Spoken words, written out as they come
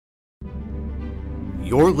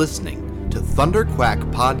You're listening to Thunder Quack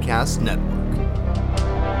Podcast Network.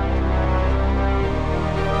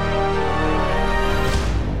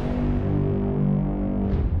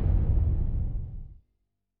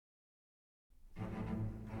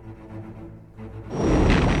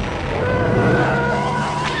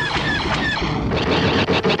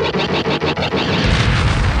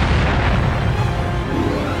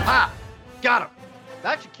 Got him!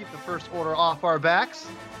 That should keep the First Order off our backs.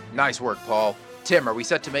 Nice work, Paul. Tim, are we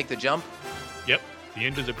set to make the jump? Yep, the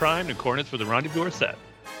engines are primed and coordinates for the rendezvous are set.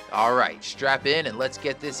 All right, strap in and let's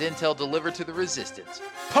get this intel delivered to the Resistance.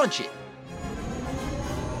 Punch it!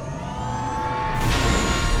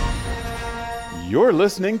 You're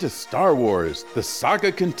listening to Star Wars, The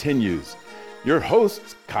Saga Continues. Your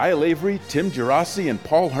hosts, Kyle Avery, Tim Gerasi, and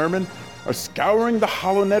Paul Herman, are scouring the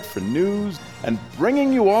HoloNet for news and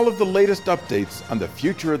bringing you all of the latest updates on the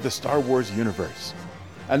future of the Star Wars universe.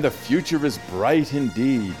 And the future is bright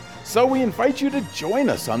indeed, so we invite you to join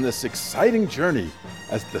us on this exciting journey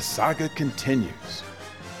as the saga continues.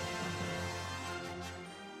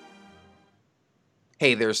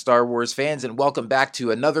 Hey there, Star Wars fans, and welcome back to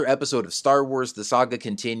another episode of Star Wars The Saga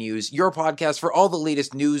Continues, your podcast for all the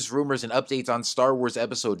latest news, rumors, and updates on Star Wars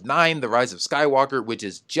Episode 9, The Rise of Skywalker, which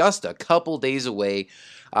is just a couple days away,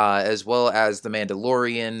 as well as The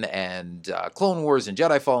Mandalorian and Clone Wars and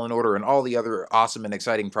Jedi Fallen Order and all the other awesome and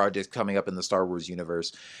exciting projects coming up in the Star Wars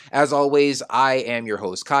universe. As always, I am your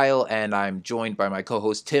host, Kyle, and I'm joined by my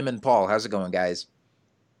co-hosts, Tim and Paul. How's it going, guys?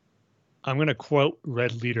 I'm going to quote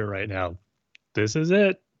Red Leader right now. This is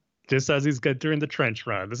it. Just as he's during the trench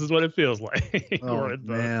run. This is what it feels like. Oh, We're at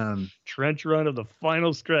the man. trench run of the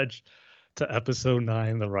final stretch to Episode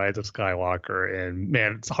 9, The Rise of Skywalker. And,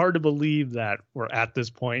 man, it's hard to believe that we're at this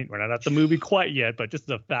point. We're not at the movie quite yet, but just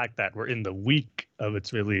the fact that we're in the week of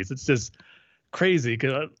its release. It's just crazy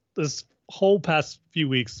because this whole past few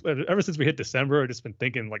weeks, ever since we hit December, I've just been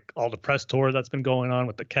thinking, like, all the press tour that's been going on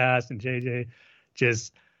with the cast and JJ,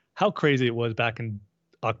 just how crazy it was back in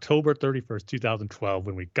October 31st, 2012,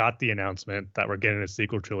 when we got the announcement that we're getting a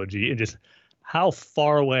sequel trilogy, and just how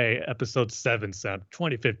far away Episode 7 sounded.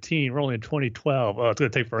 2015, we're only in 2012. Oh, it's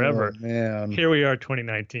going to take forever. Oh, man. Here we are,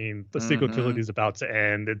 2019. The sequel trilogy is about to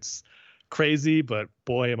end. It's crazy, but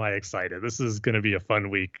boy, am I excited. This is going to be a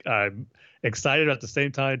fun week. I'm excited at the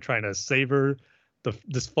same time, trying to savor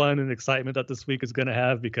this fun and excitement that this week is going to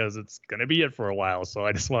have, because it's going to be it for a while. So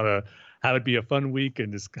I just want to have it be a fun week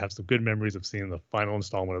and just have some good memories of seeing the final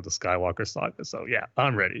installment of the Skywalker saga. So yeah,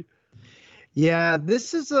 I'm ready. Yeah,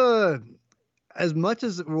 this is as much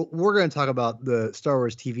as we're going to talk about the Star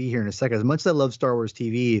Wars TV here in a second, as much as I love Star Wars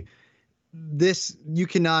TV, you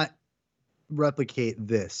cannot replicate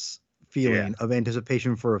this feeling of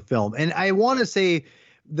anticipation for a film. And I want to say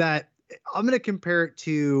that I'm going to compare it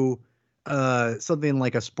to something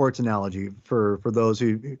like a sports analogy for those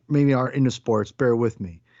who maybe aren't into sports. Bear with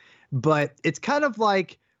me. But it's kind of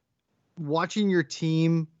like watching your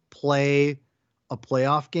team play a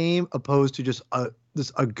playoff game opposed to just a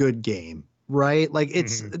good game, right? Like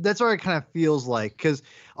that's what it kind of feels like. Because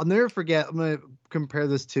I'll never forget. I'm gonna compare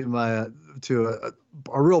this to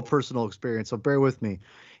a real personal experience. So bear with me.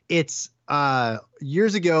 It's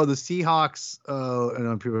years ago, the Seahawks. I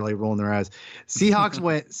know people are like rolling their eyes. Seahawks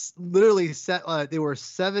went literally set. They were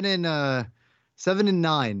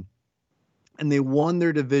 7-9. And they won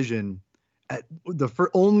their division at the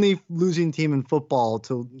only losing team in football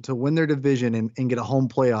to win their division and get a home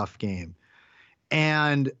playoff game.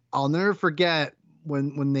 And I'll never forget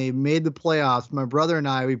when they made the playoffs, my brother and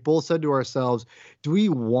I, we both said to ourselves, do we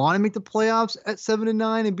want to make the playoffs at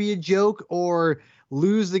 7-9 and be a joke, or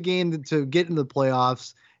lose the game to get into the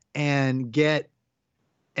playoffs and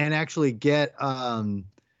actually get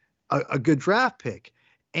a good draft pick?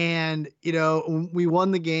 And, we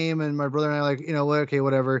won the game, and my brother and I okay,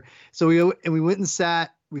 whatever. So we went and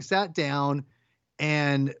sat down,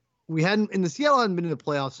 and the Seattle hadn't been in the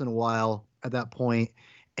playoffs in a while at that point.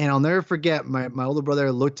 And I'll never forget, my older brother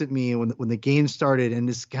looked at me when the game started and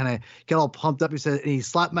just kind of got all pumped up. And he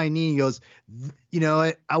slapped my knee. He goes,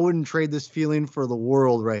 I wouldn't trade this feeling for the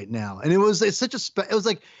world right now. And it was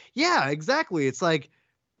like, yeah, exactly. It's like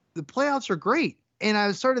the playoffs are great. And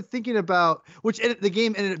I started thinking about the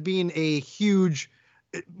game ended up being a huge,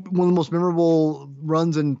 one of the most memorable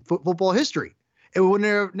runs in football history. And we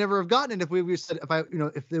would never have gotten it if we said,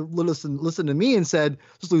 if they listened to me and said,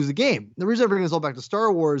 just lose the game. The reason I bring this all back to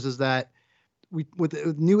Star Wars is that with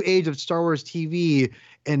the new age of Star Wars TV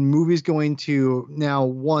and movies going to now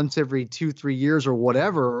once every 2-3 years or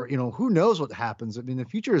whatever, who knows what happens? I mean, the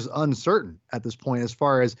future is uncertain at this point as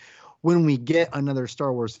far as when we get another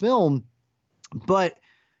Star Wars film. But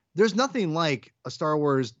there's nothing like a Star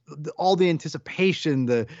Wars, all the anticipation,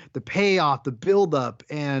 the payoff, the buildup,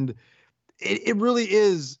 and it really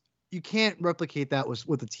is. You can't replicate that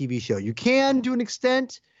with a TV show. You can to an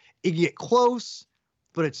extent, it get close,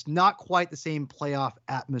 but it's not quite the same playoff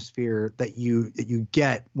atmosphere that you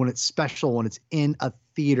get when it's special, when it's in a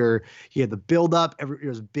theater. You have the buildup.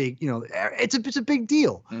 There's a big, it's a big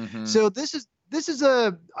deal. Mm-hmm. So this is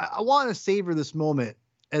I want to savor this moment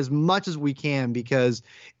as much as we can, because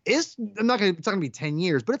it's not going to be 10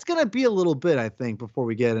 years, but it's going to be a little bit, I think, before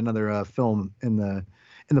we get another film in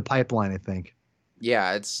the pipeline, I think.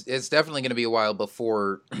 Yeah, it's definitely going to be a while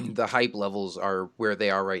before the hype levels are where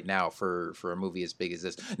they are right now for a movie as big as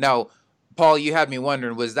this. Now, Paul, you had me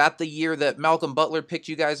wondering, was that the year that Malcolm Butler picked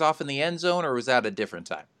you guys off in the end zone, or was that a different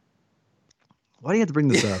time? Why do you have to bring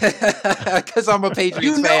this up? Because I'm a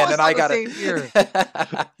Patriots fan, and I got it.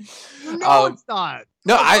 It's not.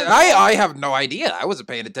 No, I have no idea. I wasn't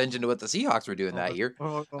paying attention to what the Seahawks were doing that year.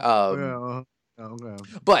 Okay.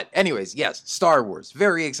 But anyways, yes, Star Wars.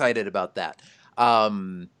 Very excited about that.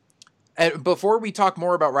 And before we talk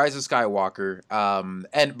more about Rise of Skywalker,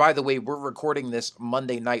 and by the way, we're recording this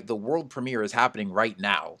Monday night. The world premiere is happening right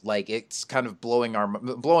now. Like, it's kind of blowing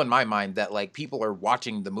my mind that like people are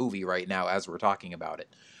watching the movie right now as we're talking about it.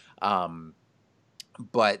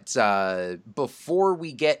 But before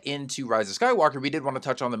we get into Rise of Skywalker, we did want to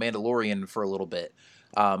touch on The Mandalorian for a little bit.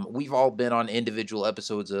 We've all been on individual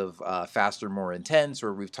episodes of Faster, More Intense,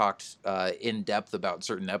 where we've talked in depth about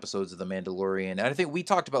certain episodes of The Mandalorian. And I think we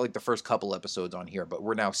talked about like the first couple episodes on here, but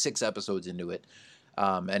we're now 6 episodes into it,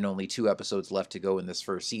 and only 2 episodes left to go in this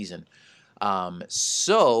first season.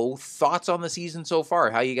 So thoughts on the season so far?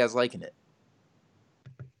 How you guys liking it?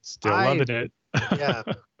 Still loving it. Yeah.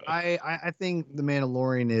 I think The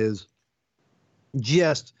Mandalorian is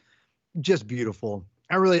just beautiful.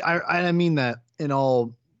 I mean that in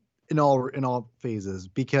all phases,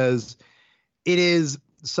 because it is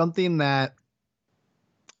something that,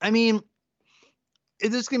 I mean,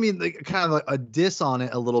 it's just gonna be like kind of a diss on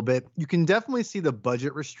it a little bit. You can definitely see the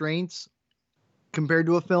budget restraints compared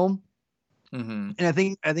to a film, and I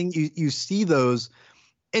think you see those,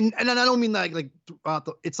 and I don't mean that like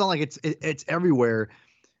it's not like it's everywhere,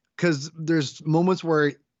 because there's moments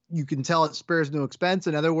where you can tell it spares no expense,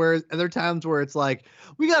 and other times where it's like,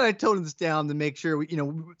 we got to tone this down to make sure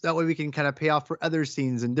that way we can kind of pay off for other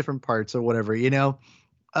scenes in different parts or whatever,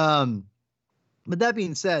 But that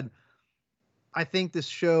being said, I think this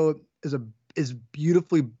show is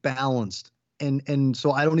beautifully balanced. And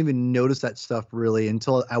so I don't even notice that stuff really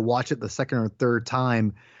until I watch it the second or third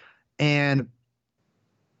time. And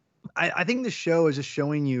I think the show is just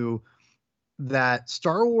showing you that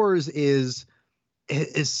Star Wars is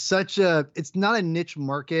such it's not a niche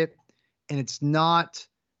market, and it's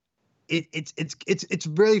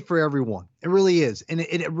really for everyone. It really is. And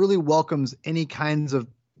it really welcomes any kinds of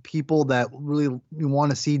people that really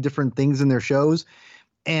want to see different things in their shows.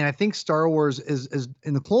 And I think Star Wars is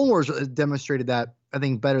in the Clone Wars has demonstrated that, I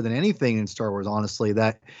think, better than anything in Star Wars, honestly,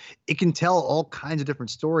 that it can tell all kinds of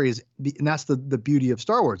different stories. And that's the beauty of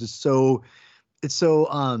Star Wars. It's so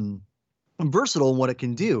versatile in what it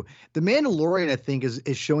can do. The Mandalorian, I think, is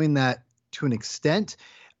showing that to an extent.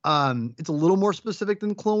 It's a little more specific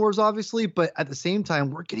than Clone Wars, obviously, but at the same time,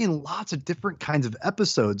 we're getting lots of different kinds of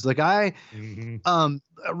episodes. Like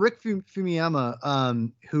Rick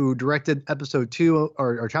Fumiyama, who directed episode 2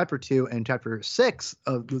 or chapter 2 and chapter 6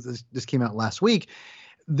 of this came out last week.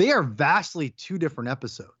 They are vastly 2 different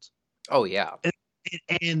episodes. Oh yeah,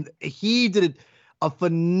 and he did a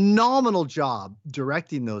phenomenal job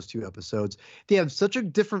directing those 2 episodes. They have such a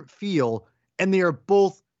different feel, and they are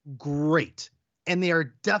both great. And they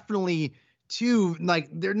are definitely 2, like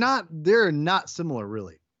they're not similar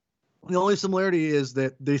really. The only similarity is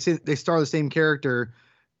that they star the same characters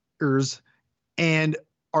and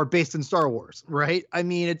are based in Star Wars, right? I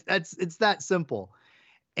mean, it's that simple.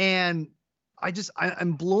 And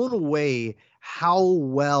I'm blown away how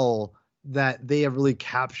well that they have really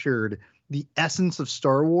captured the essence of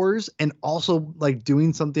Star Wars, and also like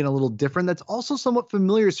doing something a little different that's also somewhat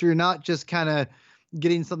familiar. So you're not just kind of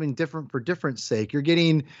getting something different for different sake. You're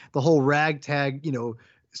getting the whole ragtag,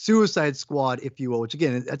 Suicide Squad, if you will, which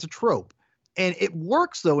again, that's a trope. And it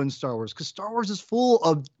works though in Star Wars, because Star Wars is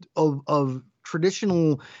full of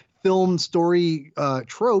traditional film story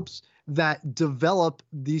tropes that develop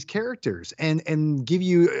these characters and give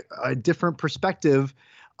you a different perspective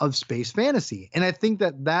of space fantasy. And I think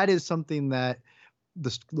that is something that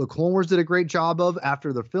the Clone Wars did a great job of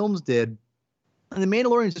after the films did. And The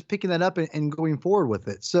Mandalorian is just picking that up and going forward with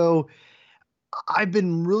it. So I've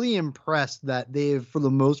been really impressed that they've, for the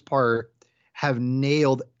most part, have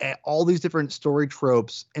nailed all these different story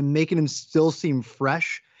tropes and making them still seem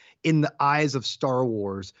fresh in the eyes of Star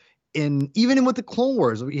Wars. Even with the Clone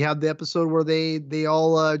Wars, we have the episode where they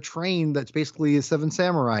all train. That's basically a Seven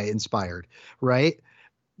Samurai inspired, right?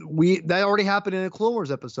 That already happened in a Clone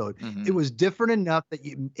Wars episode. Mm-hmm. It was different enough that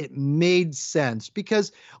it made sense,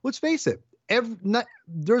 because let's face it,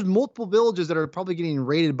 there's multiple villages that are probably getting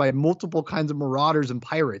raided by multiple kinds of marauders and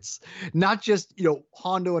pirates, not just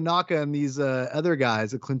Hondo Ohnaka and these other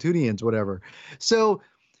guys, the Clintonians, whatever. So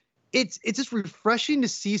it's just refreshing to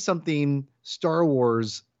see something Star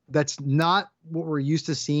Wars that's not what we're used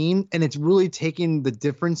to seeing, and it's really taking the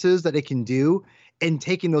differences that it can do and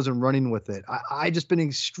taking those and running with it. I just been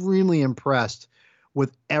extremely impressed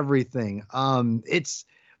with everything. It's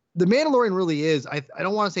The Mandalorian really is. I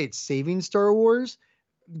don't want to say it's saving Star Wars,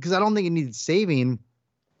 because I don't think it needs saving,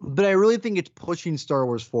 but I really think it's pushing Star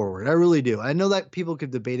Wars forward. I really do. I know that people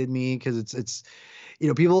could debated me, because it's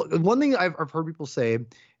people. One thing I've heard people say,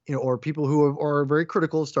 or people who are very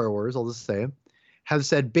critical of Star Wars, I'll just say, have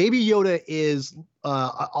said Baby Yoda is.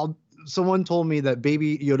 Someone told me that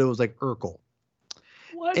Baby Yoda was like Urkel.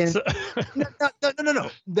 What? And no.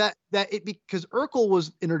 Because Urkel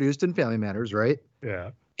was introduced in Family Matters, right?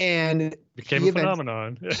 Yeah. And became a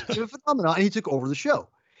phenomenon. Became a phenomenon, and he took over the show.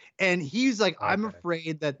 And he's like, okay, I'm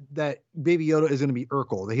afraid that Baby Yoda is going to be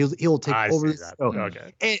Urkel, that he'll take over the show.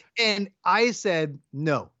 Okay. And I said,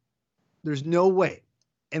 no, there's no way.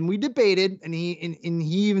 And we debated, and he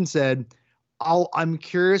even said, I'm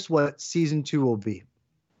curious what season 2 will be.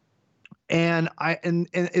 And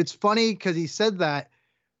it's funny because he said that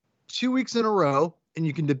 2 weeks in a row, and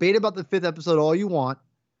you can debate about the 5th episode all you want,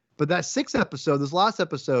 but that 6th episode, this last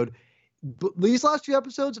episode, these last 2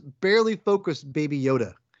 episodes barely focused Baby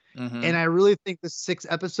Yoda. Mm-hmm. And I really think the 6th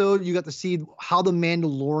episode, you got to see how the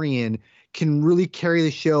Mandalorian can really carry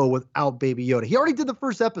the show without Baby Yoda. He already did the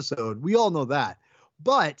 1st episode. We all know that.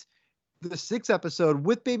 But the 6th episode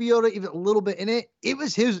with Baby Yoda, even a little bit in it,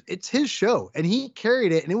 it's his show, and he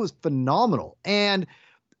carried it, and it was phenomenal. And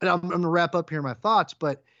I'm going to wrap up here my thoughts,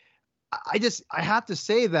 but I have to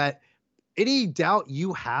say that any doubt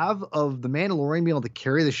you have of the Mandalorian being able to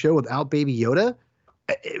carry the show without Baby Yoda,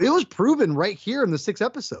 it was proven right here in the 6th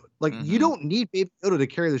episode. Like, you don't need Baby Yoda to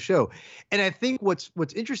carry the show. And I think what's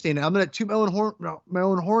interesting, and I'm going to toot my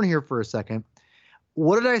own horn here for a second.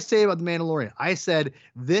 What did I say about The Mandalorian? I said,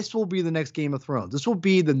 this will be the next Game of Thrones. This will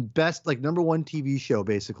be the best, number 1 TV show,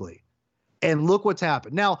 basically. And look what's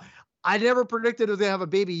happened. Now, I never predicted it was going to have a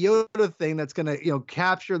Baby Yoda thing that's going to,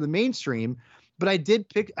 capture the mainstream. But I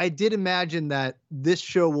did imagine that this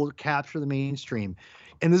show will capture the mainstream.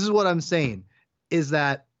 And this is what I'm saying, is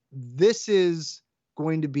that this is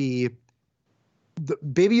going to be the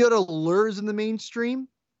Baby Yoda lures in the mainstream,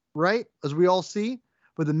 right? As we all see.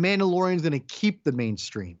 But the Mandalorian is going to keep the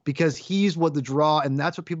mainstream, because he's what the draw, and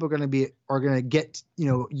that's what people are going to get,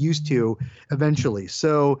 used to eventually.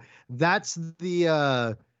 So that's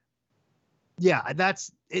the,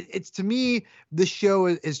 that's it. It's, to me, this show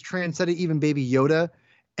is transcended even Baby Yoda.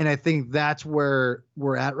 And I think that's where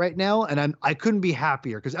we're at right now. And I couldn't be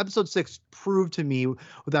happier, because episode 6 proved to me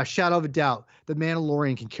without a shadow of a doubt that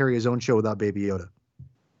Mandalorian can carry his own show without Baby Yoda.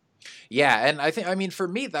 Yeah, and for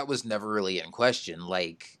me, that was never really in question.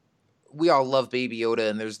 Like, we all love Baby Yoda,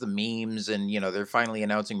 and there's the memes, and, they're finally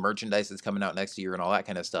announcing merchandise that's coming out next year and all that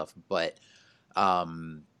kind of stuff. But,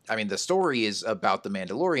 the story is about the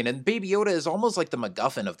Mandalorian, and Baby Yoda is almost like the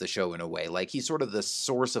MacGuffin of the show in a way. Like, he's sort of the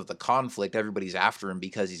source of the conflict. Everybody's after him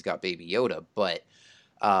because he's got Baby Yoda. But,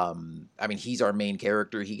 he's our main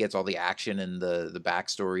character. He gets all the action and the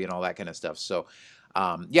backstory and all that kind of stuff. So,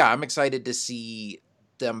 I'm excited to see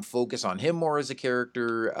them focus on him more as a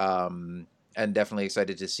character, and definitely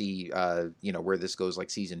excited to see where this goes,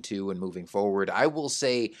 like season 2 and moving forward. I will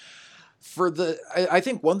say, I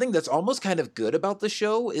think one thing that's almost kind of good about the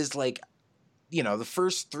show is, the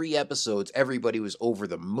first 3 episodes, everybody was over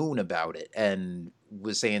the moon about it and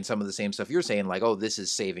was saying some of the same stuff you're saying, like, oh, this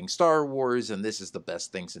is saving Star Wars, and this is the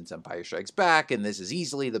best thing since Empire Strikes Back, and this is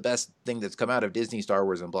easily the best thing that's come out of Disney Star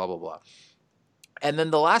Wars, and blah blah blah. And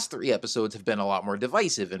then the last 3 episodes have been a lot more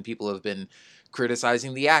divisive, and people have been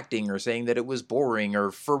criticizing the acting or saying that it was boring,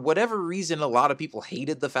 or for whatever reason, a lot of people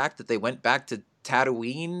hated the fact that they went back to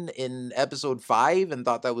Tatooine in episode 5 and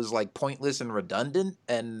thought that was pointless and redundant.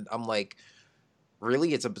 And I'm like,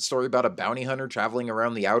 really? It's a story about a bounty hunter traveling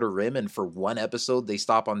around the Outer Rim, and for 1 episode they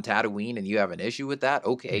stop on Tatooine and you have an issue with that?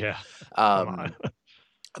 Okay. Yeah. Come on.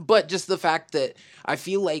 But just the fact that I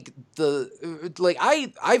feel like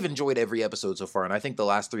I've enjoyed every episode so far, and I think the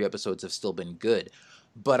last 3 episodes have still been good.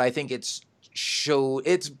 But I think it's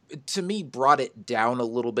to me brought it down a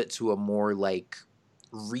little bit to a more like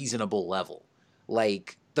reasonable level.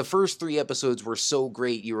 Like the first 3 episodes were so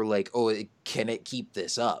great, you were like, oh, can it keep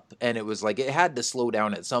this up? And it was like it had to slow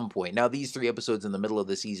down at some point. Now these 3 episodes in the middle of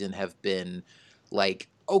the season have been like,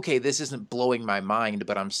 okay, this isn't blowing my mind,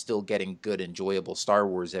 but I'm still getting good, enjoyable Star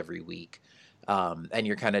Wars every week. And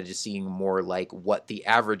you're kind of just seeing more like what the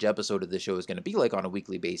average episode of the show is going to be like on a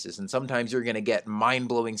weekly basis. And sometimes you're going to get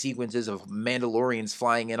mind-blowing sequences of Mandalorians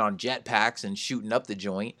flying in on jetpacks and shooting up the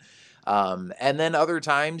joint. And then other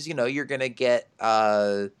times, you know, you're going to get,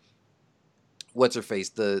 what's her face?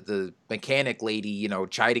 The mechanic lady, you know,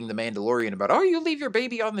 chiding the Mandalorian about, oh, you leave your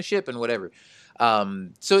baby on the ship and whatever.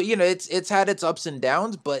 So, you know, it's had its ups and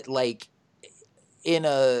downs, but like in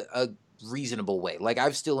a reasonable way. Like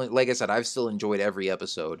I said, I've still enjoyed every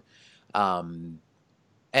episode. And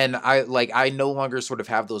I no longer sort of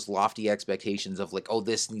have those lofty expectations of like, oh,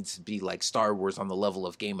 this needs to be like Star Wars on the level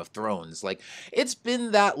of Game of Thrones. Like it's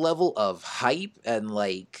been that level of hype and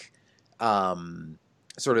like,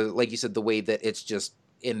 sort of like you said, the way that it's just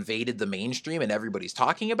invaded the mainstream and everybody's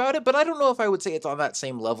talking about it. But I don't know if I would say it's on that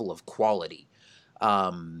same level of quality,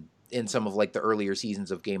 in some of like the earlier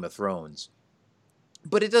seasons of Game of Thrones.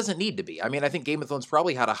 But it doesn't need to be. I mean, I think Game of Thrones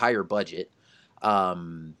probably had a higher budget.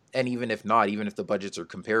 And even if not, even if the budgets are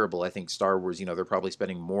comparable, I think Star Wars, you know, they're probably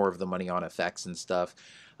spending more of the money on effects and stuff.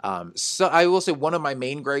 So I will say one of my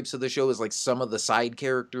main gripes of the show is like some of the side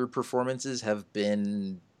character performances have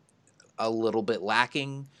been a little bit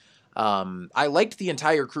lacking. I liked the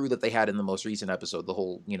entire crew that they had in the most recent episode, the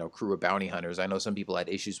whole, you know, crew of bounty hunters. I know some people had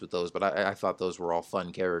issues with those, but I thought those were all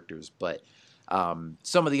fun characters. But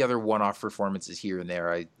some of the other one-off performances here and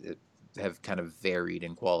there have kind of varied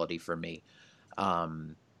in quality for me.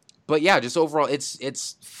 But yeah, just overall,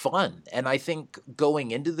 it's fun. And I think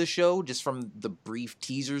going into the show, just from the brief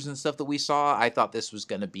teasers and stuff that we saw, I thought this was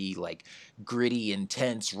going to be like gritty,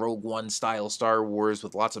 intense, Rogue One style Star Wars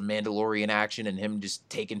with lots of Mandalorian action and him just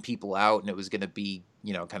taking people out. And it was going to be,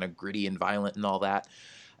 you know, kind of gritty and violent and all that.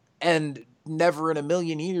 And never in a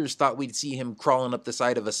million years thought we'd see him crawling up the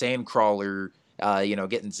side of a sandcrawler, you know,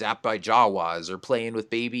 getting zapped by Jawas or playing with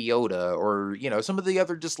Baby Yoda or, you know, some of the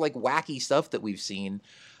other just like wacky stuff that we've seen.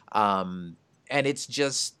 And it's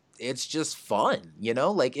just fun, you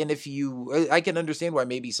know, like, and I can understand why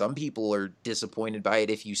maybe some people are disappointed by it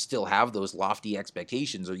if you still have those lofty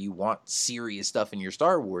expectations or you want serious stuff in your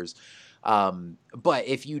Star Wars. But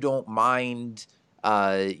if you don't mind,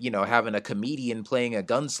 you know, having a comedian playing a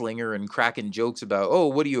gunslinger and cracking jokes about, oh,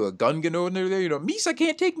 what are you, a gun gunner there? You know, Misa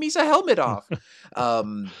can't take Misa helmet off.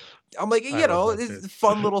 I'm like, you know, it's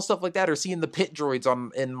fun little stuff like that, or seeing the pit droids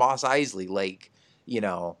in Mos Eisley. Like, you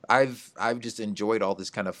know, I've just enjoyed all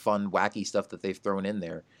this kind of fun, wacky stuff that they've thrown in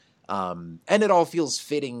there. And it all feels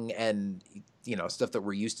fitting and, you know, stuff that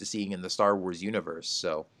we're used to seeing in the Star Wars universe.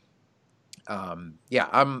 So, yeah,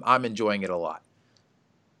 I'm enjoying it a lot.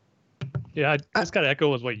 Yeah, I just got to echo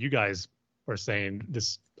with what you guys were saying,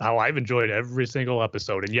 just how I've enjoyed every single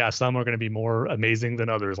episode. And yeah, some are going to be more amazing than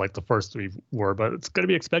others, like the first 3 were, but it's going to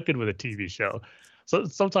be expected with a TV show. So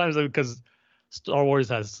sometimes, because Star Wars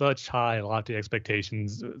has such high, lofty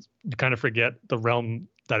expectations, you kind of forget the realm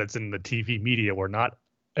that it's in the TV media, where not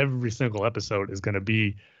every single episode is going to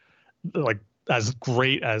be like as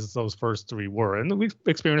great as those first 3 were. And we've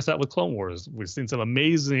experienced that with Clone Wars. We've seen some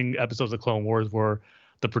amazing episodes of Clone Wars where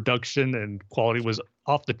the production and quality was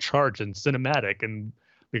off the charts and cinematic. And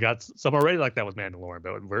we got some already like that with Mandalorian,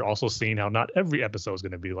 but we're also seeing how not every episode is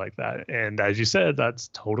going to be like that. And as you said,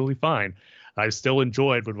 that's totally fine. I've still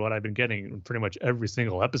enjoyed with what I've been getting in pretty much every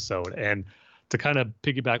single episode. And to kind of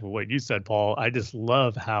piggyback with what you said, Paul, I just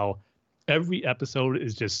love how every episode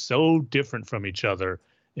is just so different from each other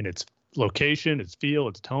in its location, its feel,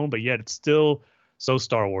 its tone, but yet it's still so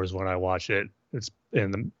Star Wars when I watch it.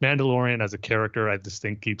 And the Mandalorian as a character, I just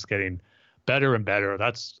think keeps getting better and better.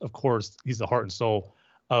 That's, of course, he's the heart and soul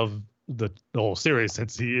of the whole series,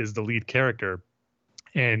 since he is the lead character.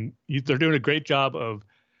 And they're doing a great job of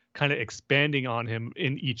kind of expanding on him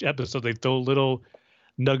in each episode. They throw little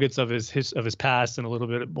nuggets of his past and a little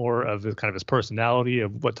bit more of his personality,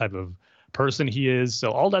 of what type of person he is.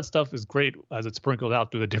 So all that stuff is great as it's sprinkled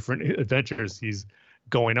out through the different adventures he's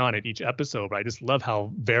going on in each episode. But I just love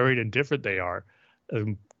how varied and different they are.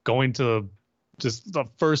 Going to just the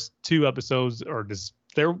first 2 episodes, or just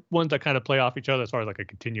they're ones that kind of play off each other as far as like a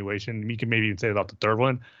continuation. You can maybe even say about the 3rd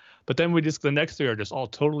one, but then the next 3 are just all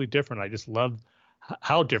totally different. I just love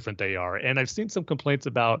how different they are. And I've seen some complaints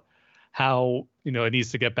about how, you know, it needs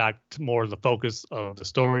to get back to more of the focus of the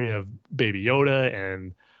story of Baby Yoda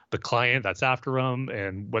and the client that's after him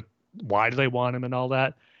and why do they want him and all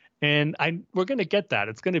that. And we're going to get that.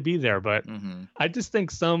 It's going to be there. But I just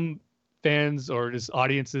think some fans or just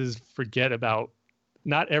audiences forget about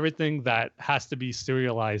not everything that has to be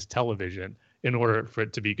serialized television in order for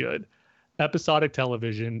it to be good. Episodic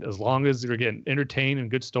television, as long as you're getting entertained and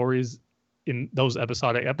good stories in those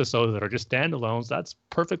episodic episodes that are just standalones, that's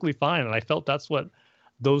perfectly fine. And I felt that's what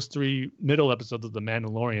those 3 middle episodes of The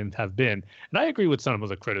Mandalorian have been. And I agree with some of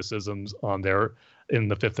the criticisms on there in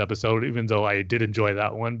the 5th episode, even though I did enjoy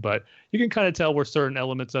that one. But you can kind of tell where certain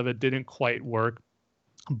elements of it didn't quite work.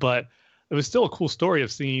 But it was still a cool story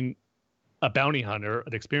of seeing a bounty hunter,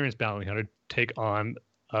 an experienced bounty hunter, take on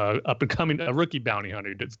up and coming a rookie bounty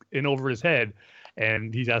hunter that's in over his head,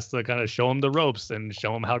 and he has to kind of show him the ropes and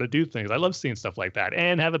show him how to do things. I love seeing stuff like that,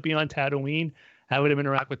 and have it be on Tatooine, having him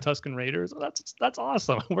interact with Tusken Raiders. That's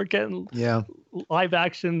awesome. We're getting live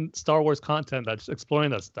action Star Wars content that's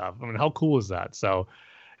exploring that stuff. I mean, how cool is that? So,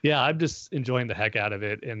 yeah, I'm just enjoying the heck out of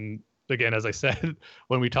it. And again, as I said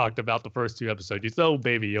when we talked about the first 2 episodes, you throw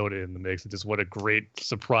Baby Yoda in the mix, and just what a great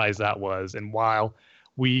surprise that was. And while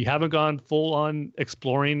we haven't gone full on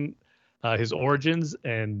exploring his origins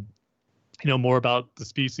and more about the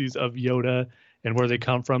species of Yoda and where they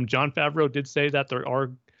come from, Jon Favreau did say that there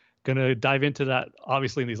are going to dive into that,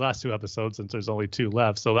 obviously, in these last 2 episodes, since there's only 2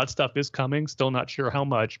 left. So that stuff is coming. Still not sure how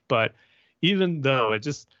much, but even though it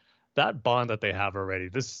just that bond that they have already,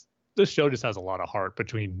 this show just has a lot of heart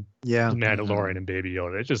between the Mandalorian and Baby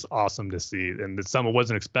Yoda. It's just awesome to see, and it's something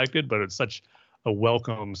wasn't expected, but it's such a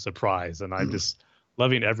welcome surprise, and I'm just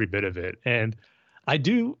loving every bit of it. And I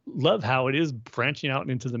do love how it is branching out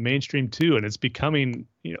into the mainstream too, and it's becoming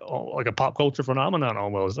like a pop culture phenomenon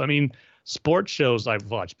almost. I mean, sports shows I've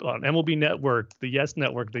watched on MLB Network, the Yes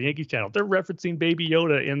Network, the Yankee Channel, they're referencing Baby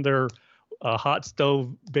Yoda in their hot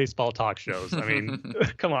stove baseball talk shows. I mean,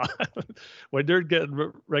 come on. When they're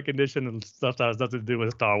getting recognition and stuff that has nothing to do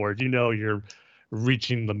with Star Wars, you're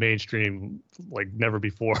reaching the mainstream like never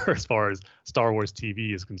before as far as Star Wars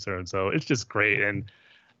TV is concerned. So it's just great. And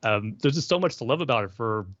there's just so much to love about it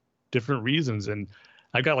for different reasons. And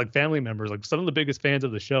I've got like family members, like some of the biggest fans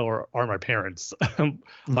of the show are my parents.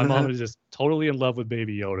 My mom is just totally in love with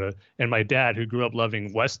Baby Yoda. And my dad, who grew up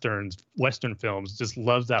loving Western films, just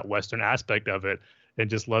loves that Western aspect of it and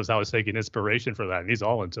just loves how it's taking inspiration for that. And he's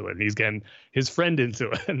all into it. And he's getting his friend into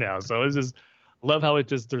it now. So it's just love how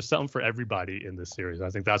there's something for everybody in this series. I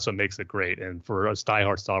think that's what makes it great. And for us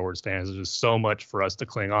diehard Star Wars fans, there's just so much for us to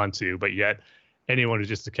cling on to, but yet anyone who's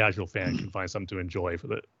just a casual fan can find something to enjoy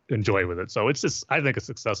with it. So it's just, I think, a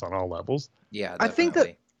success on all levels. Yeah,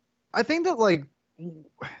 definitely. I think that like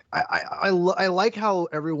I like how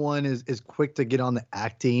everyone is quick to get on the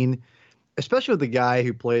acting, especially with the guy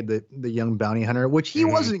who played the young bounty hunter, which he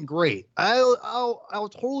wasn't great. I'll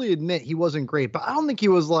totally admit he wasn't great, but I don't think he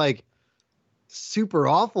was like super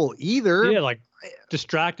awful either. Yeah, like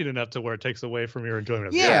distracted enough to where it takes away from your enjoyment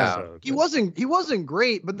of the episode. He wasn't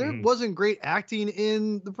great, but there wasn't great acting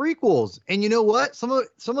in the prequels. And you know what? Some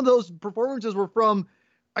of those performances were from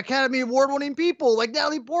Academy Award-winning people like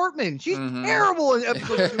Natalie Portman. She's terrible in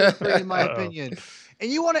episode 2 and 3, in my opinion. And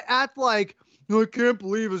you want to act like, I can't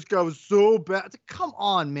believe this guy was so bad. It's like, come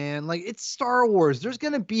on, man. Like, it's Star Wars. There's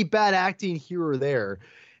going to be bad acting here or there.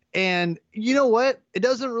 And you know what? It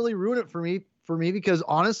doesn't really ruin it for me because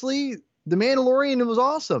honestly, The Mandalorian was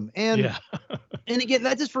awesome. And and again,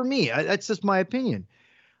 that's just for me. That's just my opinion.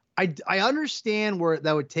 I understand where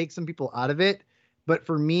that would take some people out of it, but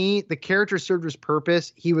for me, the character served his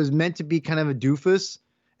purpose. He was meant to be kind of a doofus,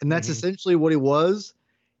 and that's essentially what he was.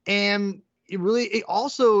 And it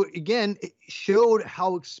also, again, it showed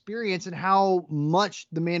how experienced and how much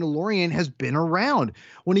the Mandalorian has been around.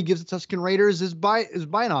 When he gives the Tusken Raiders his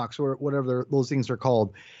binocs or whatever those things are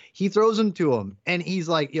called, he throws them to him, and he's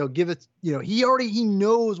like, give it. He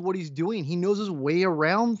knows what he's doing. He knows his way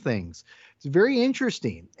around things. It's very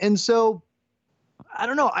interesting. And so, I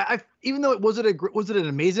don't know. I even though was it an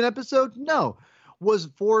amazing episode? No. Was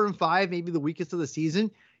 4 and 5 maybe the weakest of the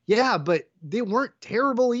season? Yeah, but they weren't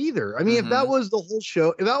terrible either. I mean, if that was the whole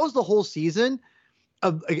show, if that was the whole season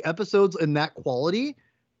of episodes in that quality,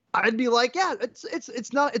 I'd be like, yeah, it's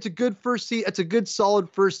a good it's a good solid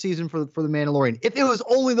first season for the Mandalorian. If it was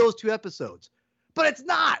only those 2 episodes, but it's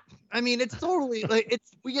not. I mean, it's totally like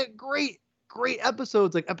we get great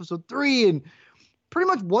episodes like episode 3, and pretty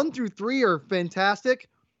much 1 through 3 are fantastic.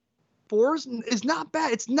 4 is not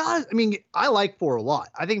bad. It's not. I mean, I like 4 a lot.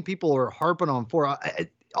 I think people are harping on 4.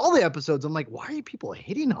 All the episodes, I'm like, why are you people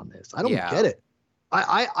hating on this? I don't get it.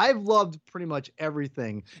 I've loved pretty much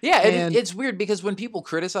everything. Yeah, and it's weird because when people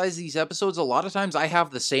criticize these episodes, a lot of times I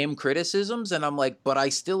have the same criticisms, and I'm like, but I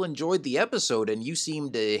still enjoyed the episode, and you seem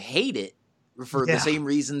to hate it. for the same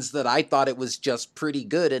reasons that I thought it was just pretty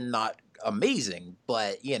good and not amazing.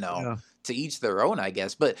 But, you know, to each their own, I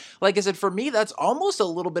guess. But like I said, for me, that's almost a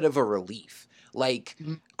little bit of a relief. Like,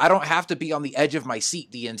 I don't have to be on the edge of my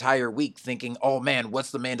seat the entire week thinking, oh man,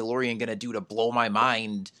 what's the Mandalorian going to do to blow my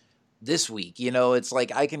mind this week? You know, it's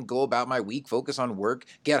like I can go about my week, focus on work,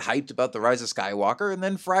 get hyped about The Rise of Skywalker, and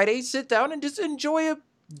then Friday sit down and just enjoy a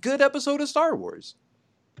good episode of Star Wars.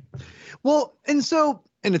 Well, and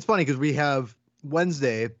it's funny because we have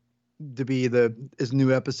Wednesday to be this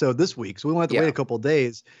new episode this week, so we won't have to wait a couple of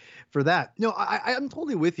days for that. No, I'm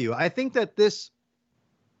totally with you. I think that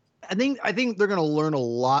I think they're going to learn a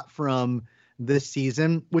lot from this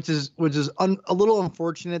season, which is a little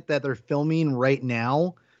unfortunate that they're filming right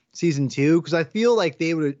now, season 2, because I feel like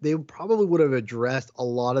they probably would have addressed a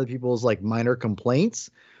lot of people's like minor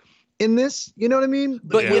complaints in this, you know what I mean?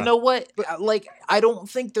 But you know what? Like, I don't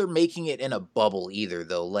think they're making it in a bubble either,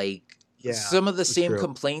 though. Like, some of the same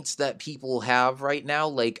complaints that people have right now,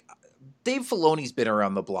 like, Dave Filoni's been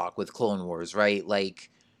around the block with Clone Wars, right? Like,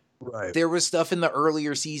 there was stuff in the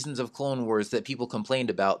earlier seasons of Clone Wars that people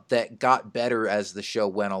complained about that got better as the show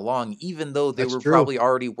went along, even though they were probably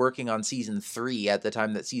already working on season 3 at the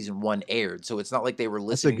time that season 1 aired. So it's not like they were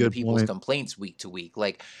listening to people's complaints week to week.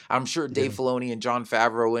 Like, I'm sure Dave Filoni and Jon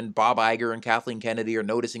Favreau and Bob Iger and Kathleen Kennedy are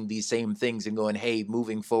noticing these same things and going, hey,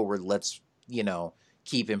 moving forward, let's, you know,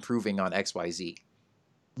 keep improving on XYZ.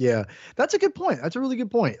 Yeah, that's a good point. That's a really good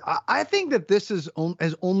point. I think that this has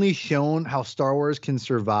only shown how Star Wars can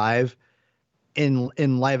survive in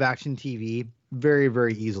live action TV very,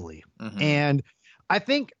 very easily. And I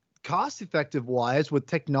think cost effective wise, with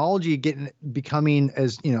technology becoming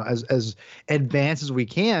as, you know, as advanced as we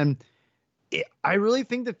can, I really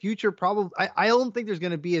think the future I don't think there's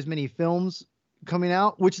going to be as many films coming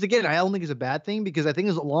out, which again, I don't think is a bad thing, because I think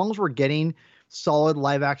as long as we're getting solid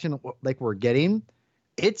live action like we're getting,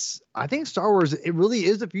 I think Star Wars, it really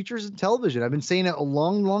is the future of television. I've been saying it a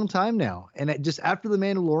long, long time now. And just after The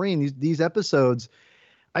Mandalorian, these episodes,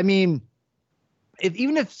 I mean,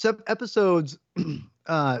 even if episodes 7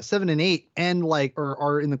 and 8 and like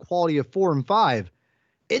are in the quality of 4 and 5,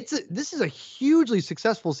 this is a hugely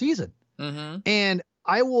successful season. And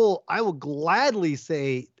I will gladly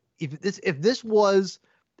say if this was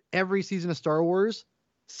every season of Star Wars,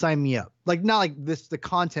 sign me up. Like, not like this, the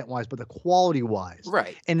content wise, but the quality wise.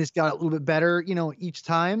 Right. And it's got a little bit better, you know, each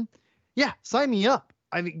time. Yeah. Sign me up.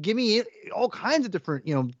 I mean, give me all kinds of different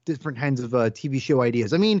kinds of TV show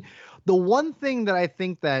ideas. I mean, the one thing that I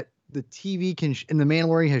think that the TV and The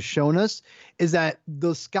Mandalorian has shown us is that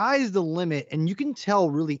the sky's the limit, and you can tell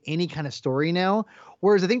really any kind of story now.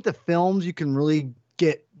 Whereas I think the films, you can really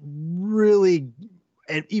get really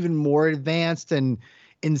even more advanced and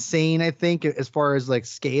insane, I think, as far as like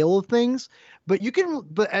scale of things, but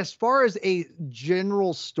as far as a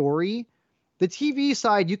general story, the TV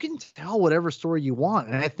side, you can tell whatever story you want,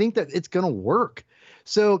 and I think that it's gonna work.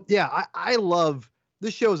 So yeah, I love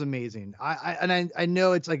this show. Is amazing. I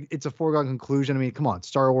know it's like it's a foregone conclusion. I mean, come on,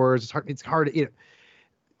 Star Wars, it's hard to, you know,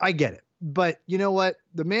 I get it, but you know what,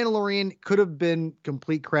 The Mandalorian could have been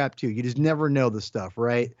complete crap too. You just never know the stuff,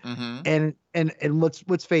 right? And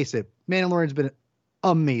let's face it, Mandalorian's been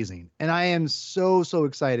amazing, and I am so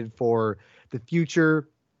excited for the future.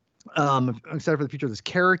 I'm excited for the future of this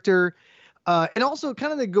character, and also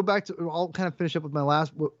kind of to go back to, I'll kind of finish up with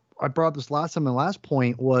I brought up this last time. My last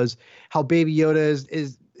point was how Baby Yoda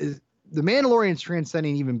is the Mandalorian's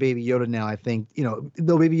transcending even Baby Yoda now. I think, you know,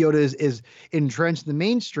 though Baby Yoda is entrenched in the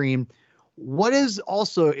mainstream, what is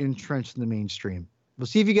also entrenched in the mainstream? We'll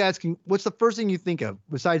see if you guys can. What's the first thing you think of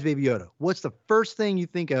besides Baby Yoda? What's the first thing you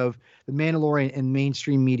think of The Mandalorian and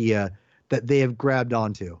mainstream media that they have grabbed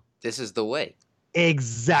onto? This is the way.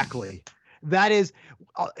 Exactly. That is,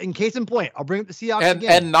 in case in point, I'll bring up the Seahawks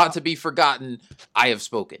again. And not to be forgotten, I have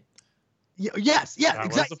spoken. Yes,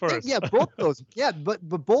 exactly. Yeah, both of those. Yeah, but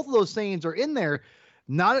both of those sayings are in there.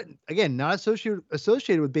 Not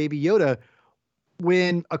associated with Baby Yoda.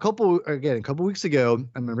 When a couple weeks ago,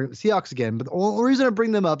 I'm going to bring up the Seahawks again, but the only reason I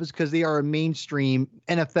bring them up is because they are a mainstream,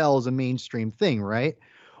 NFL is a mainstream thing, right?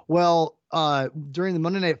 Well, during the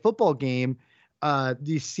Monday Night Football game, the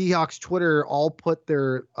Seahawks Twitter all put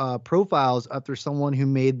their profiles up. There's someone who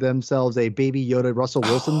made themselves a Baby Yoda Russell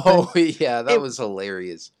Wilson thing. Oh, yeah, that was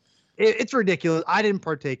hilarious. It's ridiculous. I didn't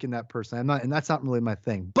partake in that personally. And that's not really my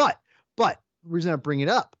thing. But the reason I bring it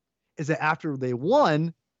up is that after they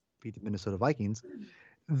won, beat the Minnesota Vikings,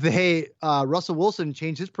 Russell Wilson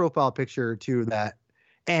changed his profile picture to that.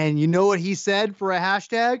 And you know what he said for a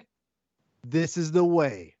hashtag? This is the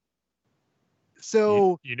way.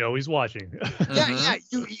 So you know he's watching. Yeah,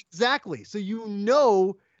 exactly. So you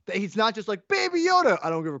know that he's not just like Baby Yoda. I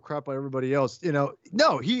don't give a crap about everybody else. No,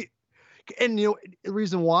 the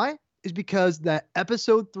reason why is because that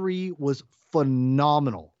episode 3 was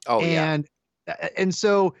phenomenal. Oh, and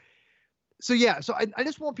so I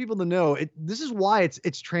just want people to know this is why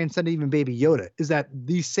it's transcended even Baby Yoda, is that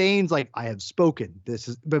these sayings like I have spoken,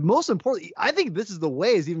 but most importantly, I think this is the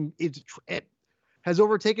way it has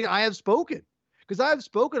overtaken I have spoken, because I have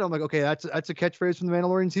spoken. I'm like, okay, that's a catchphrase from The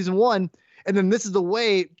Mandalorian season 1. And then this is the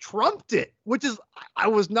way trumped it, which is I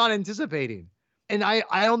was not anticipating. And I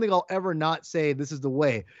don't think I'll ever not say this is the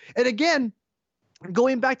way. And again,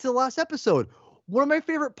 going back to the last episode, one of my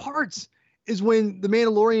favorite parts is when the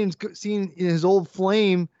Mandalorian's seen in his old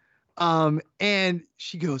flame, and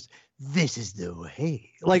she goes, "This is the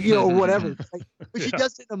way," like, or whatever. Like, but she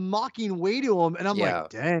does it in a mocking way to him, and I'm like,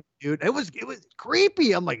 "Dang, dude, it was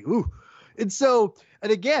creepy." I'm like, "Ooh," and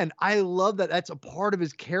again, I love that that's a part of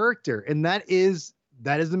his character, and that is the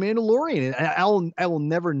Mandalorian, and I will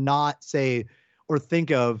never not say or think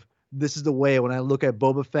of this is the way when I look at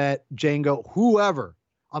Boba Fett, Jango, whoever.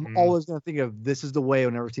 I'm always going to think of this is the way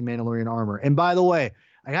whenever I see Mandalorian armor. And by the way,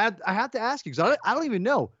 I have to ask you, because I don't even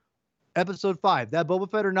know episode 5, that Boba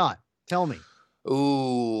Fett or not. Tell me.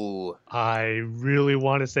 Ooh. I really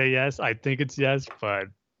want to say yes. I think it's yes, but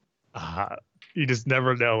you just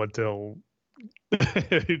never know until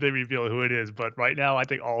they reveal who it is. But right now, I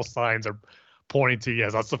think all signs are pointing to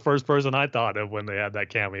yes. That's the first person I thought of when they had that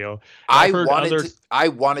cameo. I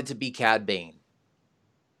wanted to be Cad Bane.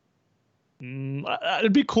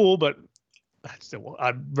 It'd be cool, but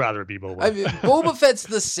I'd rather it be Boba. I mean, Boba Fett's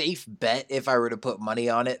the safe bet if I were to put money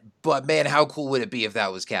on it. But man, how cool would it be if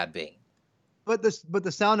that was Cad Bane? But the sound effects. They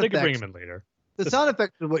effects. could bring him in later. The sound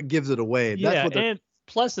effects is what gives it away. Yeah, and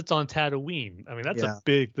plus it's on Tatooine. I mean, that's a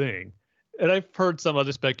big thing. And I've heard some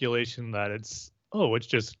other speculation that it's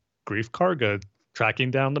just Grief Karga tracking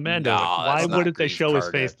down the Mando. No, why wouldn't they show his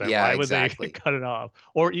face then? Yeah, why would exactly. they cut it off?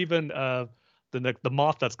 Or even the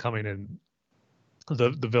Moff that's coming in.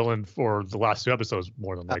 The villain for the last 2 episodes,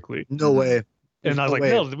 more than likely. No way. And I was like,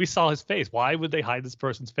 no, we saw his face. Why would they hide this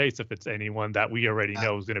person's face if it's anyone that we already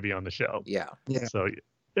know is going to be on the show? Yeah. So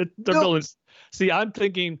the villains. See, I'm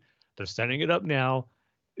thinking they're setting it up now.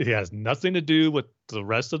 It has nothing to do with the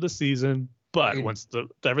rest of the season. But once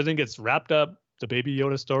everything gets wrapped up, the Baby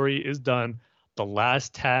Yoda story is done. The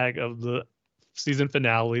last tag of the season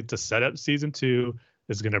finale to set up season 2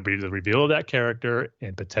 is going to be the reveal of that character,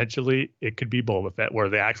 and potentially it could be Boba Fett, where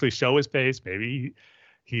they actually show his face. Maybe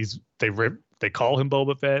they call him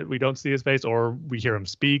Boba Fett. We don't see his face, or we hear him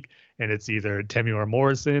speak, and it's either Temuera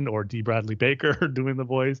Morrison or D. Bradley Baker doing the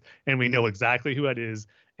voice, and we know exactly who that is.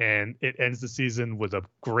 And it ends the season with a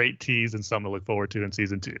great tease and something to look forward to in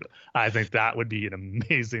season 2. I think that would be an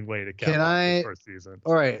amazing way to cap off the first season.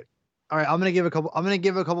 All right. I'm going to give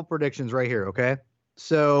a couple predictions right here. Okay.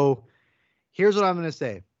 So here's what I'm going to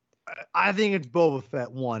say. I think it's Boba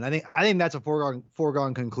Fett 1. I think that's a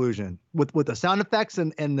foregone conclusion with the sound effects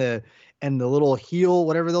and the little heel,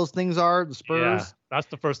 whatever those things are, the spurs. Yeah, that's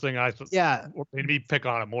the first thing maybe pick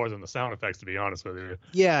on it more than the sound effects, to be honest with you.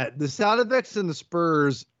 Yeah, the sound effects and the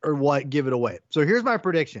spurs are what give it away. So here's my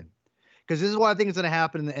prediction, because this is what I think is going to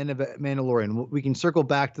happen in the end of Mandalorian. We can circle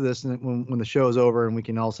back to this when the show is over, and we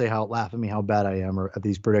can all laugh at me how bad I am at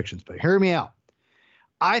these predictions. But hear me out.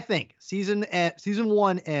 I think season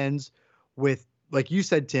 1 ends with, like you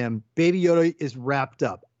said, Tim, Baby Yoda is wrapped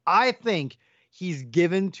up. I think he's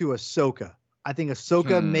given to Ahsoka. I think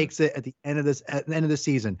Ahsoka makes it at the end of the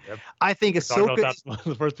season. Yep. I think Ahsoka. That's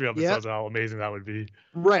the first 3 episodes. How amazing that would be.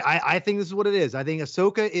 Right. I think this is what it is. I think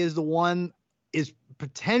Ahsoka is the one. Is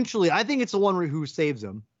potentially. I think it's the one who saves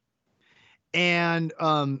him. And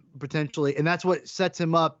potentially, and that's what sets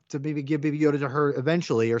him up to maybe give Baby Yoda to her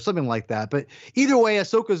eventually, or something like that. But either way,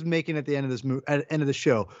 Ahsoka's making it at the end of this at the end of the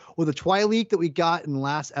show. With the Twi'lek that we got in the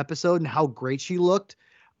last episode and how great she looked,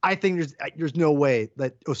 I think there's no way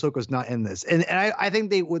that Ahsoka's not in this. And I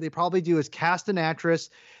think what they probably do is cast an actress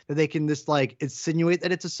that they can just like insinuate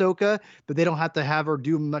that it's Ahsoka, but they don't have to have her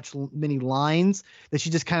do many lines. That she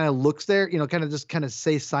just kind of looks there, kind of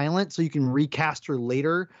stay silent, so you can recast her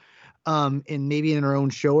later. And maybe in her own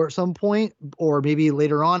show at some point, or maybe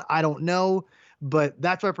later on, I don't know, but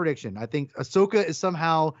that's my prediction. I think Ahsoka is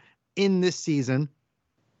somehow in this season,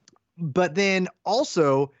 but then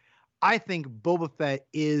also I think Boba Fett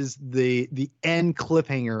is the end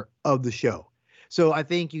cliffhanger of the show. So I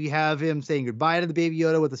think you have him saying goodbye to the Baby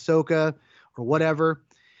Yoda with Ahsoka or whatever.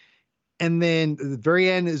 And then the very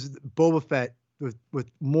end is Boba Fett with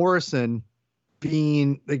Morrison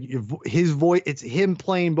being like his voice. It's him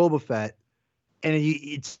playing Boba Fett and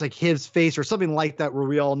it's like his face or something like that, where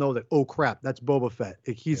we all know that, oh crap, that's Boba Fett.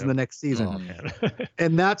 Like, he's in the next season. Oh, man.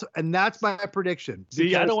 and that's my prediction.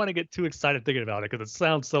 See, I don't want to get too excited thinking about it because it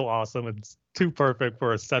sounds so awesome. It's too perfect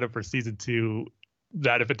for a setup for season 2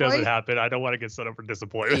 that if it doesn't happen, I don't want to get set up for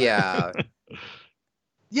disappointment. Yeah.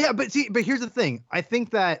 Yeah, but here's the thing. I think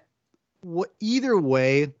that either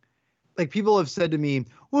way, like, people have said to me,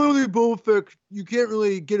 well, Boba Fett, you can't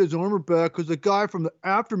really get his armor back because the guy from the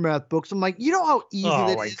Aftermath books. I'm like, you know how easy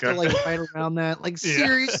that is to like fight around that? Like,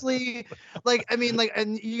 seriously? Like, I mean, like,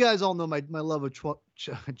 and you guys all know my love of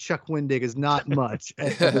Chuck Wendig is not much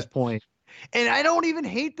at this point. And I don't even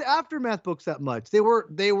hate the Aftermath books that much. They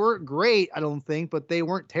weren't great, I don't think, but they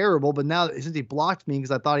weren't terrible. But now, since he blocked me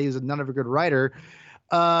because I thought he was none of a good writer,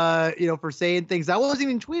 for saying things, I wasn't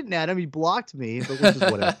even tweeting at him. He blocked me, but which is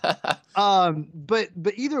whatever. But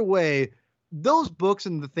either way, those books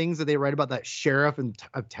and the things that they write about that sheriff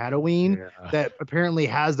of Tatooine that apparently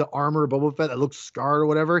has the armor of Boba Fett that looks scarred or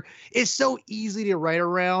whatever, is so easy to write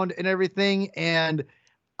around and everything. And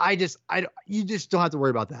you just don't have to worry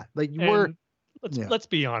about that. Like, let's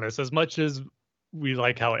be honest, as much as we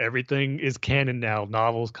like how everything is canon now,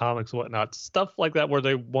 novels, comics, whatnot, stuff like that, where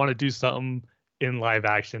they want to do something in live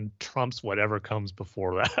action trumps whatever comes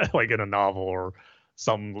before that, like in a novel or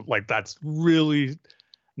something like that's really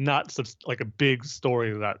not like a big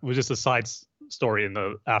story that was just a side story in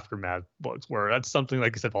the Aftermath books, where that's something,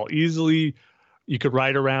 like I said, Paul, easily you could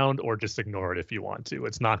write around or just ignore it if you want to.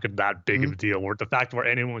 It's not that big of a deal. Where the fact where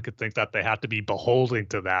anyone could think that they have to be beholden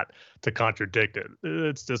to that to contradict it,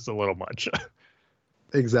 it's just a little much.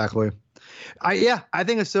 Exactly. I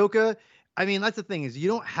think Ahsoka, I mean, that's the thing, is you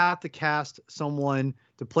don't have to cast someone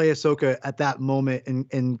to play Ahsoka at that moment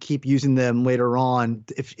and keep using them later on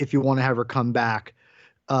if you want to have her come back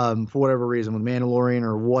for whatever reason with Mandalorian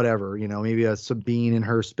or whatever, maybe a Sabine and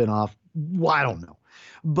her spinoff. Well, I don't know.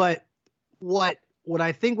 But what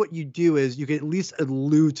I think what you do is you can at least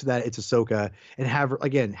allude to that it's Ahsoka and have her,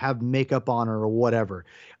 again, have makeup on her or whatever.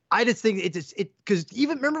 I just think because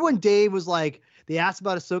even remember when Dave was like, they asked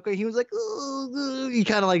about Ahsoka, he was like, he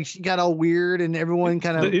kind of like, she got all weird, and everyone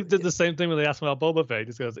kind of. He did the same thing when they asked about Boba Fett. He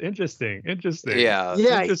just goes, interesting. Yeah.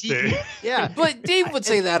 Interesting. Yeah. But Dave would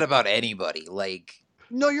say that about anybody. Like,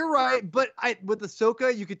 no, you're right. But with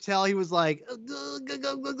Ahsoka, you could tell he was like,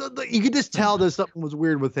 you could just tell that something was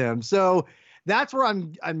weird with him. So that's where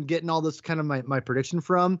I'm getting all this kind of my prediction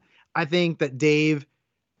from. I think that Dave,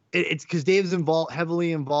 it's because Dave's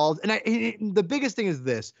heavily involved. And the biggest thing is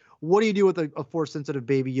this. What do you do with a Force-sensitive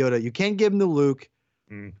Baby Yoda? You can't give him to Luke.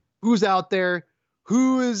 Who's out there?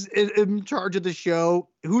 Who is in charge of the show?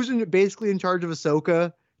 Who's basically in charge of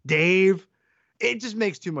Ahsoka? Dave. It just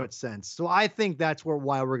makes too much sense. So I think that's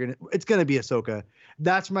why it's gonna be Ahsoka.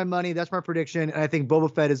 That's my money. That's my prediction. And I think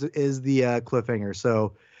Boba Fett is the cliffhanger.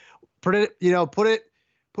 So put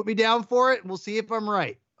me down for it. We'll see if I'm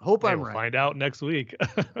right. Hope I'm right. Find out next week.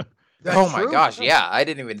 Oh my gosh, yeah, I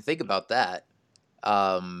didn't even think about that.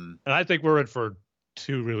 And I think we're in for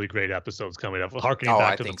 2 really great episodes coming up. Harkening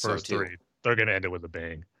back to the first 3, they're going to end it with a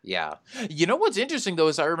bang. Yeah. You know what's interesting, though,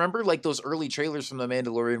 is I remember like those early trailers from The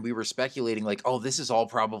Mandalorian, we were speculating like, oh, this is all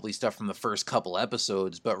probably stuff from the first couple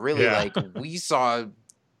episodes. But really, like, we saw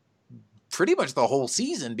pretty much the whole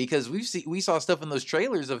season, because we saw stuff in those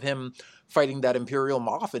trailers of him fighting that Imperial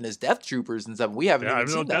Moff and his Death Troopers and stuff. We haven't even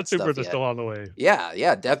seen that stuff yet. Death Troopers are still on the way.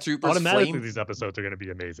 Yeah. Death Troopers. Automatically, these episodes are going to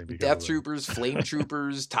be amazing. Death Troopers, Flame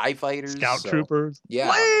Troopers, TIE Fighters. Scout Troopers.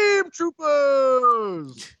 Yeah. Flame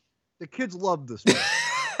Troopers! The kids love this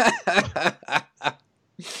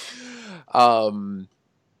one.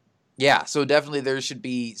 Yeah, so definitely there should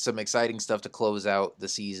be some exciting stuff to close out the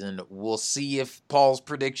season. We'll see if Paul's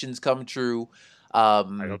predictions come true. I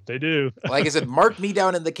hope they do. Like I said, mark me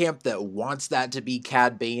down in the camp that wants that to be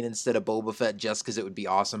Cad Bane instead of Boba Fett, just because it would be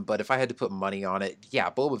awesome. But if I had to put money on it, yeah,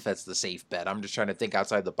 Boba Fett's the safe bet. I'm just trying to think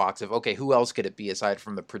outside the box of, okay, who else could it be aside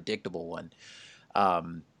from the predictable one?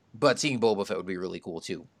 But seeing Boba Fett would be really cool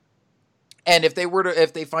too. And if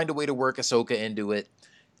they find a way to work Ahsoka into it,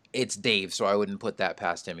 it's Dave, so I wouldn't put that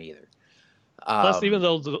past him either. Plus, even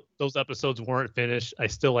though those episodes weren't finished, I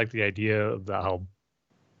still like the idea of how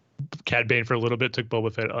Cad Bane for a little bit took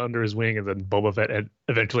Boba Fett under his wing, and then Boba Fett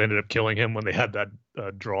eventually ended up killing him when they had that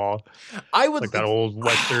draw. I would like that old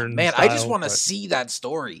Western. Man, style, I just want to see that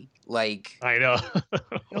story. Like, I know.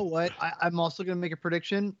 You know what? I'm also going to make a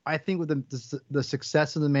prediction. I think with the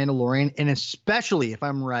success of The Mandalorian, and especially if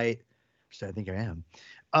I'm right, which I think I am,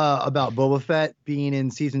 about Boba Fett being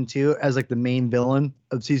in season 2 as like the main villain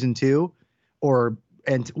of season 2, or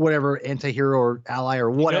whatever anti-hero or ally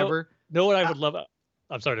or whatever. Know what I would love?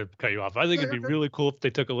 I'm sorry to cut you off. I think it'd be really cool if they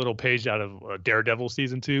took a little page out of Daredevil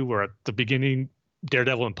season 2, where at the beginning,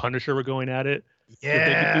 Daredevil and Punisher were going at it. Yeah. If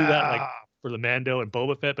they could do that, like for the Mando and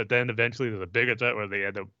Boba Fett, but then eventually there's a bigger threat where they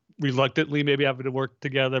end up reluctantly maybe having to work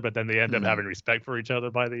together, but then they end up having respect for each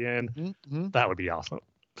other by the end. That would be awesome.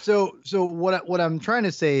 So what I'm trying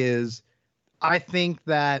to say is, I think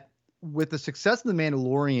that with the success of The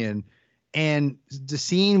Mandalorian and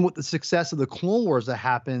seeing what the success of the Clone Wars that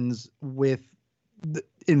happens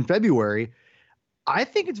in February, I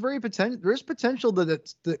think it's very potential. There's potential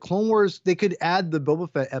that the Clone Wars, they could add the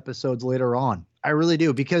Boba Fett episodes later on. I really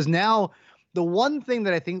do, because now the one thing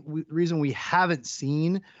that I think reason we haven't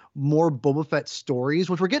seen more Boba Fett stories,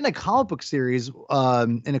 which we're getting a comic book series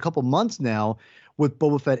in a couple months now with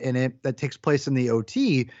Boba Fett in it that takes place in the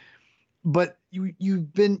OT. But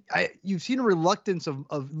you've seen a reluctance of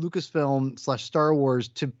Lucasfilm / Star Wars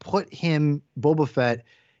to put Boba Fett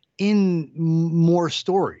in more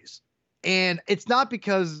stories. And it's not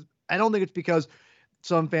because, I don't think it's because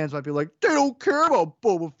some fans might be like, they don't care about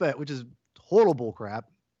Boba Fett, which is total bullcrap.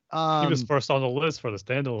 He was first on the list for the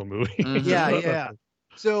standalone movie. Yeah.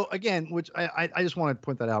 So again, which I just want to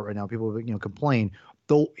point that out right now. People, complain.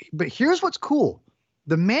 But here's what's cool.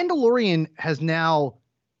 The Mandalorian has now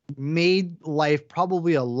made life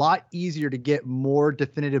probably a lot easier to get more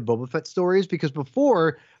definitive Boba Fett stories, because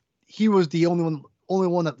before he was the only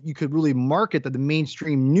one that you could really market that the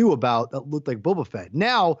mainstream knew about that looked like Boba Fett.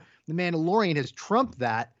 Now the Mandalorian has trumped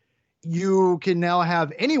that. You can now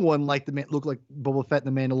have anyone look like Boba Fett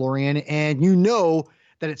in the Mandalorian, and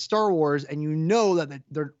that it's Star Wars, and that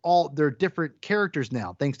they're different characters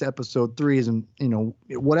now, thanks to episode 3 and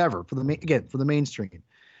whatever for the mainstream.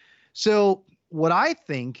 So what I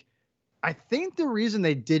think the reason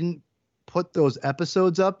they didn't put those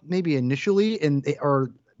episodes up maybe initially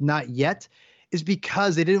or not yet is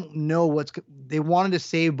because they didn't know they wanted to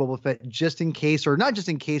save Boba Fett just in case, or not just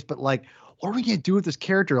in case, but like, what are we going to do with this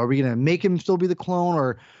character? Are we going to make him still be the clone,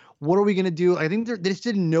 or what are we going to do? I think they just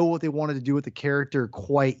didn't know what they wanted to do with the character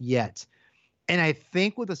quite yet. And I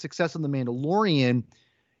think with the success of The Mandalorian,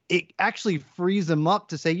 it actually frees them up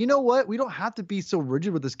to say, you know what? We don't have to be so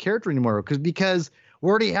rigid with this character anymore, because we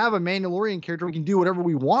already have a Mandalorian character we can do whatever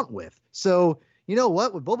we want with. So you know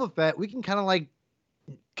what? With Boba Fett, we can kind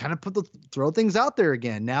of throw things out there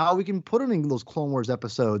again. Now we can put him in those Clone Wars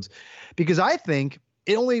episodes, because I think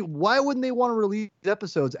why wouldn't they want to release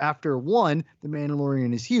episodes after 1, The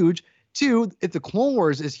Mandalorian is huge. 2, if the Clone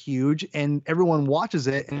Wars is huge and everyone watches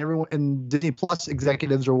it, and Disney Plus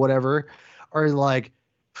executives or whatever are like,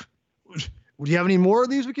 do you have any more of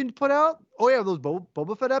these we can put out? Oh yeah, those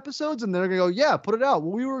Boba Fett episodes, and they're gonna go, yeah, put it out.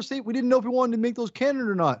 Well, we didn't know if we wanted to make those canon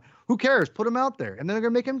or not. Who cares? Put them out there, and then they're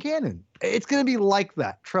gonna make them canon. It's gonna be like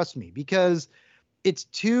that, trust me, because it's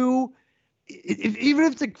even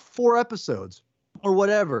if it's like 4 episodes or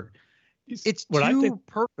whatever, it's too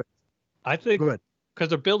perfect. I think because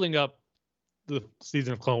they're building up the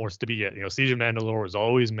season of Clone Wars to be it. Siege of Mandalore was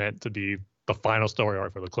always meant to be the final story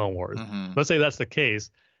arc for the Clone Wars. Let's say that's the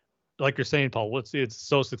case. Like you're saying, Paul, let's see, it's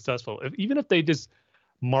so successful. Even if they just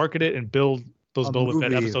market it and build those Boba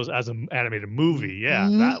Fett episodes as an animated movie,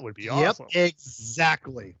 that would be awesome. Yep,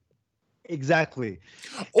 exactly.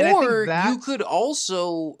 Or you could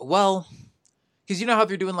also, because you know how if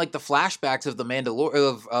you're doing like the flashbacks of the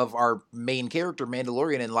of our main character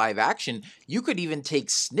Mandalorian in live action, you could even take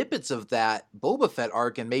snippets of that Boba Fett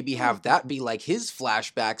arc and maybe have that be like his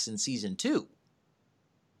flashbacks in season 2.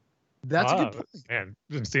 That's a good point. Man,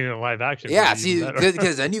 seeing it in live action. Yeah,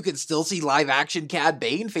 because then you could still see live action Cad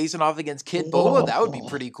Bane facing off against Kid Boba. That would be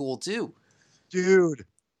pretty cool too. Dude,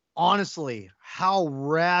 honestly, how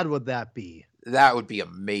rad would that be? That would be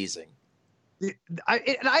amazing. I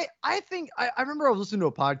remember I was listening to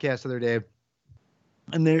a podcast the other day,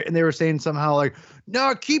 and they were saying somehow like,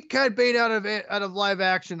 no, keep Cad Bane out of live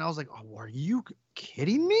action. I was like, oh, are you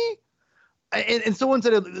kidding me? And someone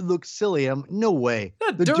said it looked silly. No way.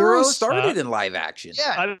 Yeah, the Duro started in live action.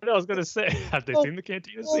 Yeah, I don't know. I was gonna say, have they seen the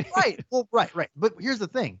Cantina scene? Right. But here's the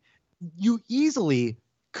thing: you easily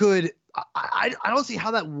could. I don't see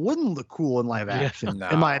how that wouldn't look cool in live action,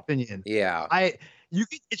 in my opinion. Yeah. You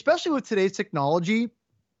could, especially with today's technology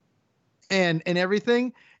and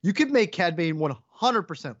everything, you could make Cad Bane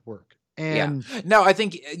 100% work. And no, I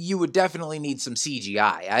think you would definitely need some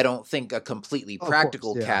CGI. I don't think a completely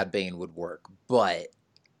practical Cad Bane would work, but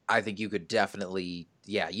I think you could definitely,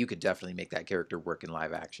 make that character work in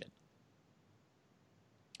live action.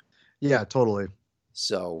 Yeah, totally.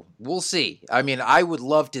 So we'll see. I mean, I would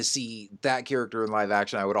love to see that character in live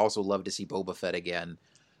action. I would also love to see Boba Fett again.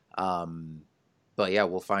 But But yeah,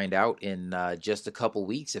 we'll find out in just a couple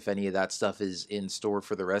weeks if any of that stuff is in store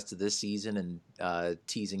for the rest of this season and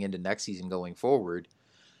teasing into next season going forward.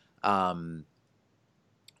 Really,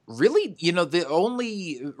 the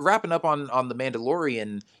only wrapping up on the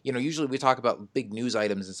Mandalorian, usually we talk about big news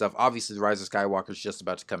items and stuff. Obviously, The Rise of Skywalker is just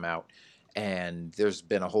about to come out, and there's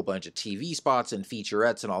been a whole bunch of TV spots and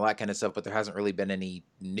featurettes and all that kind of stuff, but there hasn't really been any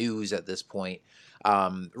news at this point.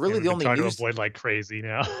 Really, the only trying news to avoid like crazy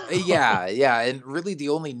now. yeah, and really the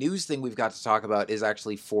only news thing we've got to talk about is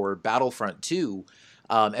actually for Battlefront 2.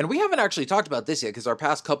 And we haven't actually talked about this yet because our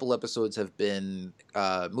past couple episodes have been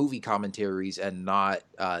movie commentaries and not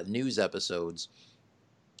news episodes.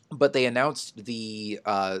 But they announced the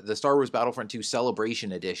Star Wars Battlefront 2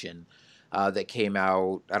 Celebration Edition that came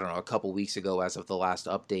out, I don't know, a couple weeks ago as of the last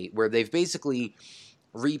update, where they've basically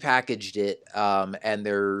repackaged it and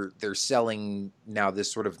they're selling now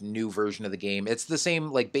this sort of new version of the game. It's the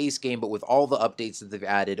same like base game, but with all the updates that they've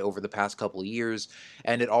added over the past couple of years,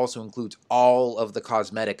 and it also includes all of the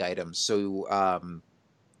cosmetic items. So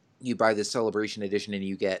you buy this Celebration Edition and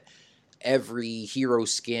you get every hero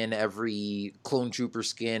skin, every clone trooper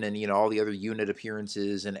skin, and all the other unit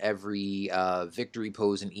appearances, and every victory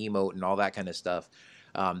pose and emote and all that kind of stuff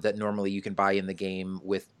that normally you can buy in the game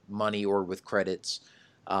with money or with credits.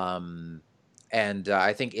 And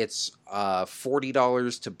I think it's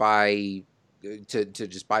 $40 to buy to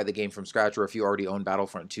just buy the game from scratch, or if you already own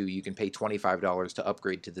Battlefront 2, you can pay $25 to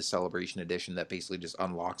upgrade to the Celebration Edition that basically just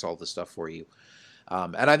unlocks all the stuff for you.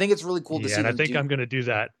 And I think it's really cool to see. And I think I'm going to do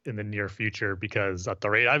that in the near future because at the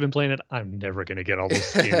rate I've been playing it, I'm never going to get all those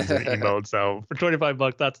skins and emotes. So for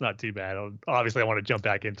 $25, that's not too bad. Obviously, I want to jump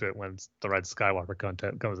back into it when the Rise of Skywalker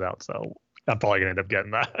content comes out. So I'm probably going to end up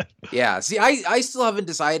getting that. Yeah. See, I still haven't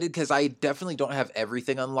decided because I definitely don't have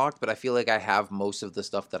everything unlocked, but I feel like I have most of the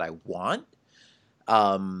stuff that I want.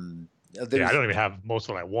 Yeah, I don't even have most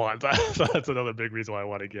of what I want. So that's another big reason why I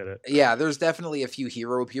want to get it. Yeah, there's definitely a few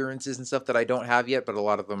hero appearances and stuff that I don't have yet, but a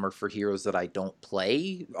lot of them are for heroes that I don't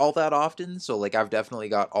play all that often. So, like, I've definitely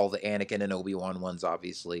got all the Anakin and Obi-Wan ones,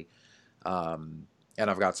 obviously. And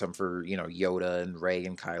I've got some for, Yoda and Rey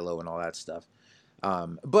and Kylo and all that stuff.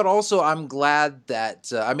 But also, I'm glad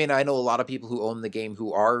that, I know a lot of people who own the game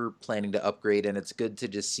who are planning to upgrade, and it's good to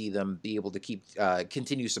just see them be able to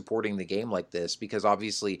continue supporting the game like this, because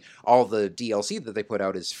obviously all the DLC that they put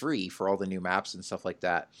out is free for all the new maps and stuff like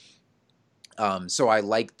that. So I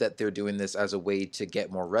like that they're doing this as a way to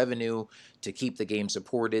get more revenue, to keep the game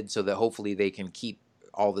supported, so that hopefully they can keep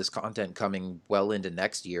all this content coming well into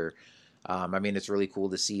next year. It's really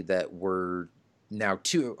cool to see that we're now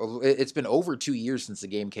it's been over 2 years since the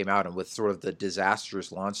game came out, and with sort of the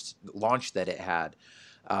disastrous launch that it had,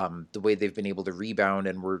 the way they've been able to rebound,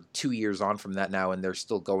 and we're 2 years on from that now, and they're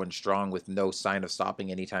still going strong with no sign of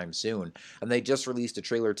stopping anytime soon. And they just released a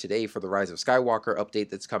trailer today for the Rise of Skywalker update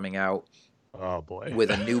that's coming out. Oh boy.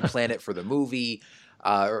 With a new planet for the movie.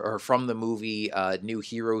 Or from the movie, new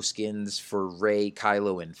hero skins for Rey,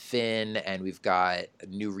 Kylo, and Finn, and we've got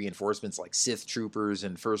new reinforcements like Sith troopers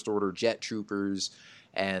and First Order jet troopers,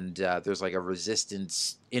 and there's like a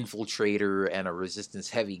Resistance infiltrator and a Resistance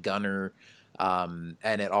heavy gunner, and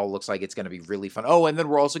it all looks like it's going to be really fun. Oh, and then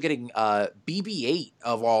we're also getting BB-8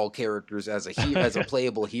 of all characters as a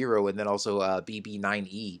playable hero, and then also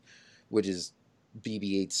BB-9E, which is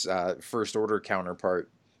BB-8's First Order counterpart.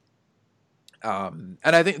 And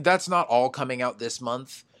I think that's not all coming out this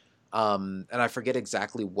month. And I forget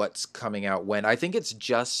exactly what's coming out when. I think it's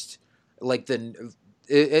just like the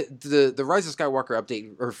Rise of Skywalker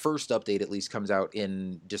update, or first update at least, comes out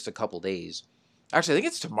in just a couple days. Actually, I think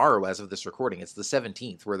it's tomorrow as of this recording. It's the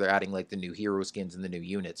 17th where they're adding like the new hero skins and the new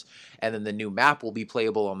units. And then the new map will be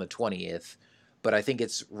playable on the 20th. But I think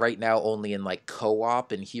it's right now only in like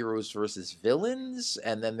co-op and heroes versus villains.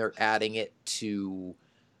 And then they're adding it to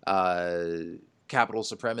Capital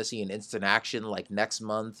Supremacy and Instant Action like next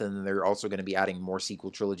month, and they're also going to be adding more sequel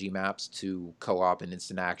trilogy maps to co-op and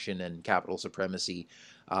Instant Action and Capital Supremacy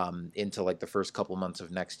into like the first couple months of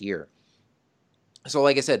next year. So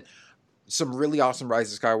like I said, some really awesome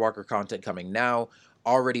Rise of Skywalker content coming now,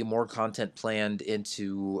 already more content planned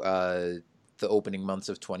into the opening months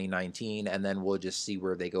of 2019, and then we'll just see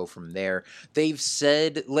where they go from there. They've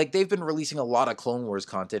said, like, they've been releasing a lot of Clone Wars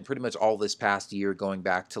content pretty much all this past year, going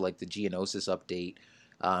back to like the Geonosis update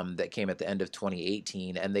that came at the end of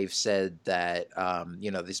 2018, and they've said that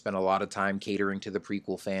they spent a lot of time catering to the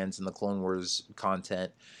prequel fans and the Clone Wars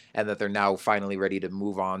content, and that they're now finally ready to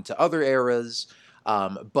move on to other eras.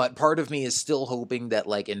 But part of me is still hoping that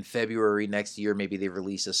like in February next year, maybe they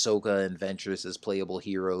release Ahsoka and Ventress as playable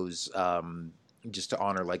heroes, just to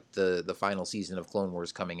honor like the final season of Clone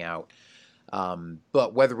Wars coming out.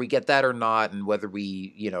 But whether we get that or not, and whether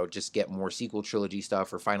we, just get more sequel trilogy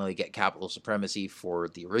stuff or finally get Capital Supremacy for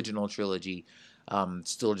the original trilogy,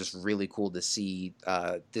 still just really cool to see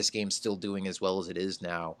this game still doing as well as it is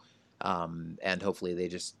now. And hopefully they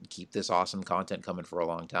just keep this awesome content coming for a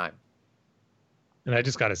long time. And I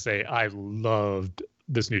just got to say, I loved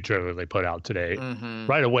this new trailer they put out today. Mm-hmm.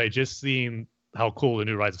 Right away, just seeing how cool the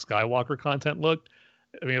new Rise of Skywalker content looked.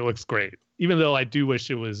 I mean, it looks great. Even though I do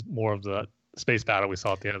wish it was more of the space battle we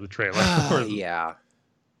saw at the end of the trailer. Yeah.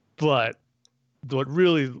 But what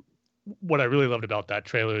I really loved about that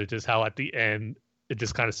trailer is just how at the end it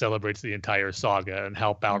just kind of celebrates the entire saga and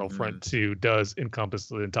how Battlefront 2 does encompass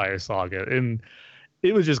the entire saga. And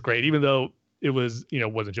it was just great, even though it was,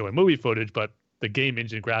 wasn't showing movie footage, but the game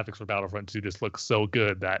engine graphics for Battlefront 2 just look so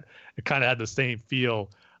good that it kind of had the same feel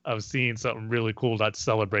of seeing something really cool that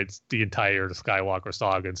celebrates the entire Skywalker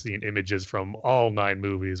saga, and seeing images from all 9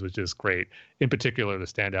 movies was just great. In particular, the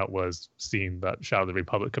standout was seeing that Shadow of the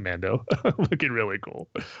Republic Commando looking really cool.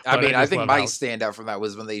 I think my standout from that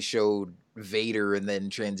was when they showed Vader and then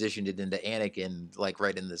transitioned it into Anakin, like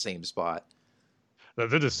right in the same spot.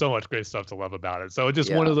 There's just so much great stuff to love about it. So it's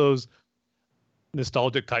just one of those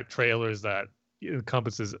nostalgic type trailers that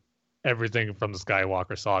encompasses everything from the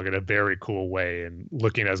Skywalker saga in a very cool way, and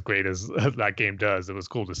looking as great as that game does, it was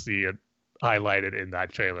cool to see it highlighted in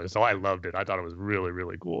that trailer. So I loved it. I thought it was really,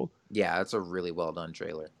 really cool. Yeah, it's a really well done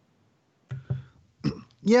trailer.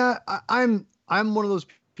 Yeah, I'm one of those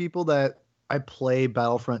people that I play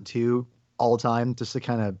Battlefront 2 all the time just to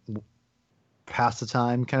kind of pass the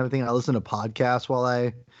time kind of thing. I listen to podcasts while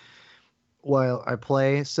I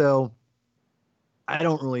play. So I'm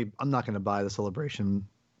not going to buy the Celebration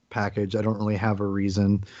package. I don't really have a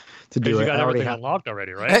reason to do it. You got everything unlocked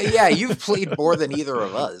already, right? Yeah, you've played more than either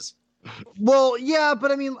of us. Well, yeah,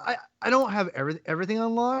 but I mean, I don't have everything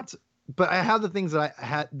unlocked, but I have the things that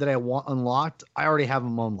I want unlocked. I already have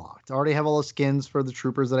them unlocked. I already have all the skins for the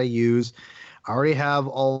troopers that I use. I already have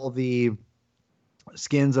all the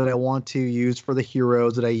skins that I want to use for the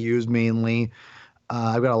heroes that I use mainly.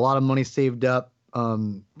 I've got a lot of money saved up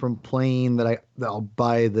from playing that I'll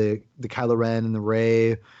buy the Kylo Ren and the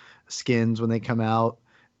Rey skins when they come out.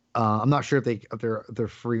 I'm not sure if they're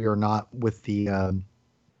free or not with the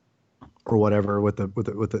or whatever with the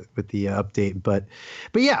update, but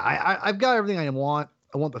yeah, I've got everything I want.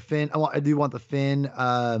 I want the Finn. I do want the Finn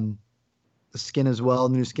the skin as well,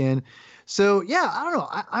 new skin. So yeah, I don't know.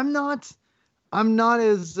 I'm not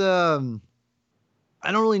as I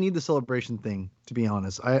don't really need the Celebration thing, to be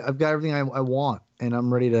honest. I've got everything I want, and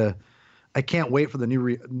I'm ready to. I can't wait for the new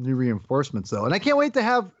reinforcements, though, and I can't wait to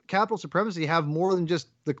have Capital Supremacy have more than just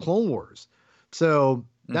the Clone Wars. So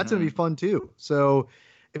that's gonna be fun too. So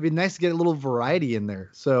it'd be nice to get a little variety in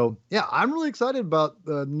there. So yeah, I'm really excited about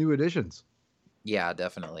the new additions. Yeah,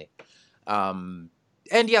 definitely. And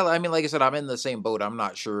yeah, I mean, like I said, I'm in the same boat. I'm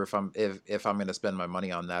not sure if I'm going to spend my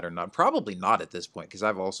money on that or not. Probably not at this point, because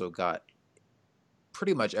I've also got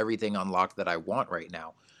pretty much everything unlocked that I want right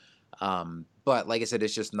now. But like I said,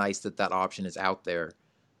 it's just nice that option is out there.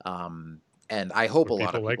 And I hope a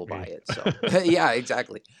lot of people buy it. So yeah,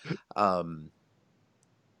 exactly.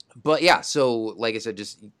 But yeah, so like I said,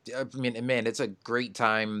 man, it's a great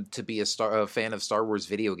time to be a fan of Star Wars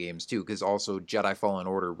video games too, because also Jedi Fallen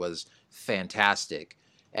Order was fantastic.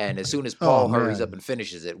 And as soon as Paul hurries up and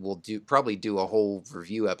finishes it, we'll probably do a whole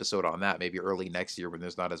review episode on that, maybe early next year when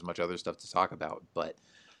there's not as much other stuff to talk about. But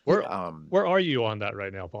where are you on that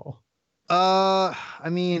right now, Paul? I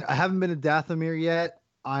mean, I haven't been to Dathomir yet.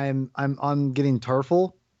 I'm getting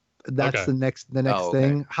Tarful. That's the next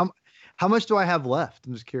thing. How much do I have left?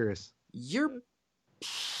 I'm just curious. You're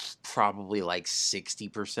probably like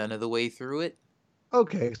 60% of the way through it.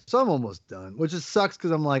 Okay, so I'm almost done, which just sucks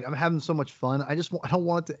because I'm having so much fun. I don't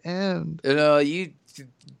want it to end.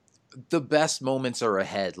 The best moments are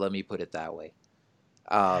ahead. Let me put it that way.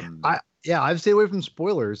 I've stayed away from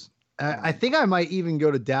spoilers. I think I might even go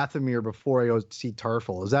to Dathomir before I go see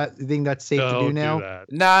Tarful. You think that's safe to do now?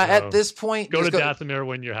 Nah, at this point, go to Dathomir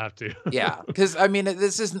when you have to. Yeah, because I mean,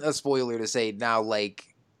 this isn't a spoiler to say now.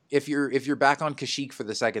 Like, if you're back on Kashyyyk for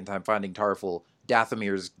the second time, finding Tarful,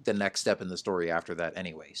 Dathomir's the next step in the story after that,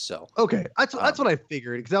 anyway. So okay, that's what I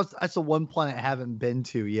figured, because that's the one planet I haven't been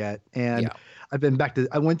to yet, and I've been back to.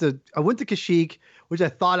 I went to Kashyyyk, which I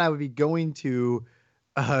thought I would be going to.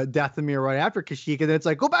 Dathomir right after Kashyyyk, and then it's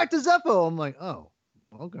like, go back to Zeffo. I'm like, oh,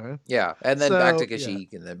 okay. Yeah, and then back to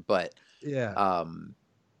Kashyyyk, and then but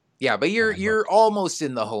you're almost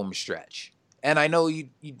in the home stretch, and I know you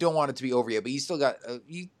don't want it to be over yet, but you still got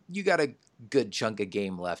you got a good chunk of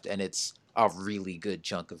game left, and it's a really good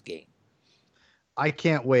chunk of game. I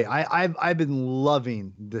can't wait. I've been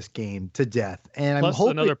loving this game to death, and I'm Plus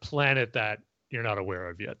hoping another planet that you're not aware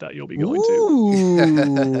of yet that you'll be going to.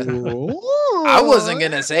 Ooh. I wasn't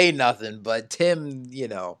gonna say nothing, but Tim,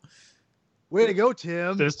 Way to go,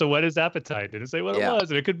 Tim. Just to whet his appetite. Didn't say what Yeah. it was.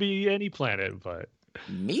 And it could be any planet, but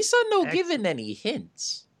Misa no giving any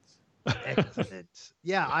hints. Excellent.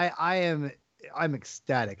 Yeah, I'm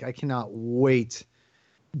ecstatic. I cannot wait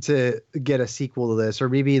to get a sequel to this, or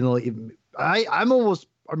maybe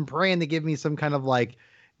I'm praying to give me some kind of like,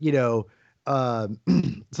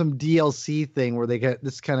 some DLC thing where they get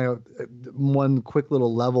this kind of one quick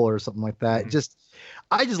little level or something like that.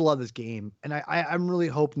 I just love this game, and I'm really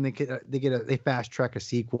hoping they fast track a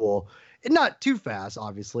sequel, and not too fast,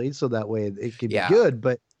 obviously, so that way it could be good.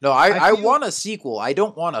 But no, I want a sequel. I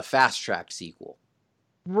don't want a fast track sequel.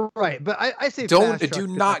 Right, but I say do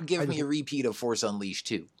not give me a repeat of Force Unleashed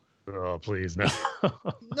 2. oh, please no.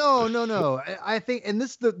 No. I think, and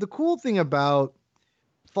this the cool thing about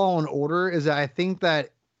Fallen Order is that I think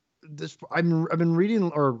that this I've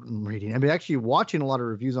been actually watching a lot of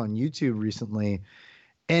reviews on YouTube recently,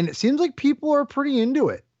 and it seems like people are pretty into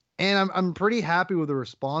it, and I'm pretty happy with the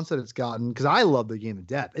response that it's gotten because I love the game to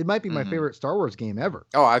death. It might be my favorite Star Wars game ever.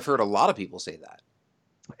 Oh, I've heard a lot of people say that.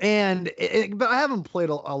 But I haven't played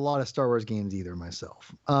a lot of Star Wars games either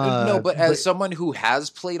myself. But as someone who has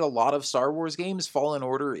played a lot of Star Wars games, Fallen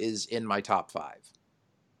Order is in my top 5.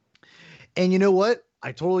 And you know what?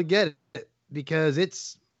 I totally get it because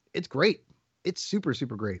it's great. It's super,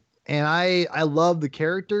 super great. And I love the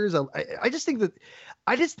characters. I just think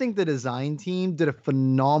the design team did a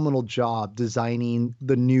phenomenal job designing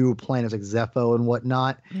the new planets like Zepho and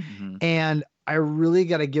whatnot. Mm-hmm. And I really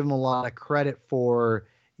got to give them a lot of credit for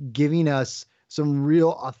giving us some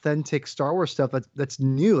real authentic Star Wars stuff that's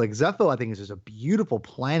new. Like Zepho, I think is just a beautiful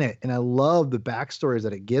planet, and I love the backstories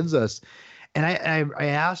that it gives us. And I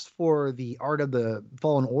asked for the Art of the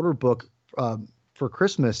Fallen Order book for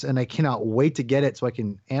Christmas, and I cannot wait to get it so I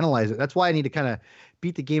can analyze it. That's why I need to kind of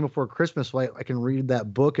beat the game before Christmas so I can read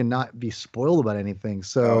that book and not be spoiled about anything.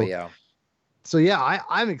 So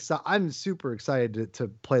I'm excited. I'm super excited to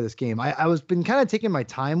play this game. I was been kind of taking my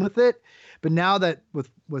time with it, but now that with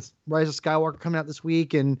Rise of Skywalker coming out this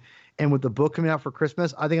week and with the book coming out for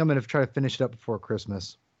Christmas, I think I'm going to try to finish it up before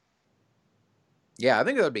Christmas. Yeah, I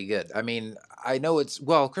think that would be good. I mean, I know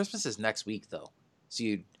Christmas is next week though. So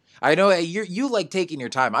I know you like taking your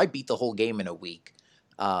time. I beat the whole game in a week.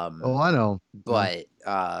 I know. But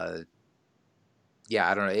I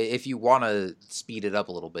don't know. If you want to speed it up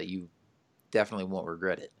a little bit, you definitely won't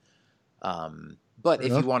regret it. But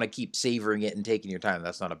if you want to keep savoring it and taking your time,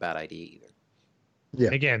 that's not a bad idea either.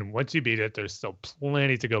 Yeah. Again, once you beat it, there's still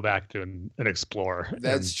plenty to go back to and explore.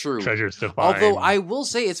 That's true. Treasures to find. Although I will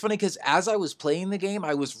say it's funny because as I was playing the game,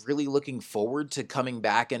 I was really looking forward to coming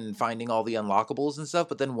back and finding all the unlockables and stuff.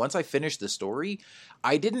 But then once I finished the story,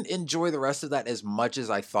 I didn't enjoy the rest of that as much as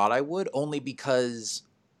I thought I would, only because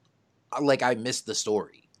I missed the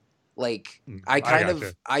story. I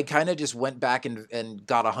kind of just went back and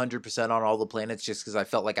got 100% on all the planets just because I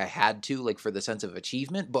felt like I had to, for the sense of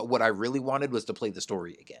achievement. But what I really wanted was to play the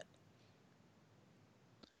story again.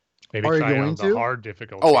 Maybe try it on the hard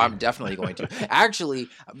difficulty. Oh, I'm definitely going to. Actually,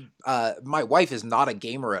 my wife is not a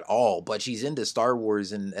gamer at all, but she's into Star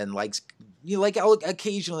Wars and likes.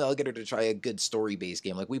 Occasionally I'll get her to try a good story-based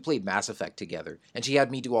game. We played Mass Effect together, and she had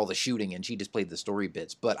me do all the shooting, and she just played the story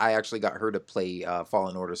bits. But I actually got her to play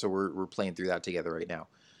Fallen Order, so we're playing through that together right now.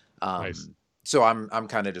 Nice. So I'm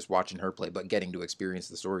kind of just watching her play, but getting to experience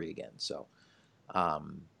the story again. So,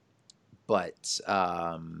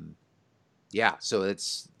 So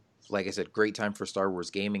it's like I said, great time for Star Wars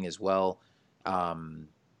gaming as well.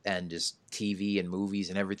 And just TV and movies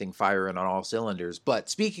and everything firing on all cylinders. But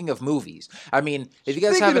speaking of movies, I mean, if you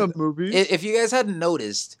guys hadn't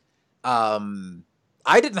noticed, I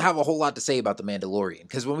didn't have a whole lot to say about The Mandalorian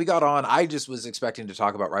because when we got on, I just was expecting to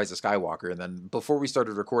talk about Rise of Skywalker, and then before we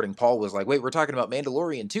started recording, Paul was like, "Wait, we're talking about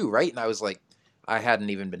Mandalorian too, right?" And I was like, "I hadn't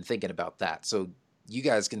even been thinking about that." So you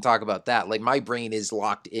guys can talk about that. My brain is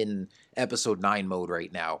locked in Episode 9 mode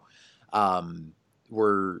right now.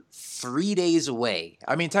 We're 3 days away.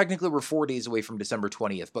 I mean, technically we're 4 days away from December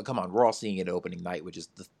 20th, but come on, we're all seeing it opening night, which is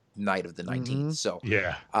the night of the 19th. Mm-hmm. So,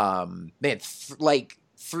 yeah, man,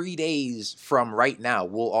 3 days from right now,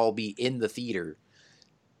 we'll all be in the theater,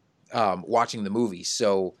 watching the movie.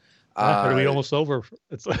 So, are we almost over?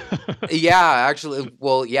 It's yeah, actually,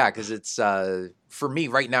 well, yeah, because it's for me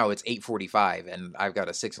right now it's 8:45, and I've got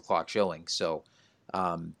a 6:00 showing. So.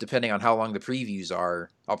 Depending on how long the previews are,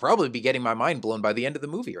 I'll probably be getting my mind blown by the end of the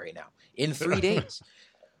movie right now in 3 days.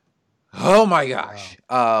 Oh my gosh.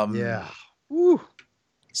 Yeah. Woo.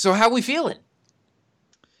 So how we feeling?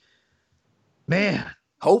 Man.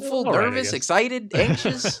 Hopeful, All right, I nervous, guess. excited,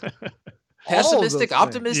 anxious, All of pessimistic, those things.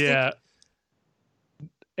 optimistic? Yeah.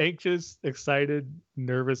 Anxious, excited,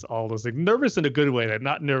 nervous, all those things. Nervous in a good way. Like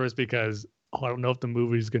not nervous because, I don't know if the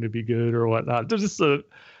movie's going to be good or whatnot. There's just a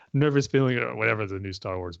nervous feeling or whatever the new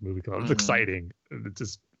Star Wars movie comes out. It's exciting. It's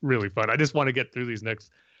just really fun. I just want to get through these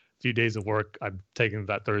next few days of work. I'm taking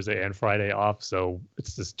that Thursday and Friday off. So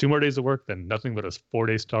it's just 2 more days of work, then nothing but a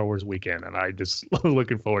 4-day Star Wars weekend. And I just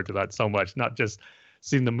looking forward to that so much. Not just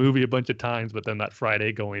seeing the movie a bunch of times, but then that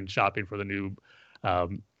Friday going shopping for the new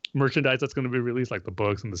merchandise that's going to be released, like the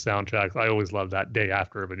books and the soundtracks. I always love that day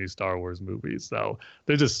after of a new Star Wars movie. So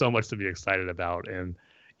there's just so much to be excited about. And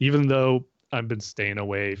even though I've been staying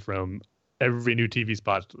away from every new TV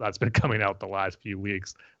spot that's been coming out the last few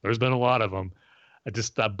weeks, there's been a lot of them.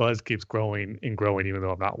 That buzz keeps growing and growing, even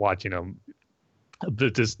though I'm not watching them.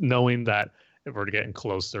 But just knowing that we're getting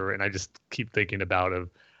closer, and I just keep thinking about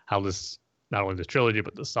how this, not only the trilogy,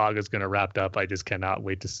 but the saga is going to wrap up. I just cannot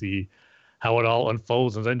wait to see how it all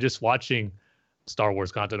unfolds. And then just watching Star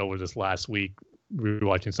Wars content over this last week,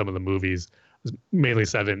 rewatching some of the movies, mainly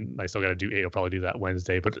 7. I still got to do 8. I'll probably do that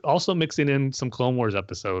Wednesday, but also mixing in some Clone Wars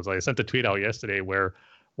episodes. I sent a tweet out yesterday where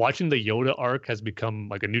watching the Yoda arc has become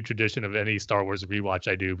like a new tradition of any Star Wars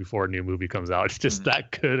rewatch I do before a new movie comes out. It's just that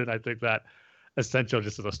good. And I think that essential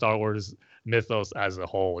just to the Star Wars mythos as a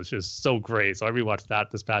whole. It's just so great. So I rewatched that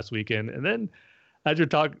this past weekend. And then as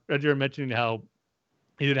you're mentioning how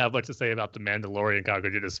you didn't have much to say about the Mandalorian because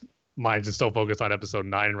you're just mine's just so focused on episode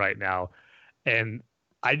 9 right now. And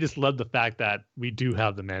I just love the fact that we do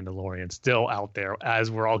have the Mandalorian still out there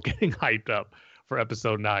as we're all getting hyped up for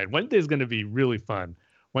episode 9. Wednesday is going to be really fun.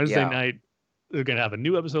 Wednesday night, we're going to have a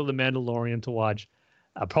new episode of the Mandalorian to watch.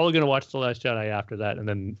 I'm probably going to watch The Last Jedi after that. And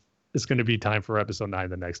then it's going to be time for episode 9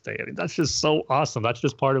 the next day. I mean, that's just so awesome. That's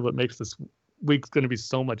just part of what makes this week's going to be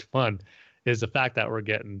so much fun, is the fact that we're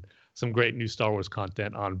getting some great new Star Wars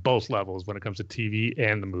content on both levels when it comes to TV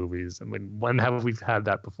and the movies. I mean, when have we had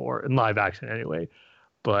that before in live action anyway?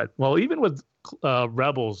 But, well, even with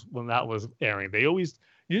Rebels, when that was airing, they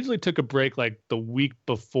usually took a break like the week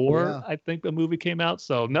before, I think the movie came out.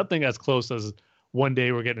 So nothing as close as one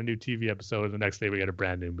day we're getting a new TV episode and the next day we get a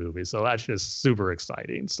brand new movie. So that's just super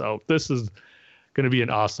exciting. So this is going to be an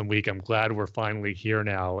awesome week. I'm glad we're finally here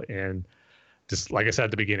now. And just like I said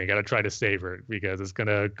at the beginning, I got to try to savor it because it's going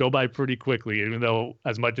to go by pretty quickly. Even though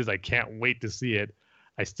as much as I can't wait to see it,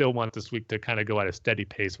 I still want this week to kind of go at a steady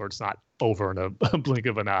pace where it's not over in a blink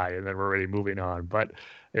of an eye and then we're already moving on. But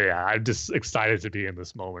yeah, I'm just excited to be in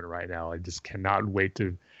this moment right now. I just cannot wait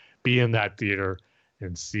to be in that theater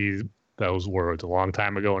and see those words. A long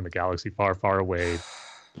time ago in a galaxy far, far away,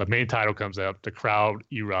 the main title comes up, the crowd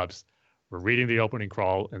erupts, we're reading the opening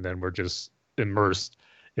crawl, and then we're just immersed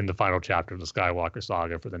in the final chapter of the Skywalker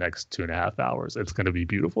saga for the next 2.5 hours. It's going to be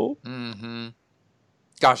beautiful. Mm-hmm.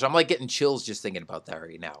 Gosh, I'm like getting chills just thinking about that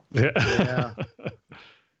right now. Yeah.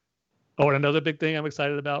 Oh, and another big thing I'm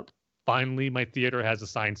excited about. Finally, my theater has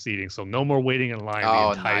assigned seating, so no more waiting in line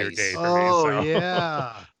the entire day for me. So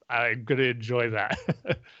Yeah. I'm going to enjoy that.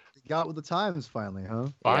 You got with the times finally, huh?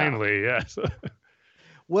 Finally, yes.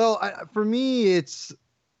 Well, for me,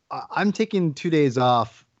 I'm taking 2 days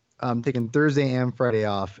off. I'm taking Thursday and Friday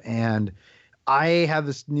off, and I have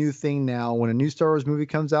this new thing now. When a new Star Wars movie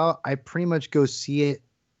comes out, I pretty much go see it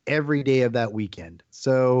every day of that weekend.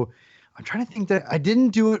 So I'm trying to think that I didn't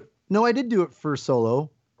do it. No, I did do it for Solo,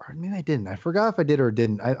 or maybe I didn't. I forgot if I did or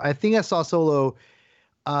didn't. I think I saw Solo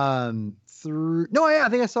I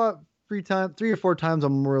think I saw it 3 or 4 times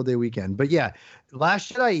on Memorial Day weekend. But yeah,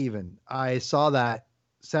 Last Jedi I saw that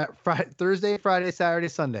Thursday, Friday, Saturday,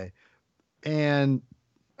 Sunday. And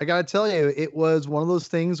I got to tell you, it was one of those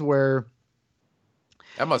things where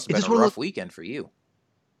that must have been a rough weekend for you.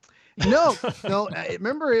 No,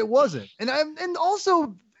 remember it wasn't. And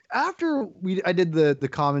also after I did the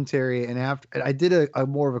commentary and after I did a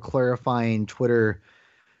more of a clarifying Twitter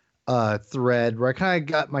thread where I kind of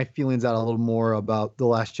got my feelings out a little more about The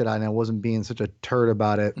Last Jedi and I wasn't being such a turd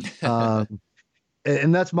about it.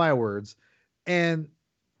 And that's my words. And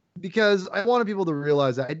because I wanted people to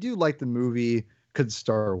realize that I do like the movie because it's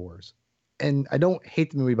Star Wars. And I don't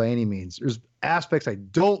hate the movie by any means. There's aspects I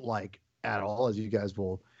don't like at all, as you guys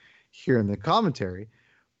will hear in the commentary.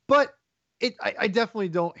 But I definitely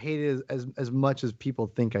don't hate it as much as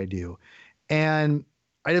people think I do. And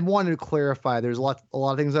I wanted to clarify there's a lot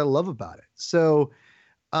of things I love about it. So,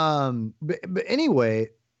 but anyway,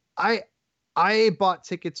 I bought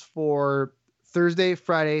tickets for Thursday,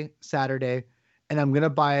 Friday, Saturday, and I'm going to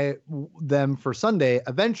buy them for Sunday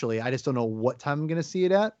eventually. I just don't know what time I'm going to see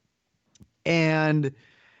it at. And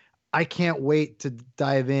I can't wait to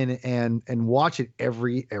dive in and watch it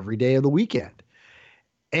every day of the weekend.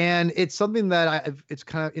 And it's something that it's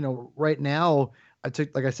kind of, right now I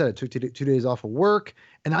took 2 days off of work,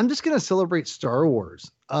 and I'm just going to celebrate Star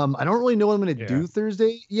Wars. I don't really know what I'm going to do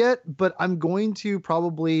Thursday yet, but I'm going to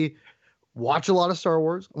probably watch a lot of Star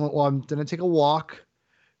Wars. Well, I'm going to take a walk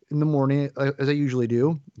in the morning, as I usually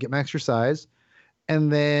do, get my exercise,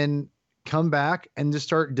 and then come back and just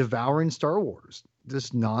start devouring Star Wars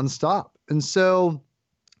just nonstop. And so,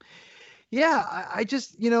 yeah, I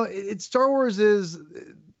just, it's Star Wars is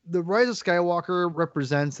the Rise of Skywalker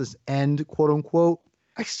represents this end, quote unquote.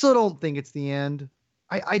 I still don't think it's the end.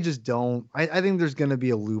 I just don't. I think there's going to be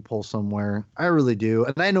a loophole somewhere. I really do.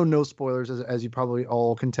 And I know no spoilers, as you probably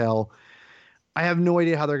all can tell. I have no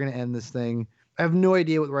idea how they're going to end this thing. I have no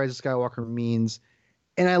idea what the Rise of Skywalker means.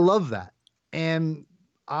 And I love that. And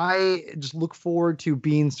I just look forward to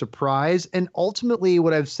being surprised. And ultimately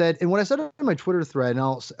what I've said, and what I said on my Twitter thread, and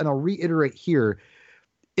I'll reiterate here,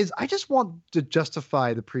 is I just want to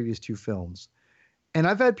justify the previous two films. And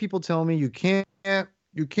I've had people tell me you can't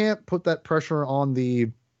put that pressure on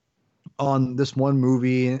this one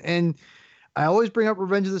movie. And I always bring up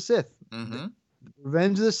Revenge of the Sith. Mm-hmm.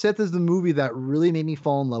 Revenge of the Sith is the movie that really made me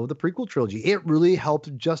fall in love with the prequel trilogy. It really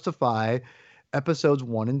helped justify episodes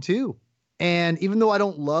 1 and 2. And even though I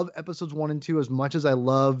don't love episodes 1 and 2 as much as I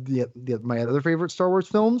love my other favorite Star Wars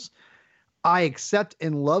films, I accept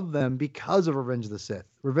and love them because of Revenge of the Sith.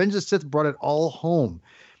 Revenge of the Sith brought it all home.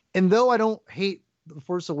 And though I don't hate The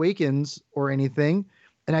Force Awakens or anything,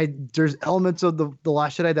 and there's elements of the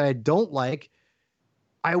Last Jedi that I don't like,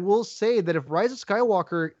 I will say that if Rise of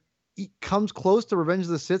Skywalker comes close to Revenge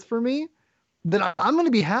of the Sith for me, then I'm going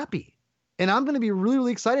to be happy. And I'm going to be really,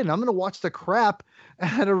 really excited. And I'm going to watch the crap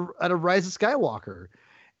out of Rise of Skywalker.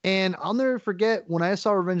 And I'll never forget when I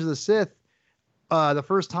saw Revenge of the Sith the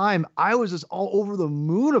first time, I was just all over the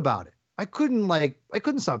moon about it. I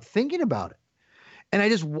couldn't stop thinking about it. And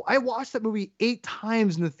I watched that movie 8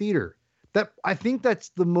 times in the theater. I think that's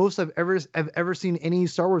the most I've ever seen any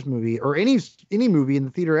Star Wars movie or any movie in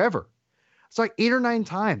the theater ever. It's like 8 or 9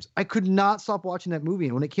 times. I could not stop watching that movie.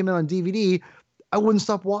 And when it came out on DVD, I wouldn't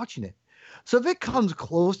stop watching it. So if it comes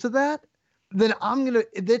close to that, then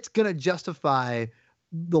it's going to justify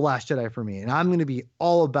The Last Jedi for me. And I'm going to be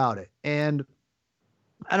all about it. And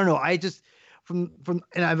I don't know. I just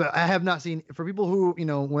I have not seen, for people who,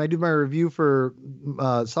 when I do my review for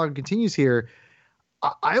Saga Continues here,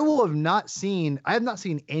 I have not seen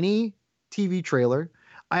any TV trailer.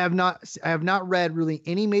 I have not read really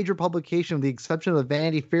any major publication with the exception of the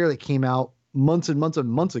Vanity Fair that came out months and months and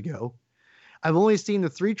months ago. I've only seen the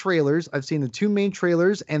 3 trailers. I've seen the 2 main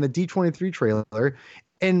trailers and the D23 trailer.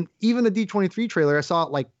 And even the D23 trailer, I saw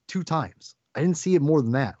it like 2 times. I didn't see it more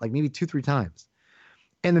than that, like maybe 2-3 times.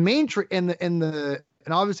 And the main and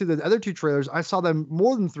obviously the other 2 trailers, I saw them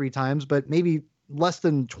more than 3 times, but maybe less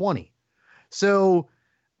than 20. So,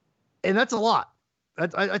 and that's a lot.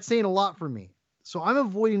 That's saying a lot for me. So I'm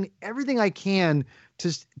avoiding everything I can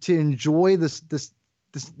to enjoy this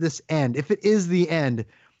end. If it is the end,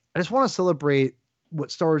 I just want to celebrate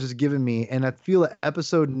what Star Wars has given me. And I feel that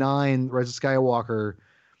episode 9, Rise of Skywalker,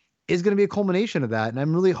 is going to be a culmination of that. And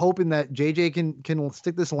I'm really hoping that JJ can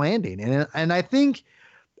stick this landing. And I think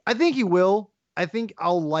he will. I think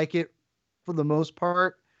I'll like it for the most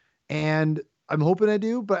part. And I'm hoping I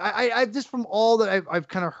do. But I just, from all that I've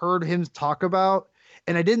kind of heard him talk about,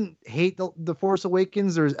 and I didn't hate the Force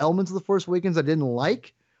Awakens. There's elements of the Force Awakens I didn't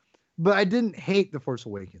like, but I didn't hate the Force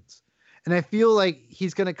Awakens. And I feel like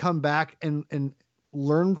he's going to come back and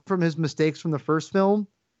learn from his mistakes from the first film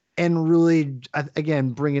and really,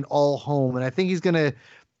 again, bring it all home. And I think he's going to,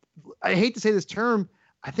 I hate to say this term,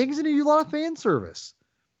 I think he's going to do a lot of fan service.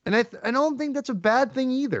 And I don't think that's a bad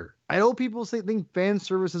thing either. I know people think fan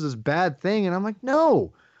service is a bad thing. And I'm like,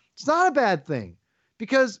 no, it's not a bad thing.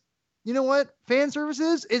 Because you know what fan service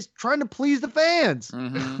is trying to please the fans.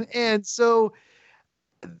 Mm-hmm. And so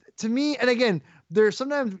to me, and again, there's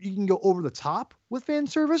sometimes you can go over the top with fan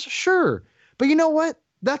service. Sure. But you know what?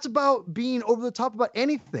 That's about being over the top about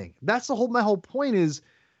anything. That's my whole point is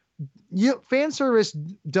fan service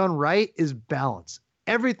done right is balance.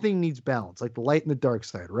 Everything needs balance, like the light and the dark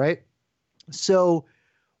side, right? So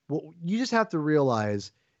what you just have to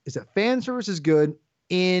realize is that fan service is good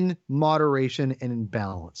in moderation and in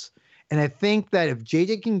balance. And I think that if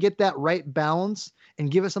JJ can get that right balance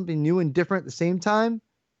and give us something new and different at the same time,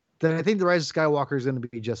 then I think The Rise of Skywalker is going to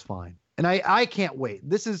be just fine. And I can't wait.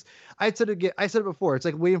 I said it before. It's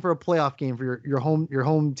like waiting for a playoff game for your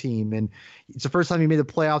home team, and it's the first time you made the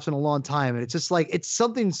playoffs in a long time. And it's just like it's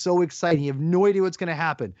something so exciting. You have no idea what's going to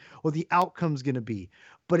happen, what the outcome's going to be,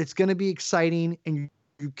 but it's going to be exciting, and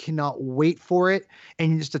you cannot wait for it.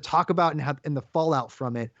 And just to talk about and the fallout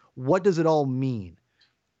from it. What does it all mean?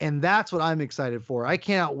 And that's what I'm excited for. I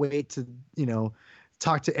cannot wait to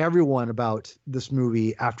talk to everyone about this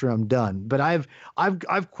movie after I'm done. But I've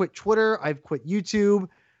quit Twitter, I've quit YouTube,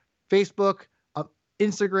 Facebook,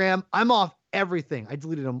 Instagram. I'm off everything. I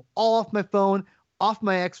deleted them all off my phone, off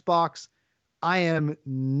my Xbox. I am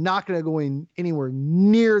not going to go anywhere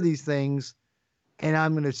near these things, and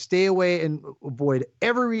I'm going to stay away and avoid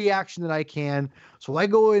every reaction that I can. So I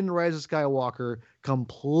go in Rise of Skywalker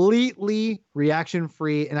completely reaction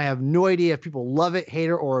free, and I have no idea if people love it, hate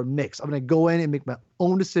it, or a mix. I'm going to go in and make my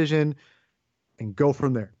own decision and go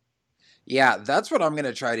from there. Yeah, that's what I'm going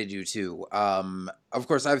to try to do too. Of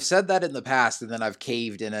course, I've said that in the past, and then I've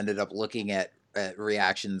caved and ended up looking at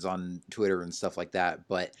reactions on Twitter and stuff like that.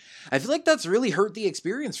 But I feel like that's really hurt the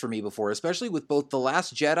experience for me before, especially with both The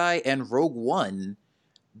Last Jedi and Rogue One.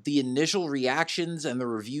 The initial reactions and the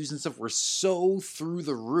reviews and stuff were so through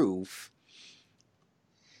the roof.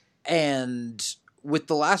 And with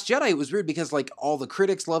The Last Jedi, it was weird because like all the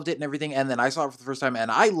critics loved it and everything, and then I saw it for the first time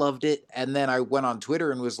and I loved it, and then I went on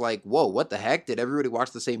Twitter and was like, whoa, what the heck? Did everybody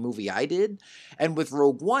watch the same movie I did? And with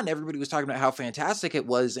Rogue One, everybody was talking about how fantastic it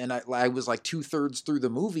was, and I was like 2/3 through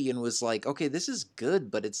the movie and was like, okay, this is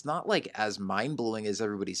good, but it's not like as mind-blowing as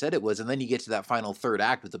everybody said it was. And then you get to that final third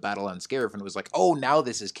act with the battle on Scarif, and it was like, oh, now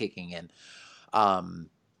this is kicking in.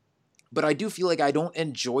 But I do feel like I don't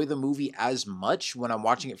enjoy the movie as much when I'm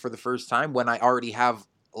watching it for the first time, when I already have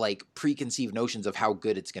like preconceived notions of how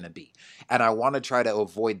good it's going to be. And I want to try to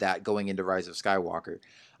avoid that going into Rise of Skywalker.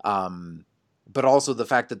 But also the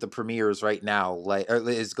fact that the premiere is right now,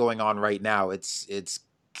 is going on right now. It's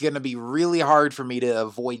going to be really hard for me to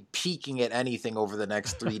avoid peeking at anything over the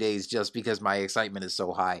next 3 days just because my excitement is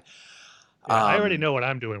so high. Yeah, I already know what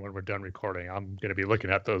I'm doing when we're done recording. I'm going to be looking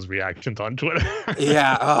at those reactions on Twitter.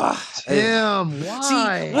 Yeah. Tim, why?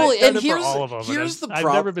 See, well, and here's the problem.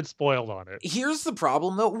 I've never been spoiled on it. Here's the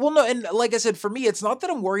problem, though. Well, no, and like I said, for me, it's not that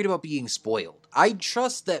I'm worried about being spoiled. I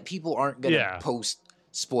trust that people aren't going to post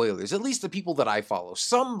spoilers, at least the people that I follow.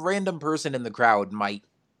 Some random person in the crowd might,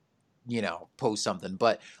 post something.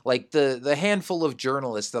 But like the handful of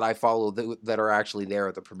journalists that I follow that are actually there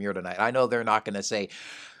at the premiere tonight, I know they're not going to say,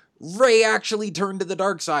 Rey actually turned to the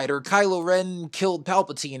dark side, or Kylo Ren killed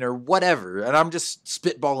Palpatine, or whatever. And I'm just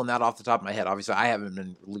spitballing that off the top of my head. Obviously, I haven't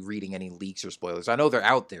been reading any leaks or spoilers. I know they're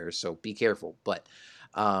out there, so be careful. But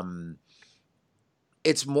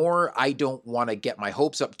it's more, I don't want to get my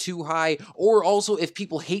hopes up too high. Or also, if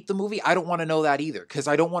people hate the movie, I don't want to know that either, because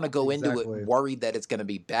I don't want to go into it worried that it's going to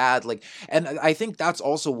be bad. And I think that's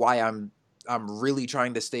also why I'm really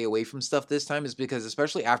trying to stay away from stuff this time, is because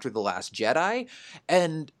especially after The Last Jedi,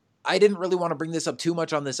 and I didn't really want to bring this up too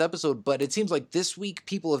much on this episode, but it seems like this week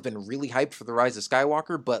people have been really hyped for The Rise of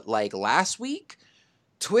Skywalker, but like last week,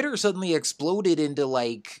 Twitter suddenly exploded into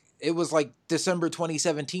it was like December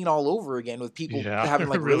 2017 all over again, with people having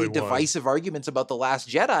really divisive arguments about The Last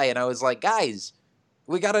Jedi, and I was like, guys,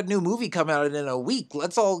 we got a new movie coming out in a week.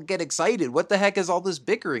 Let's all get excited. What the heck is all this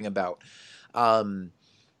bickering about?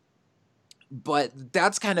 But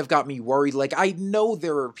that's kind of got me worried. Like, I know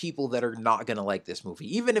there are people that are not going to like this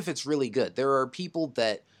movie, even if it's really good. There are people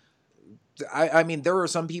that, I mean, there are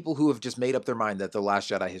some people who have just made up their mind that The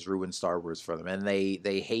Last Jedi has ruined Star Wars for them. And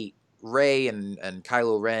they hate Rey and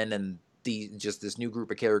Kylo Ren and just this new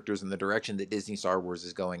group of characters and the direction that Disney Star Wars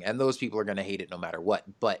is going. And those people are going to hate it no matter what.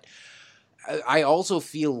 But I also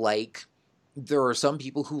feel like there are some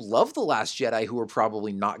people who love The Last Jedi who are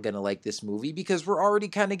probably not going to like this movie, because we're already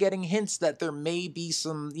kind of getting hints that there may be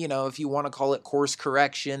some, if you want to call it course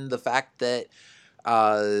correction, the fact that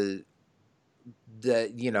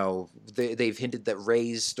they've hinted that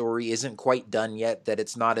Rey's story isn't quite done yet, that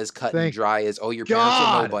it's not as cut and dry as, your parents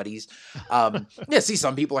are nobodies. See,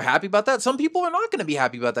 some people are happy about that. Some people are not going to be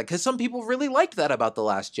happy about that, because some people really liked that about The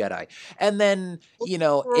Last Jedi. And then,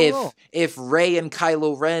 if Rey and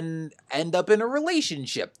Kylo Ren end up in a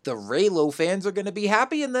relationship, the Reylo fans are going to be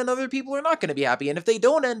happy, and then other people are not going to be happy. And if they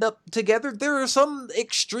don't end up together, there are some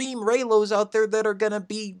extreme Reylos out there that are going to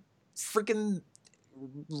be freaking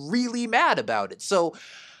really mad about it. So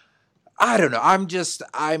I don't know. I'm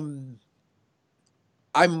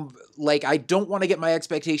like, I don't want to get my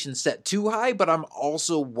expectations set too high, but I'm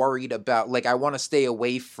also worried about, I want to stay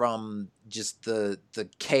away from just the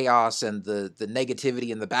chaos and the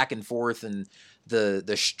negativity and the back and forth and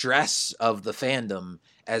the stress of the fandom,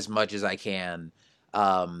 as much as I can.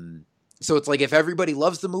 So it's like, if everybody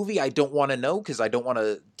loves the movie, I don't want to know, because I don't want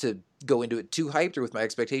to go into it too hyped or with my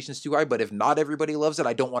expectations too high. But if not everybody loves it,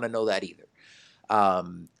 I don't want to know that either.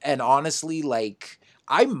 And honestly, like,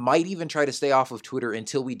 I might even try to stay off of Twitter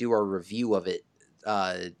until we do our review of it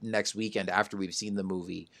next weekend after we've seen the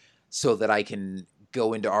movie, so that I can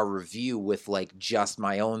go into our review with like just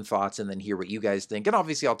my own thoughts and then hear what you guys think. And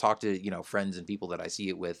obviously I'll talk to, you know, friends and people that I see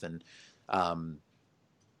it with, and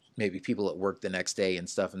maybe people at work the next day and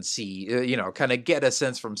stuff, and see, you know, kind of get a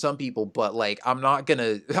sense from some people. But like, I'm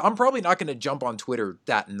probably not gonna jump on Twitter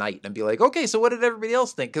that night and be like, okay, so what did everybody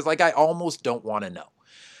else think? Because like, I almost don't want to know.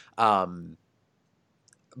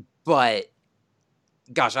 But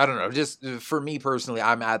gosh, I don't know. Just for me personally,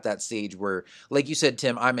 I'm at that stage where, like you said,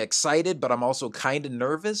 Tim, I'm excited, but I'm also kind of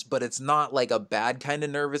nervous. But it's not like a bad kind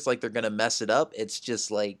of nervous, like they're gonna mess it up. It's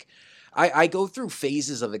just like, I go through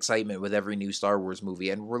phases of excitement with every new Star Wars movie,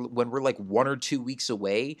 and when we're like 1 or 2 weeks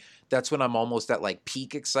away, that's when I'm almost at like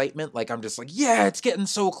peak excitement. Like, I'm just like, yeah, it's getting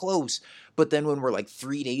so close. But then when we're like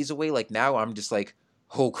 3 days away, like now, I'm just like,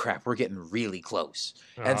 oh crap, we're getting really close.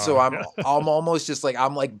 And so I'm almost just like,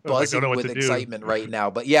 I'm like buzzing with excitement right now.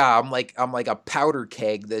 But yeah, I'm like a powder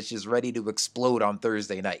keg that's just ready to explode on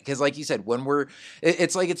Thursday night. Because like you said, when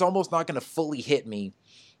it's like, it's almost not going to fully hit me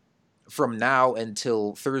from now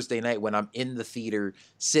until Thursday night, when I'm in the theater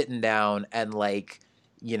sitting down, and like,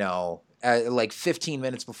 you know, like 15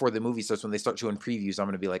 minutes before the movie starts, when they start showing previews, I'm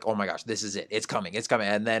going to be like, oh my gosh, this is it. It's coming.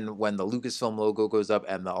 And then when the Lucasfilm logo goes up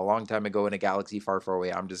and a long time ago in a galaxy far, far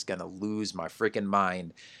away, I'm just going to lose my freaking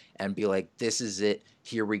mind and be like, this is it.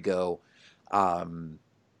 Here we go.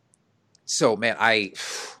 So man,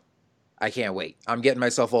 I can't wait. I'm getting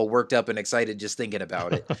myself all worked up and excited just thinking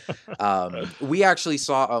about it. We actually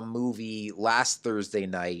saw a movie last Thursday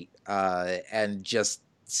night, and just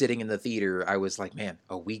sitting in the theater, I was like, man,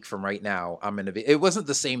 a week from right now, I'm going to be, it wasn't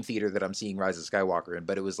the same theater that I'm seeing Rise of Skywalker in,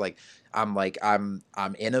 but it was like, I'm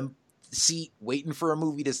in a seat waiting for a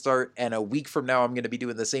movie to start, and a week from now, I'm going to be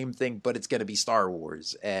doing the same thing, but it's going to be Star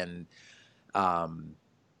Wars. And, man,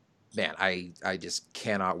 I just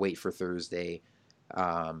cannot wait for Thursday.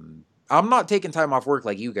 I'm not taking time off work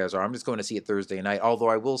like you guys are. I'm just going to see it Thursday night. Although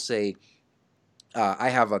I will say, I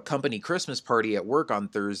have a company Christmas party at work on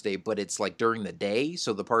Thursday, but it's like during the day.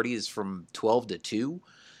 So the party is from 12 to 2.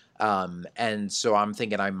 And so I'm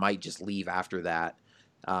thinking I might just leave after that.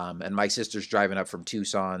 And my sister's driving up from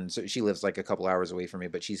Tucson. So she lives like a couple hours away from me,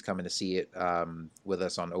 but she's coming to see it with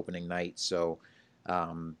us on opening night. So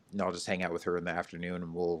I'll just hang out with her in the afternoon,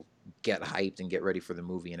 and we'll get hyped and get ready for the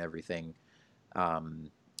movie and everything.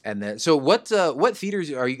 And then, so what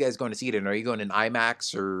theaters are you guys going to see it in? Are you going in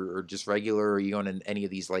IMAX or just regular? Or are you going in any of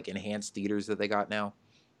these like enhanced theaters that they got now?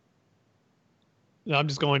 No, I'm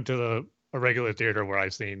just going to a regular theater where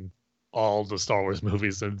I've seen all the Star Wars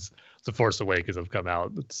movies since The Force Awakens have come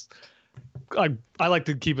out. I like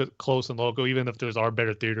to keep it close and local, even if there's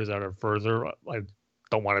better theaters that are further. I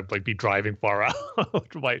don't want to like be driving far out.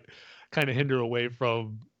 It might kind of hinder away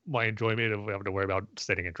from my enjoyment of having to worry about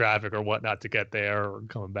sitting in traffic or whatnot to get there or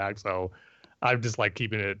coming back. So I'm just like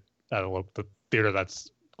keeping it at the theater that's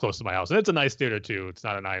close to my house. And it's a nice theater too. It's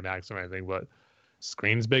not an IMAX or anything, but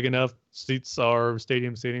screen's big enough. Seats are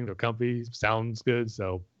stadium seating. They're comfy. Sounds good.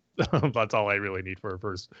 So that's all I really need for a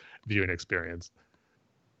first viewing experience.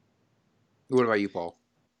 What about you, Paul?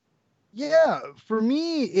 Yeah, for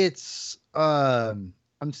me, it's I'm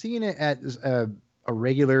seeing it at a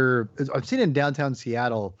regular. I've seen it in downtown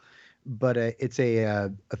Seattle, but it's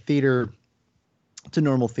a theater. It's a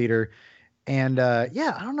normal theater, and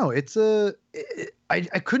yeah, I don't know. I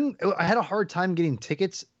couldn't. I had a hard time getting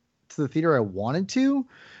tickets to the theater I wanted to,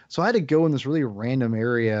 so I had to go in this really random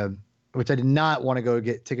area, which I did not want to go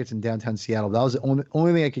get tickets in downtown Seattle. That was the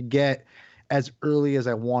only thing I could get as early as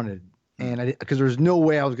I wanted, and because there was no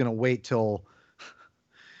way I was going to wait till.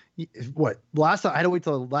 Last time I had to wait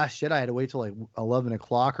till the Last Jedi. I had to wait till like 11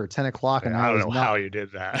 o'clock or 10 o'clock. And I don't know how you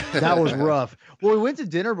did that. That was rough. Well, we went to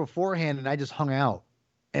dinner beforehand, and I just hung out,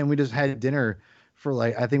 and we just had dinner for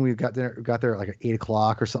like, I think we got there at like 8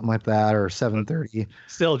 o'clock or something like that, or 7:30.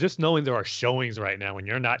 Still, just knowing there are showings right now and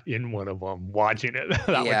you're not in one of them watching it, that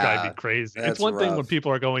would drive me crazy. It's one thing when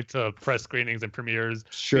people are going to press screenings and premieres.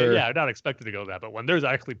 Sure. Yeah, I'm not expected to go to that. But when there's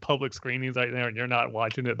actually public screenings right there and you're not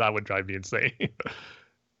watching it, that would drive me insane.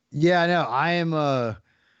 Yeah, no, I am. Yeah,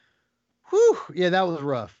 that was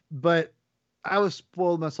rough, but I was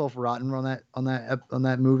spoiled myself rotten on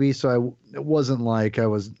that movie, so it wasn't like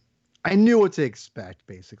I knew what to expect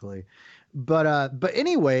basically, but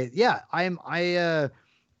anyway, yeah,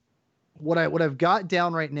 what I've got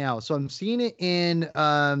down right now. So I'm seeing it in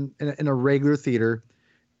a regular theater,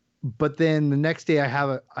 but then the next day I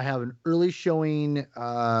have an early showing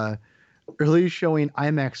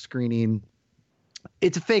IMAX screening.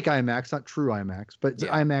 It's a fake IMAX, not true IMAX, but it's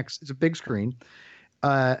IMAX. It's a big screen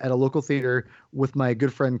at a local theater with my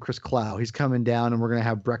good friend Chris Clow. He's coming down, and we're gonna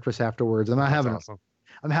have breakfast afterwards.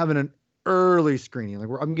 I'm having an early screening.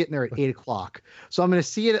 Like I'm getting there at 8:00, so I'm gonna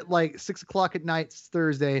see it at like 6:00 at night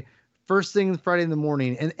Thursday, first thing Friday in the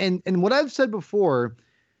morning. And what I've said before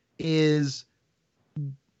is,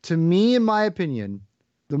 to me, in my opinion,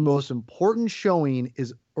 the most important showing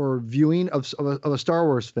is or viewing of a Star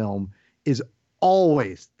Wars film is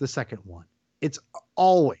always the second one. It's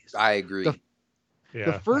always. I agree.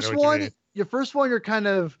 The first one, you're kind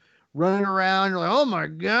of running around. You're like, oh my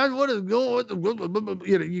God, what is going on?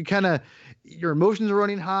 You kind of, your emotions are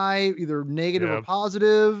running high, either negative or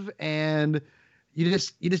positive, and you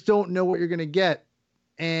just don't know what you're going to get.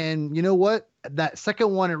 And you know what? That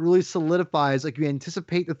second one, it really solidifies, like you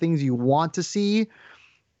anticipate the things you want to see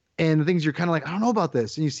and the things you're kind of like, I don't know about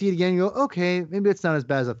this. And you see it again, you go, okay, maybe it's not as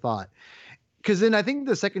bad as I thought. Because then I think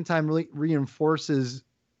the second time really reinforces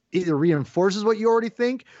what you already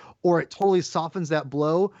think, or it totally softens that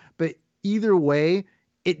blow. But either way,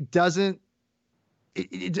 it doesn't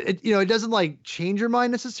like change your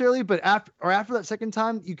mind necessarily. But after that second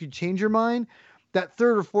time, you could change your mind. That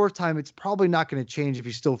third or fourth time, it's probably not going to change if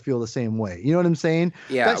you still feel the same way. You know what I'm saying?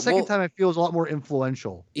 Yeah. That second time, I feel is a lot more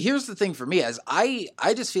influential. Here's the thing for me, is I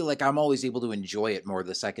just feel like I'm always able to enjoy it more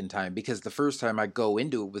the second time, because the first time I go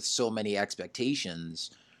into it with so many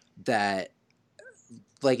expectations that,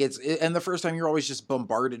 like, and the first time you're always just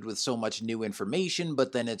bombarded with so much new information,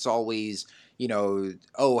 but then it's always, you know,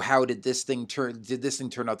 oh, how did this thing turn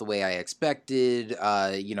out the way I expected?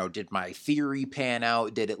 Did my theory pan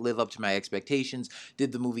out? Did it live up to my expectations?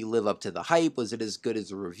 Did the movie live up to the hype? Was it as good as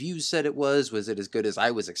the reviews said it was? Was it as good as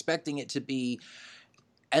I was expecting it to be?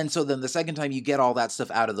 And so then the second time you get all that stuff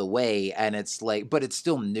out of the way, and it's like, but it's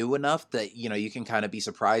still new enough that, you know, you can kind of be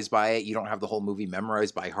surprised by it. You don't have the whole movie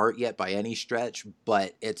memorized by heart yet by any stretch,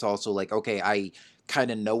 but it's also like, okay, I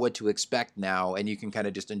kind of know what to expect now, and you can kind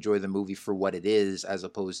of just enjoy the movie for what it is, as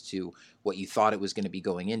opposed to what you thought it was going to be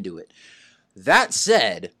going into it. That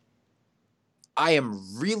said, I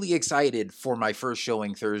am really excited for my first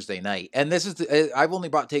showing Thursday night. And this is, I've only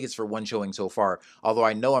bought tickets for one showing so far, although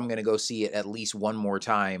I know I'm going to go see it at least one more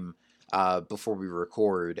time before we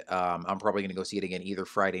record. I'm probably going to go see it again either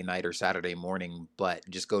Friday night or Saturday morning, but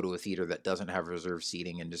just go to a theater that doesn't have reserved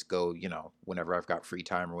seating and just go, you know, whenever I've got free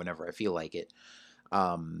time or whenever I feel like it.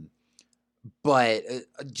 But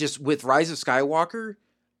just with Rise of Skywalker,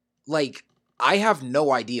 like, I have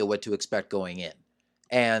no idea what to expect going in.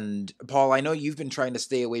 And Paul, I know you've been trying to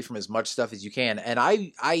stay away from as much stuff as you can. And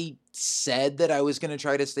I said that I was going to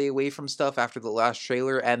try to stay away from stuff after the last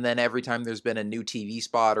trailer. And then every time there's been a new TV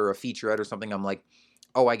spot or a featurette or something, I'm like,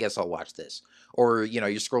 oh, I guess I'll watch this. Or, you know,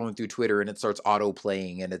 you're scrolling through Twitter and it starts auto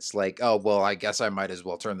playing and it's like, oh, well, I guess I might as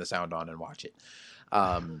well turn the sound on and watch it.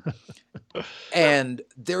 And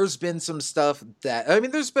there's been some stuff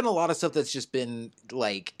there's been a lot of stuff that's just been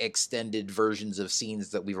like extended versions of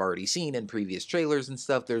scenes that we've already seen in previous trailers and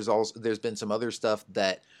stuff. There's been some other stuff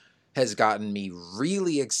that has gotten me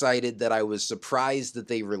really excited that I was surprised that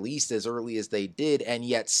they released as early as they did, and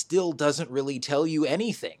yet still doesn't really tell you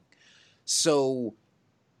anything. So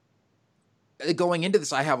going into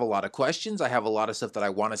this, I have a lot of questions. I have a lot of stuff that I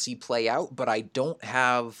want to see play out, but I don't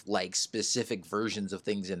have like specific versions of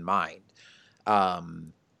things in mind.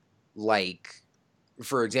 Like,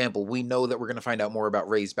 for example, we know that we're going to find out more about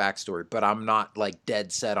Rey's backstory, but I'm not like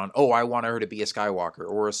dead set on, oh, I want her to be a Skywalker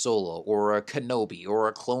or a Solo or a Kenobi or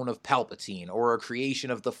a clone of Palpatine or a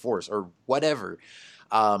creation of the Force or whatever.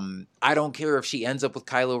 I don't care if she ends up with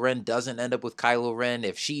Kylo Ren, doesn't end up with Kylo Ren,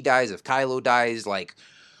 if she dies, if Kylo dies, like,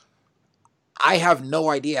 I have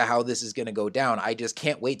no idea how this is going to go down. I just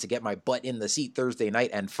can't wait to get my butt in the seat Thursday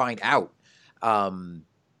night and find out.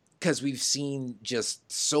 Because we've seen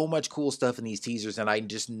just so much cool stuff in these teasers, and I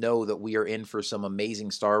just know that we are in for some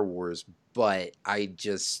amazing Star Wars, but I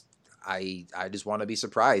just want to be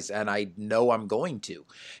surprised, and I know I'm going to.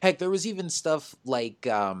 Heck, there was even stuff like,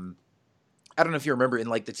 I don't know if you remember in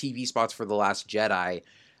like the TV spots for The Last Jedi,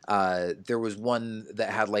 there was one that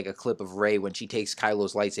had like a clip of Rey when she takes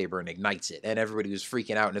Kylo's lightsaber and ignites it, and everybody was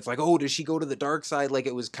freaking out, and it's like, oh, does she go to the dark side? Like,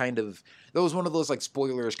 it was kind of, that was one of those like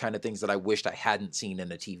spoilerish kind of things that I wished I hadn't seen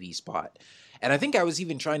in a TV spot. And I think I was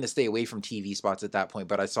even trying to stay away from TV spots at that point,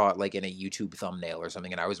 but I saw it like in a YouTube thumbnail or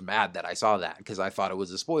something, and I was mad that I saw that because I thought it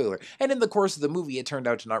was a spoiler. And in the course of the movie, it turned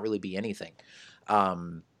out to not really be anything.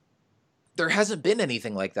 there hasn't been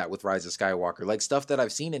anything like that with Rise of Skywalker. Like stuff that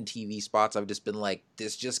I've seen in TV spots, I've just been like,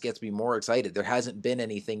 this just gets me more excited. There hasn't been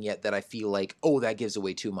anything yet that I feel like, oh, that gives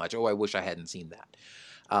away too much. Oh, I wish I hadn't seen that.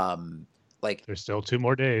 Like there's still 2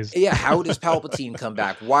 more days. Yeah, how does Palpatine come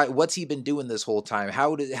back? What's he been doing this whole time?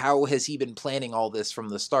 How has he been planning all this from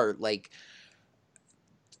the start? Like,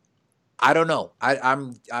 I don't know.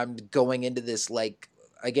 I'm going into this like,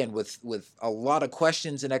 again, with a lot of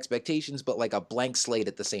questions and expectations, but like a blank slate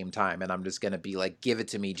at the same time. And I'm just gonna be like, give it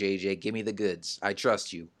to me, JJ. Give me the goods. I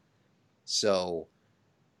trust you. So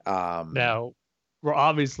now we're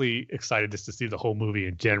obviously excited just to see the whole movie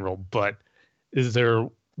in general, but is there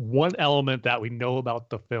one element that we know about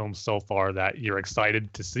the film so far that you're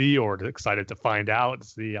excited to see or excited to find out and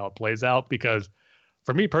see how it plays out? Because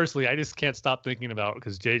for me personally, I just can't stop thinking about,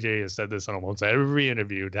 because JJ has said this on almost every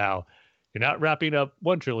interview now, you're not wrapping up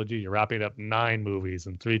 1 trilogy, you're wrapping up 9 movies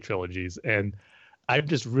and 3 trilogies. And I'm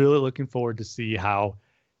just really looking forward to see how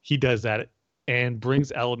he does that and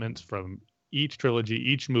brings elements from each trilogy,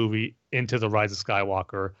 each movie into The Rise of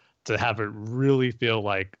Skywalker to have it really feel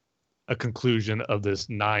like a conclusion of this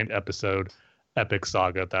 9-episode epic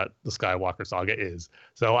saga that the Skywalker saga is.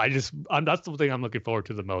 So that's the thing I'm looking forward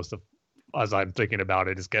to the most as I'm thinking about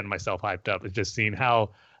it, is getting myself hyped up. It's just seeing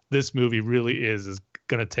how this movie really is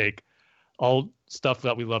going to take all stuff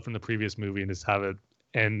that we love from the previous movie and just have it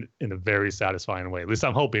end in a very satisfying way. At least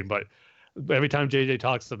I'm hoping, but every time JJ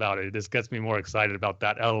talks about it, it just gets me more excited about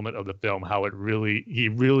that element of the film, how he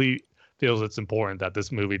really feels it's important that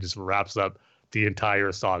this movie just wraps up the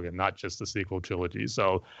entire saga, not just the sequel trilogy.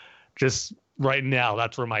 So just right now,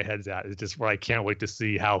 that's where my head's at. It's just where I can't wait to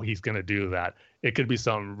see how he's going to do that. It could be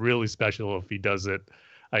something really special if he does it.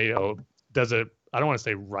 I don't want to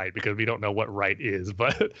say right, because we don't know what right is,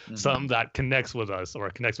 but something that connects with us or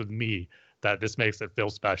connects with me that just makes it feel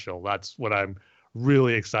special. That's what I'm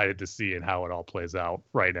really excited to see and how it all plays out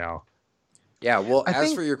right now. Yeah. Well,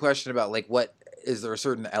 for your question about like, what is there a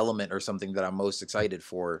certain element or something that I'm most excited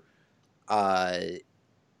for?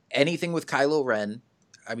 Anything with Kylo Ren.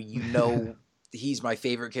 I mean, he's my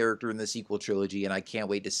favorite character in the sequel trilogy, and I can't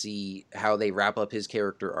wait to see how they wrap up his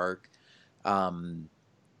character arc. And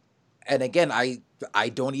again, I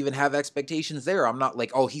don't even have expectations there. I'm not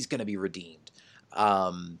like, oh, he's going to be redeemed.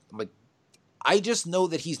 Like, I just know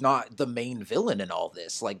that he's not the main villain in all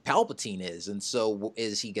this, like Palpatine is. And so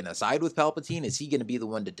is he going to side with Palpatine? Is he going to be the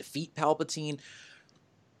one to defeat Palpatine?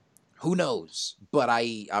 Who knows? But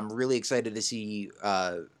I'm really excited to see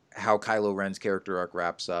how Kylo Ren's character arc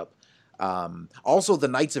wraps up. Also, the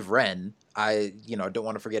Knights of Ren, I don't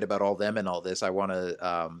want to forget about all them and all this. I want to,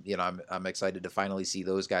 I'm excited to finally see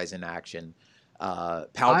those guys in action.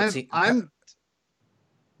 Palpatine,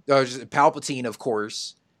 Palpatine, of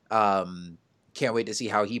course. Can't wait to see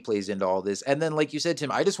how he plays into all this. And then, like you said, Tim,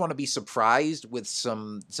 I just want to be surprised with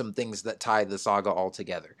some things that tie the saga all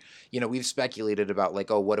together. We've speculated about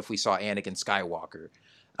like, oh, what if we saw Anakin Skywalker?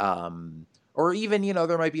 Or even,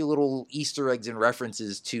 there might be little Easter eggs and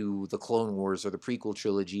references to the Clone Wars or the prequel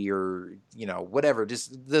trilogy or, whatever.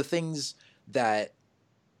 Just the things that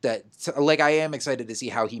like, I am excited to see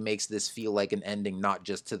how he makes this feel like an ending, not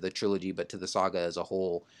just to the trilogy, but to the saga as a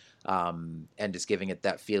whole. And just giving it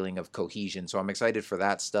that feeling of cohesion. So I'm excited for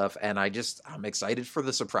that stuff. And I'm excited for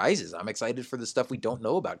the surprises. I'm excited for the stuff we don't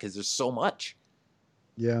know about, because there's so much.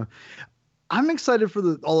 Yeah. I'm excited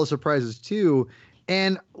for all the surprises too.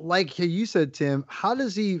 And like you said, Tim, how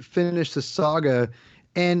does he finish the saga?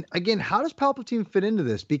 And again, how does Palpatine fit into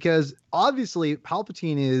this? Because obviously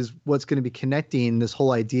Palpatine is what's going to be connecting this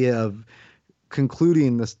whole idea of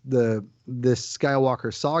concluding this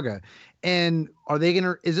Skywalker saga. And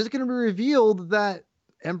is it going to be revealed that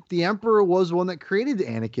the Emperor was the one that created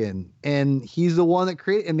Anakin, and he's the one that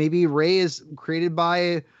created, and maybe Rey is created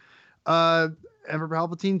by Emperor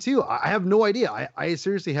Palpatine too? I have no idea. I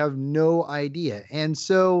seriously have no idea. And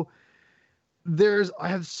so I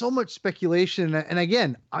have so much speculation. And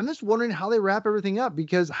again, I'm just wondering how they wrap everything up,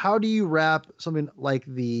 because how do you wrap something like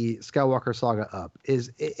the Skywalker saga up?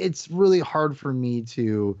 It's really hard for me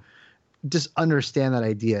to just understand that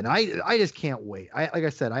idea. And I just can't wait. Like I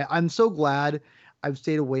said, I'm so glad I've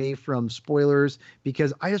stayed away from spoilers,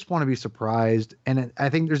 because I just want to be surprised. And I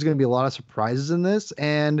think there's going to be a lot of surprises in this.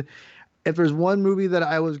 And if there's one movie that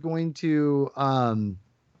I was going to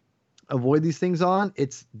avoid these things on,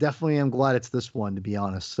 I'm glad it's this one, to be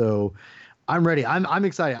honest. So I'm ready. I'm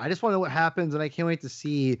excited. I just want to know what happens, and I can't wait to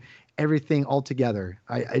see everything all together.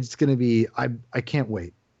 It's going to be, I can't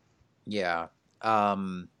wait. Yeah.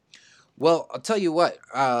 Well, I'll tell you what,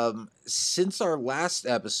 since our last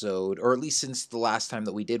episode, or at least since the last time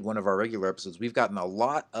that we did one of our regular episodes, we've gotten a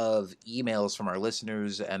lot of emails from our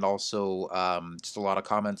listeners and also just a lot of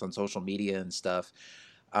comments on social media and stuff.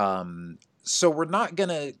 So we're not going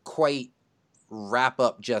to quite wrap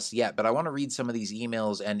up just yet, but I want to read some of these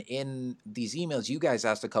emails. And in these emails, you guys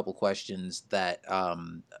asked a couple questions that,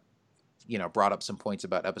 brought up some points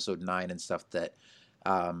about episode 9 and stuff that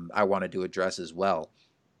I wanted to address as well.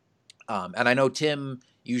 And I know Tim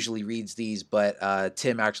usually reads these, but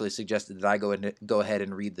Tim actually suggested that I go ahead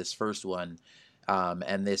and read this first one.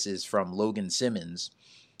 And this is from Logan Simmons.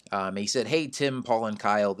 He said, "Hey, Tim, Paul, and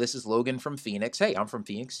Kyle, this is Logan from Phoenix." Hey, I'm from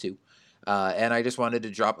Phoenix too. And I just wanted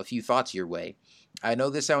to drop a few thoughts your way. I know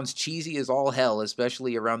this sounds cheesy as all hell,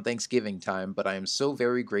 especially around Thanksgiving time, but I am so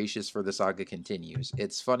very gracious for the saga continues.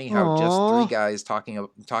 It's funny how just 3 guys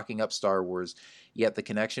talking up Star Wars, yet the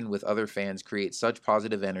connection with other fans creates such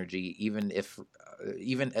positive energy, even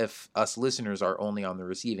if us listeners are only on the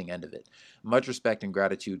receiving end of it. Much respect and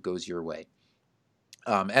gratitude goes your way.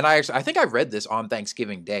 And I think I read this on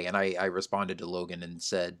Thanksgiving Day, and I responded to Logan and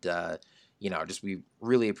said, we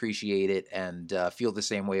really appreciate it and feel the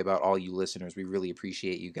same way about all you listeners. We really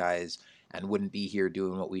appreciate you guys and wouldn't be here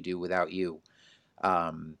doing what we do without you.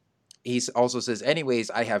 He also says, anyways,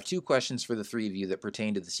 I have 2 questions for the 3 of you that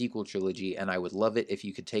pertain to the sequel trilogy, and I would love it if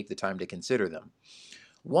you could take the time to consider them.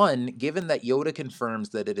 1, given that Yoda confirms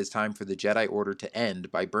that it is time for the Jedi Order to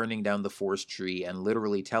end by burning down the Force tree and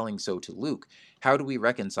literally telling so to Luke, how do we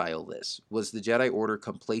reconcile this? Was the Jedi Order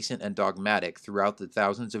complacent and dogmatic throughout the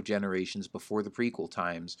thousands of generations before the prequel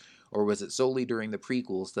times, or was it solely during the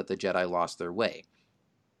prequels that the Jedi lost their way?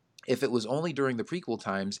 If it was only during the prequel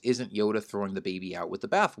times, isn't Yoda throwing the baby out with the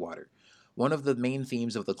bathwater? One of the main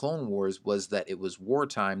themes of the Clone Wars was that it was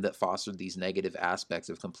wartime that fostered these negative aspects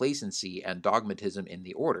of complacency and dogmatism in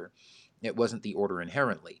the Order. It wasn't the Order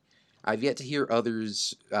inherently. I've yet to hear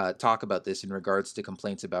others talk about this in regards to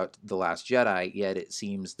complaints about The Last Jedi, yet it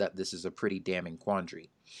seems that this is a pretty damning quandary.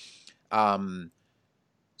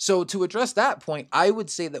 So to address that point, I would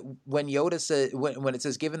say that when Yoda said, when it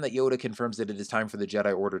says, given that Yoda confirms that it is time for the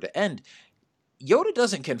Jedi Order to end, Yoda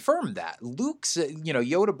doesn't confirm that. Luke says,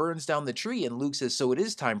 Yoda burns down the tree and Luke says, so it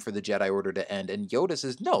is time for the Jedi Order to end. And Yoda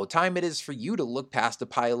says, no, time it is for you to look past a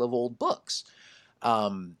pile of old books.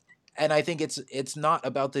 And I think it's not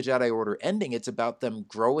about the Jedi Order ending. It's about them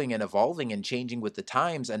growing and evolving and changing with the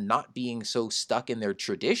times and not being so stuck in their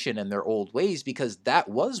tradition and their old ways, because that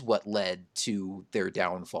was what led to their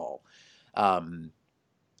downfall.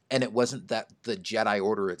 And it wasn't that the Jedi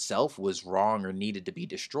Order itself was wrong or needed to be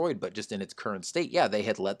destroyed, but just in its current state, yeah, they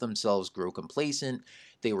had let themselves grow complacent.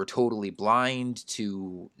 They were totally blind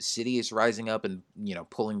to Sidious rising up and,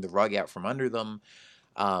 pulling the rug out from under them.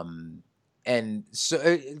 And so,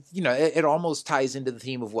 it almost ties into the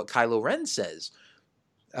theme of what Kylo Ren says.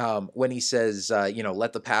 When he says,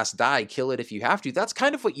 let the past die, kill it if you have to. That's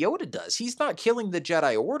kind of what Yoda does. He's not killing the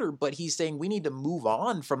Jedi Order, but he's saying we need to move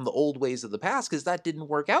on from the old ways of the past because that didn't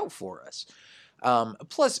work out for us.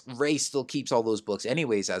 Plus, Rey still keeps all those books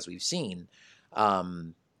anyways, as we've seen.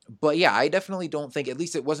 But yeah, I definitely don't think, at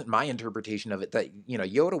least it wasn't my interpretation of it, that,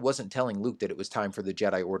 Yoda wasn't telling Luke that it was time for the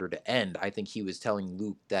Jedi Order to end. I think he was telling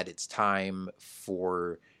Luke that it's time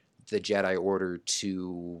for the Jedi Order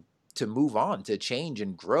to move on, to change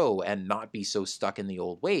and grow and not be so stuck in the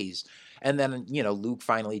old ways. And then, Luke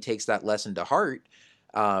finally takes that lesson to heart.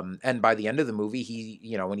 And by the end of the movie, he,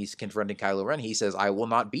 when he's confronting Kylo Ren, he says, I will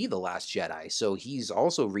not be the last Jedi. So he's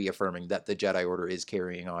also reaffirming that the Jedi Order is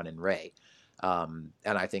carrying on in Rey. And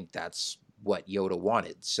I think that's what Yoda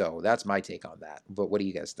wanted. So that's my take on that. But what do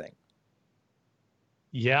you guys think?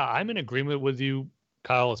 Yeah, I'm in agreement with you,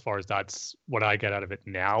 Kyle, as far as that's what I get out of it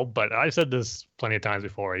now. But I said this plenty of times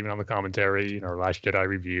before, even on the commentary, our Last Jedi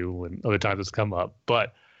review and other times it's come up.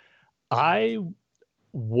 But I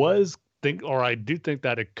do think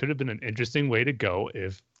that it could have been an interesting way to go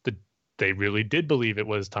if they really did believe it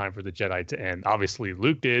was time for the Jedi to end. Obviously,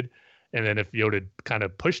 Luke did. And then if Yoda kind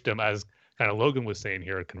of pushed him, as kind of Logan was saying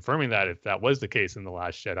here, confirming that if that was the case in The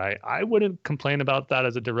Last Jedi, I wouldn't complain about that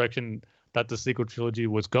as a direction that the sequel trilogy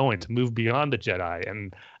was going, to move beyond the Jedi.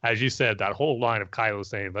 And as you said, that whole line of Kylo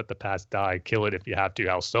saying, let the past die, kill it if you have to,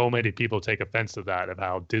 how so many people take offense to that, of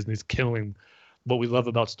how Disney's killing what we love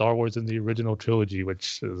about Star Wars in the original trilogy,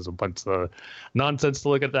 which is a bunch of nonsense to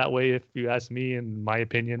look at that way, if you ask me, in my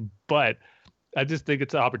opinion. But I just think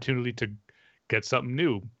it's an opportunity to get something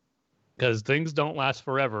new, because things don't last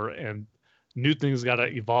forever, and new things got to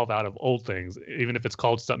evolve out of old things, even if it's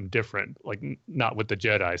called something different, like not with the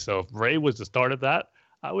Jedi. So if Rey was the start of that,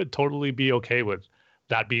 I would totally be okay with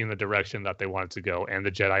that being the direction that they wanted to go. And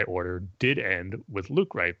the Jedi Order did end with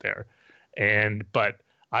Luke right there. But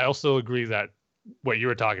I also agree that what you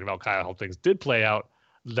were talking about, Kyle, how things did play out,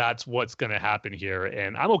 that's what's going to happen here.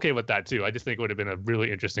 And I'm okay with that too. I just think it would have been a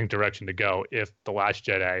really interesting direction to go if The Last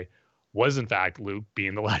Jedi was in fact Luke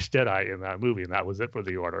being the last Jedi in that movie, and that was it for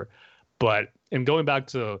the Order. But in going back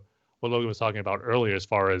to what Logan was talking about earlier, as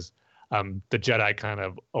far as the Jedi kind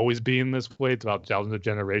of always being this way throughout thousands of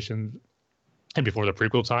generations and before the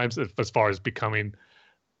prequel times, as far as becoming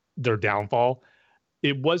their downfall,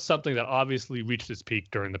 it was something that obviously reached its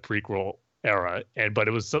peak during the prequel era, but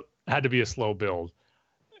it had to be a slow build.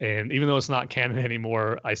 And even though it's not canon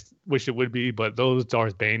anymore, I wish it would be. But those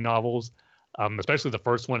Darth Bane novels, especially the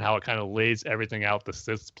first one, how it kind of lays everything out, the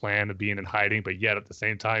Sith's plan of being in hiding, but yet at the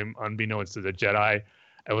same time, unbeknownst to the Jedi,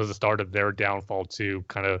 it was the start of their downfall too,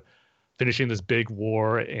 kind of finishing this big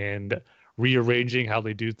war and rearranging how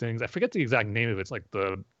they do things. I forget the exact name of it. It's like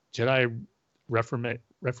the Jedi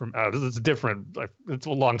this is different. It's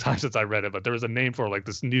a long time since I read it, but there was a name for like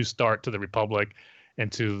this new start to the Republic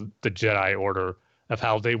and to the Jedi Order of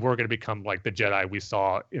how they were going to become like the Jedi we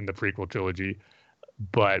saw in the prequel trilogy.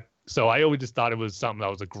 But so I always just thought it was something that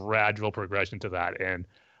was a gradual progression to that. And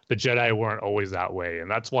the Jedi weren't always that way. And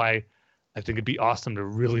that's why I think it'd be awesome to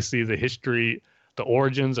really see the history, the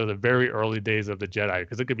origins of the very early days of the Jedi,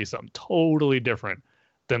 because it could be something totally different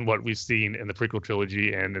than what we've seen in the prequel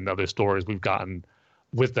trilogy and in other stories we've gotten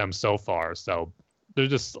with them so far. So there's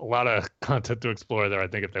just a lot of content to explore there, I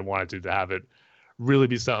think, if they wanted to have it really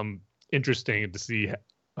be something interesting to see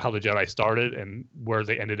how the Jedi started and where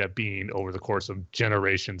they ended up being over the course of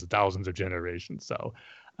generations, thousands of generations. So,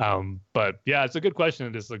 but yeah, it's a good question.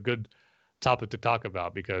 And it's a good topic to talk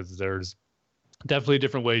about because there's definitely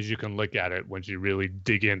different ways you can look at it once you really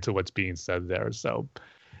dig into what's being said there. So,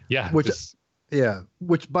 yeah.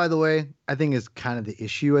 Which, by the way, I think is kind of the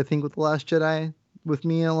issue, I think, with The Last Jedi with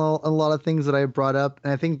me and a lot of things that I brought up.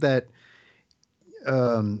 And I think that,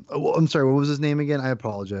 I'm sorry, what was his name again? I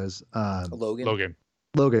apologize. Logan.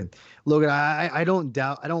 I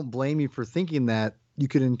don't blame you for thinking that you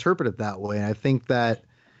could interpret it that way. And I think that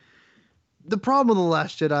the problem with The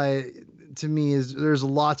Last Jedi to me is there's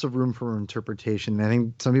lots of room for interpretation. I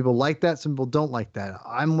think some people like that, some people don't like that.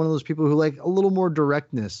 I'm one of those people who like a little more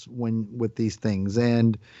directness with these things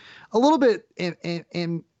and a little bit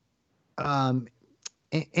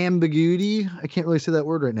ambiguity. I can't really say that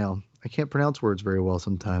word right now. I can't pronounce words very well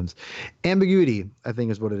sometimes. Ambiguity, I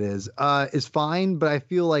think, is what it is fine. But I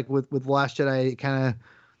feel like with Last Jedi, kind of,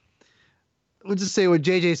 we'll just say what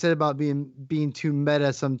JJ said about being too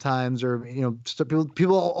meta sometimes, or a lot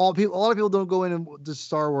of people don't go into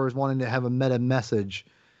Star Wars wanting to have a meta message.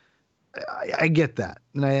 I get that,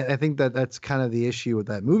 and I think that that's kind of the issue with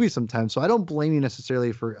that movie sometimes. So I don't blame you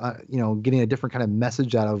necessarily for getting a different kind of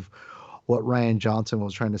message out of what Rian Johnson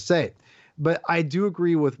was trying to say. But I do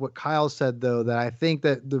agree with what Kyle said, though, that I think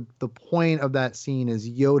that the point of that scene is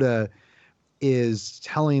Yoda is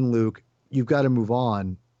telling Luke, you've got to move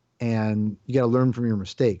on and you got to learn from your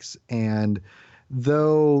mistakes. And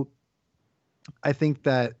though I think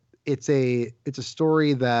that it's a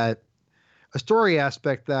story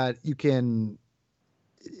aspect that you can,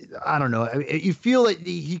 I don't know. You feel like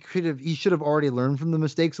he should have already learned from the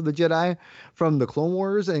mistakes of the Jedi from the Clone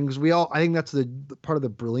Wars, and because I think that's the part of the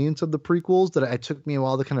brilliance of the prequels that it took me a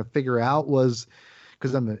while to kind of figure out was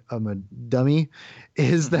because I'm a dummy,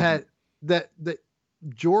 is that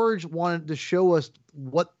George wanted to show us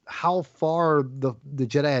how far the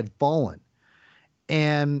Jedi had fallen,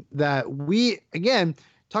 and that we again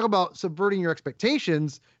talk about subverting your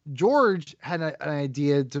expectations. George had an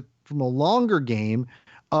idea from a longer game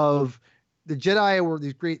of the Jedi were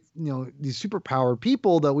these great, these superpowered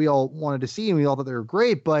people that we all wanted to see and we all thought they were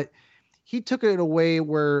great, but he took it in a way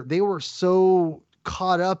where they were so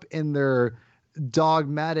caught up in their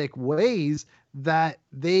dogmatic ways that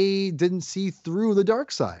they didn't see through the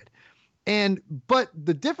dark side. But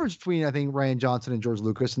the difference between, I think, Rian Johnson and George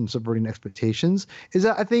Lucas in subverting expectations is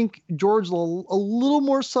that I think George a little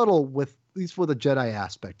more subtle at least with the Jedi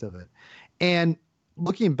aspect of it. And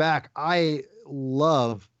looking back, I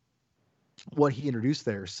love what he introduced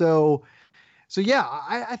there. So yeah,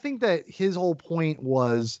 I think that his whole point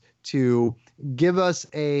was to give us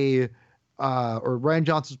or Rian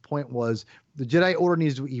Johnson's point was the Jedi Order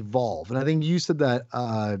needs to evolve. And I think you said that,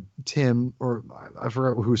 Tim, or I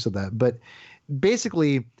forgot who said that, but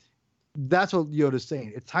basically that's what Yoda's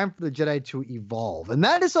saying. It's time for the Jedi to evolve. And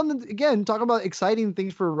that is something, again, talking about exciting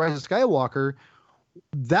things for Rise of Skywalker.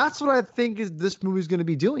 That's what I think this movie is going to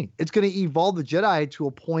be doing. It's going to evolve the Jedi to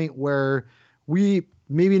a point where we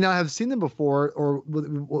maybe not have seen them before, or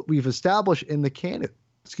what we've established in the canon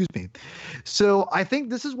Excuse me. So I think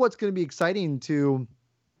this is what's going to be exciting to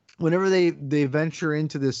whenever they venture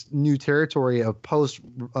into this new territory of post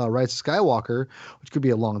Rise of Skywalker, which could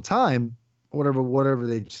be a long time, whatever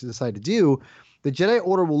they decide to do. The Jedi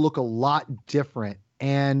Order will look a lot different,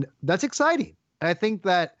 and that's exciting. And I think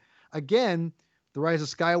that, again, the Rise of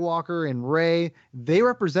Skywalker and Rey, they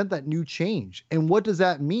represent that new change. And what does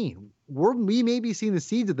that mean? We may be seeing the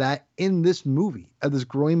seeds of that in this movie, of this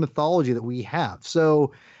growing mythology that we have.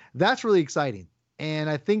 So that's really exciting. And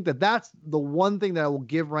I think that that's the one thing that I will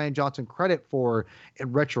give Rian Johnson credit for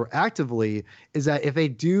retroactively, is that if they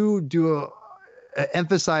do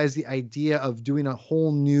emphasize the idea of doing a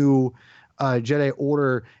whole new Jedi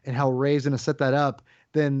Order and how Rey's going to set that up,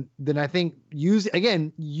 then I think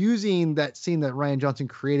using that scene that Rian Johnson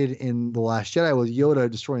created in The Last Jedi with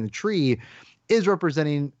Yoda destroying the tree is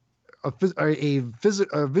representing a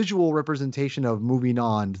visual representation of moving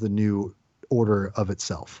on to the new order of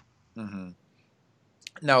itself. Mm-hmm.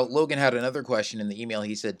 Now, Logan had another question in the email.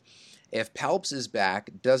 He said, if Palps is back,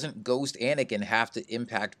 doesn't Ghost Anakin have to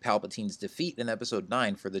impact Palpatine's defeat in Episode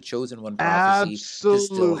 9 for the Chosen One prophecy to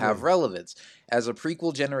still have relevance? As a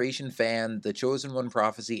prequel generation fan, the Chosen One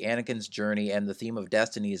prophecy, Anakin's journey, and the theme of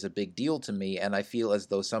destiny is a big deal to me, and I feel as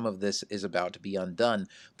though some of this is about to be undone.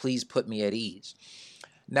 Please put me at ease.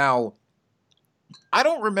 Now, I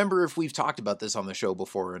don't remember if we've talked about this on the show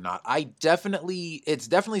before or not. It's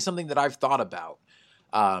definitely something that I've thought about.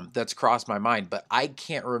 That's crossed my mind, but I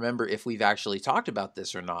can't remember if we've actually talked about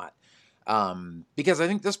this or not. Because I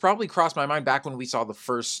think this probably crossed my mind back when we saw the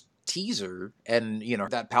first teaser and,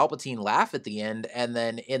 that Palpatine laugh at the end. And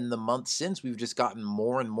then in the months since, we've just gotten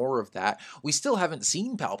more and more of that. We still haven't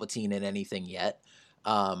seen Palpatine in anything yet.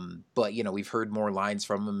 But we've heard more lines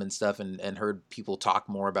from him and stuff and heard people talk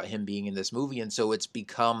more about him being in this movie. And so it's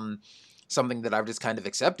become something that I've just kind of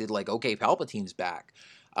accepted, like, okay, Palpatine's back.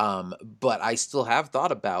 But I still have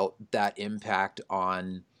thought about that impact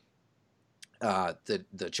on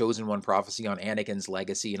the Chosen One prophecy, on Anakin's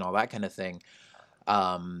legacy and all that kind of thing.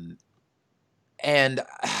 And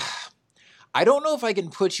I don't know if I can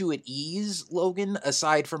put you at ease, Logan,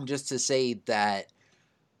 aside from just to say that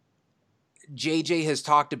JJ has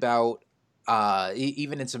talked about,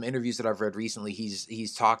 even in some interviews that I've read recently,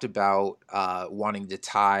 he's talked about wanting to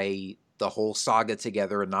tie the whole saga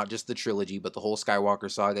together, and not just the trilogy, but the whole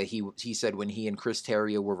Skywalker saga. He said when he and Chris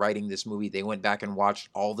Terrio were writing this movie, they went back and watched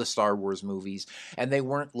all the Star Wars movies, and they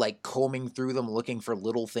weren't like combing through them looking for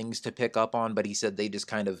little things to pick up on, but he said they just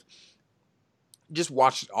kind of just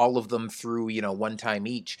watched all of them through, one time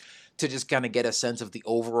each, to just kind of get a sense of the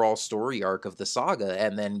overall story arc of the saga,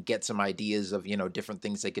 and then get some ideas of, different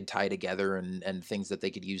things they could tie together and things that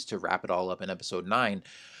they could use to wrap it all up in Episode 9.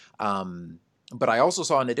 But I also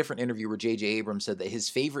saw in a different interview where J.J. Abrams said that his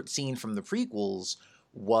favorite scene from the prequels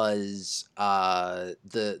was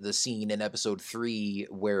the scene in Episode 3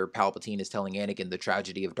 where Palpatine is telling Anakin the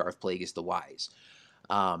tragedy of Darth Plagueis the Wise.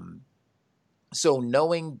 So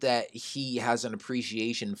knowing that he has an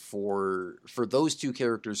appreciation for those two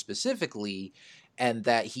characters specifically, and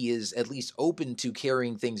that he is at least open to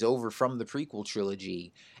carrying things over from the prequel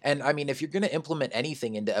trilogy. And I mean, if you're going to implement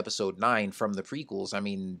anything into Episode 9 from the prequels, I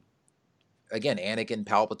mean, again, Anakin,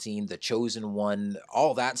 Palpatine, the Chosen One,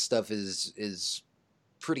 all that stuff is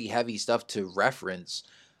pretty heavy stuff to reference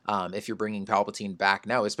if you're bringing Palpatine back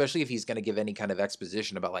now, especially if he's going to give any kind of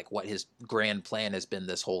exposition about like what his grand plan has been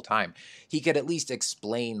this whole time. He could at least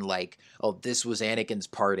explain like, oh, this was Anakin's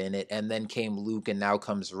part in it, and then came Luke, and now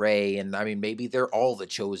comes Rey, and I mean, maybe they're all the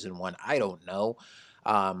Chosen One. I don't know.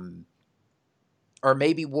 Or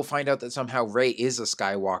maybe we'll find out that somehow Rey is a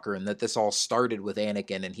Skywalker and that this all started with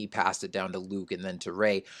Anakin and he passed it down to Luke and then to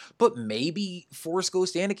Rey. But maybe Force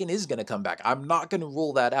Ghost Anakin is going to come back. I'm not going to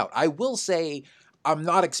rule that out. I will say I'm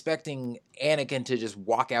not expecting Anakin to just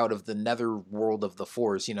walk out of the nether world of the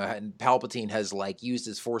Force. And Palpatine has like used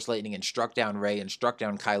his Force lightning and struck down Rey and struck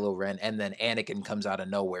down Kylo Ren, and then Anakin comes out of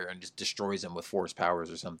nowhere and just destroys him with Force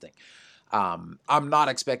powers or something. I'm not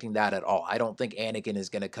expecting that at all. I don't think Anakin is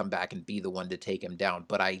going to come back and be the one to take him down,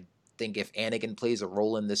 but I think if Anakin plays a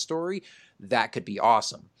role in this story, that could be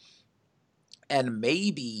awesome. And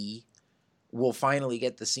maybe we'll finally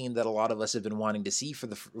get the scene that a lot of us have been wanting to see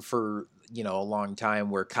for a long time,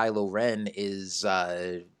 where Kylo Ren is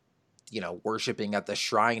worshiping at the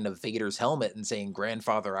shrine of Vader's helmet and saying,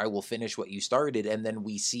 "Grandfather, I will finish what you started." And then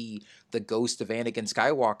we see the ghost of Anakin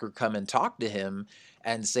Skywalker come and talk to him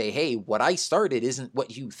and say, "Hey, what I started isn't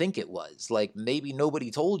what you think it was. Like, maybe nobody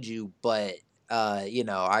told you, but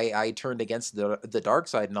I turned against the dark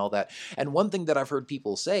side and all that." And one thing that I've heard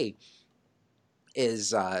people say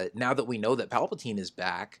is, now that we know that Palpatine is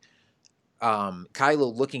back,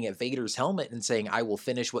 Kylo looking at Vader's helmet and saying, "I will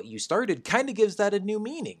finish what you started," kind of gives that a new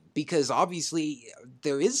meaning, because obviously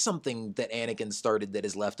there is something that Anakin started that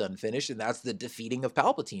is left unfinished, and that's the defeating of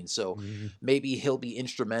Palpatine. So maybe he'll be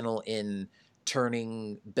instrumental in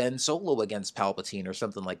turning Ben Solo against Palpatine or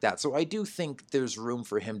something like that. So I do think there's room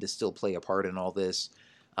for him to still play a part in all this.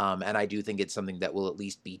 And I do think it's something that will at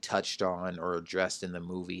least be touched on or addressed in the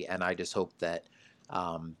movie. And I just hope that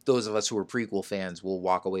those of us who are prequel fans will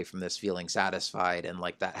walk away from this feeling satisfied and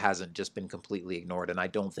like that hasn't just been completely ignored. And I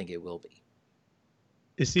don't think it will be.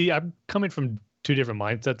 You see, I'm coming from two different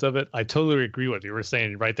mindsets of it. I totally agree with what you were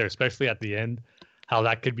saying right there, especially at the end, how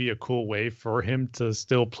that could be a cool way for him to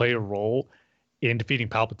still play a role in defeating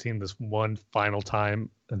Palpatine this one final time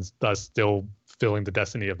and thus still fulfilling the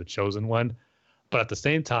destiny of the Chosen One. But at the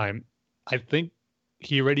same time, I think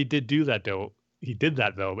he already did do that, though. He did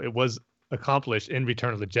that, though. It was accomplished in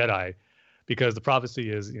Return of the Jedi, because the prophecy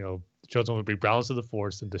is, the Chosen One would be balanced to the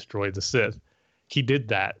Force and destroy the Sith. He did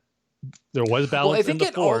that. There was balance in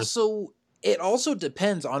the Force. It also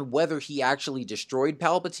depends on whether he actually destroyed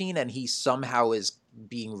Palpatine and he somehow is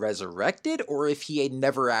being resurrected, or if he had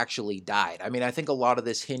never actually died. I mean, I think a lot of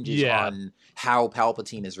this hinges on how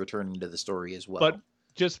Palpatine is returning to the story as well. But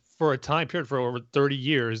just for a time period, for over 30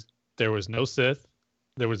 years, there was no Sith,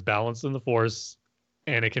 there was balance in the Force,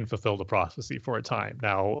 Anakin fulfilled the prophecy for a time.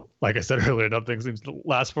 Now, like I said earlier, nothing seems to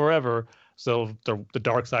last forever, so the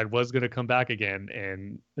dark side was going to come back again,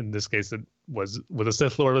 and in this case, it was with a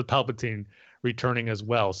Sith Lord with Palpatine returning as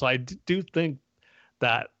well. So I do think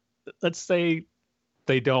that, let's say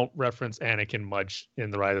they don't reference Anakin much in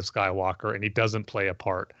The Rise of Skywalker, and he doesn't play a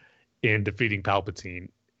part in defeating Palpatine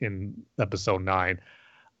in Episode 9.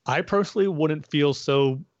 I personally wouldn't feel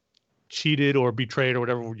so cheated or betrayed or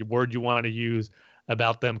whatever word you want to use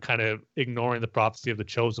about them kind of ignoring the prophecy of the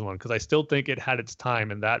Chosen One, because I still think it had its time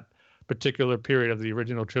in that particular period of the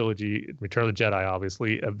original trilogy, Return of the Jedi,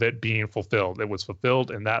 obviously, of it being fulfilled. It was fulfilled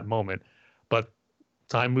in that moment. But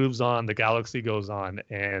time moves on, the galaxy goes on,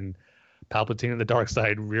 and Palpatine and the dark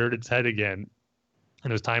side reared its head again,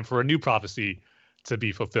 and it was time for a new prophecy to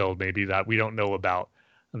be fulfilled, maybe that we don't know about,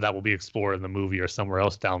 and that will be explored in the movie or somewhere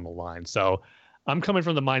else down the line. So I'm coming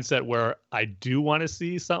from the mindset where I do want to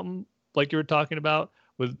see something like you were talking about,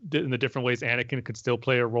 with in the different ways Anakin could still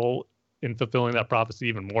play a role in fulfilling that prophecy,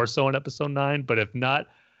 even more so in Episode 9. But if not,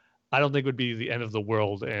 I don't think it would be the end of the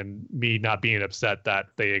world, and me not being upset that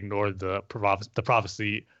they ignored the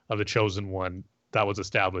prophecy of the Chosen One that was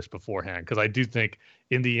established beforehand, because I do think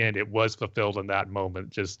in the end it was fulfilled in that moment.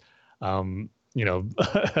 Just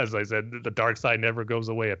as I said, the dark side never goes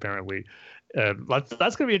away, apparently. That's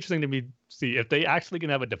going to be interesting to me, see if they actually can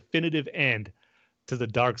have a definitive end to the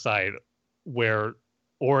dark side where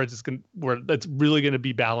it's really going to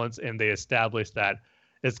be balanced, and they establish that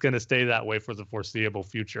it's going to stay that way for the foreseeable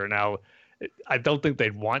future. Now, I don't think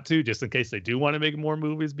they'd want to, just in case they do want to make more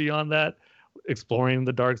movies beyond that, exploring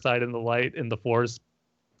the dark side and the light and the Force.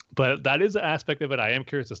 But that is an aspect of it. I am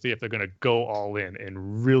curious to see if they're going to go all in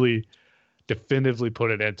and really definitively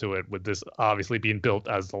put it into it, with this obviously being built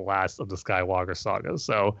as the last of the Skywalker saga.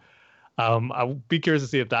 So I'll be curious to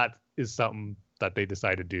see if that is something that they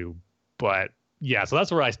decide to do. But yeah, so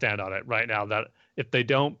that's where I stand on it right now, that if they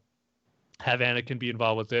don't have Anakin be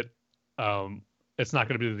involved with it, it's not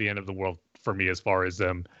going to be the end of the world for me, as far as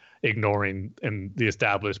them ignoring and the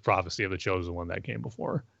established prophecy of the Chosen One that came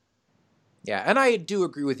before. Yeah, and I do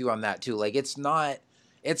agree with you on that too. Like, it's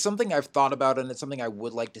something I've thought about, and it's something I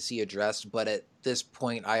would like to see addressed, but at this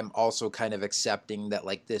point I am also kind of accepting that,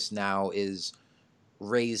 like, this now is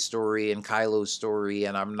Rey's story and Kylo's story,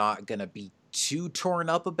 and I'm not going to be too torn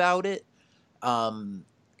up about it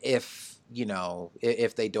if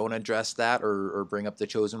they don't address that or bring up the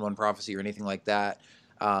Chosen One prophecy or anything like that.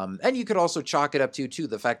 And you could also chalk it up to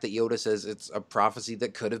the fact that Yoda says it's a prophecy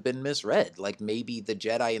that could have been misread. Like, maybe the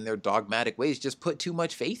Jedi in their dogmatic ways just put too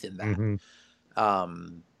much faith in that.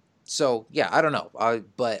 So yeah, I don't know.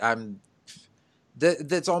 But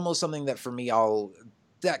that's almost something that for me,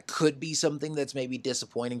 that could be something that's maybe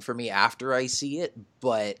disappointing for me after I see it,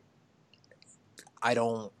 but I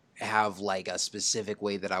don't have like a specific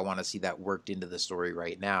way that I want to see that worked into the story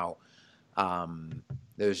right now.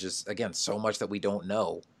 There's just, again, so much that we don't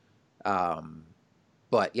know.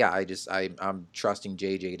 But yeah, I'm trusting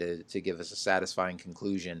JJ to give us a satisfying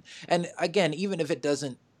conclusion. And again, even if it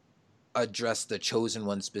doesn't address the Chosen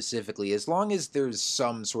One specifically, as long as there's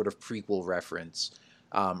some sort of prequel reference,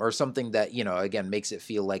 or something that, again, makes it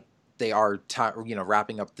feel like they are,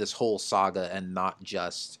 wrapping up this whole saga and not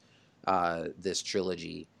just this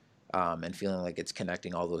trilogy, and feeling like it's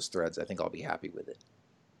connecting all those threads, I think I'll be happy with it.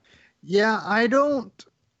 Yeah, I don't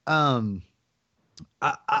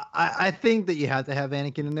I think that you have to have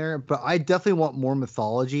Anakin in there, but I definitely want more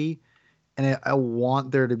mythology, and I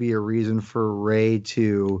want there to be a reason for Rey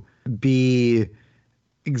to be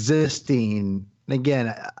existing. And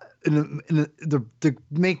again, to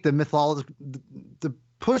make the mythology, to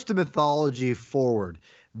push the mythology forward.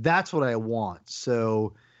 That's what I want.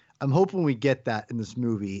 So I'm hoping we get that in this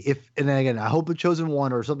movie. And then again, I hope the Chosen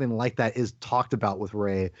One or something like that is talked about with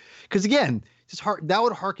Rey, because again, that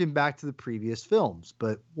would harken back to the previous films,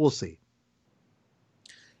 but we'll see.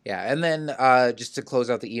 Yeah, and then just to close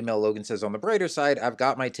out the email, Logan says, on the brighter side, I've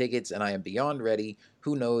got my tickets and I am beyond ready.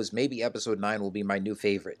 Who knows, maybe episode 9 will be my new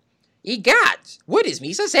favorite. Egad, what is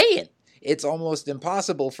Misa saying? It's almost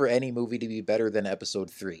impossible for any movie to be better than episode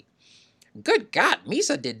 3. Good God,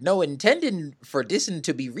 Misa did no intending for this'n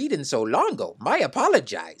to be reading so long ago. My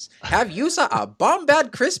apologize. Have yousa a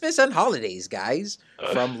bombad Christmas and holidays, guys.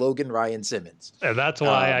 From Logan Ryan Simmons. And that's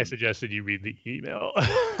why I suggested you read the email.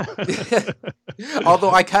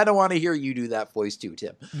 Although I kind of want to hear you do that voice too,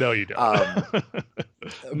 Tim. No, you don't.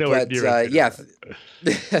 No, but yeah.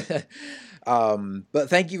 But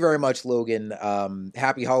thank you very much, Logan.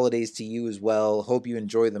 Happy holidays to you as well. Hope you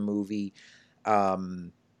enjoy the movie.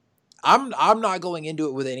 I'm not going into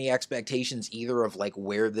it with any expectations either of like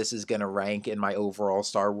where this is going to rank in my overall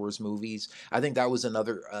Star Wars movies. I think that was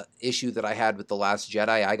another issue that I had with The Last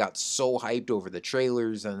Jedi. I got so hyped over the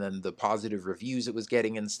trailers and then the positive reviews it was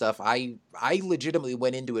getting and stuff. I legitimately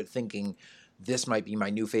went into it thinking this might be my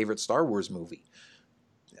new favorite Star Wars movie.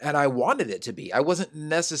 And I wanted it to be. I wasn't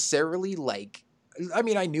necessarily like, I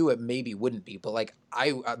mean, I knew it maybe wouldn't be, but like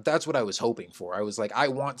that's what I was hoping for. I was like, I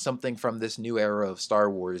want something from this new era of Star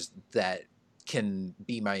Wars that can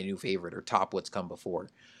be my new favorite or top what's come before.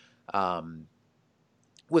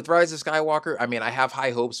 With Rise of Skywalker, I mean, I have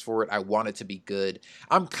high hopes for it. I want it to be good.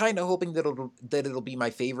 I'm kind of hoping that it'll be my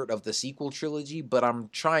favorite of the sequel trilogy, but I'm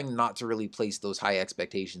trying not to really place those high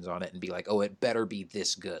expectations on it and be like, oh, it better be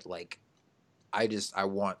this good. Like, I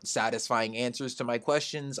want satisfying answers to my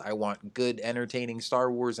questions. I want good, entertaining Star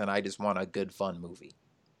Wars, and I just want a good, fun movie.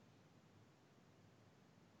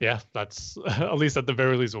 Yeah, that's at least at the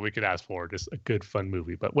very least what we could ask for, just a good, fun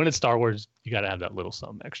movie. But when it's Star Wars, you got to have that little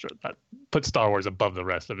something extra that puts Star Wars above the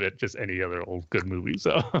rest of it, just any other old good movie.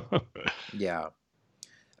 So, yeah.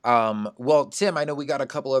 Well, Tim, I know we got a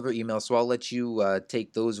couple other emails, so I'll let you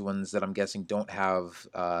take those ones that I'm guessing don't have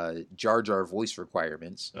Jar Jar voice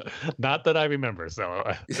requirements. Not that I remember, so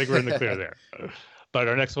I think we're in the clear there. But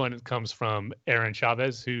our next one comes from Aaron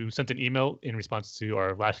Chavez, who sent an email in response to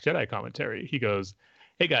our Last Jedi commentary. He goes,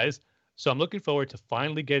 "Hey guys, so I'm looking forward to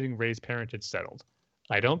finally getting Rey's parentage settled.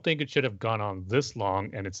 I don't think it should have gone on this long,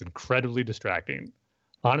 and it's incredibly distracting.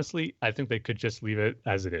 Honestly, I think they could just leave it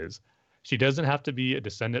as it is. She doesn't have to be a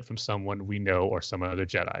descendant from someone we know or some other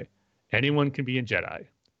Jedi. Anyone can be a Jedi.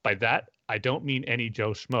 By that, I don't mean any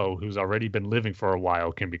Joe Schmo who's already been living for a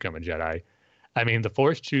while can become a Jedi. I mean, the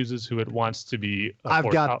Force chooses who it wants to be.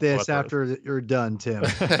 I've got this after you're done, Tim.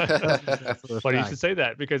 But you should say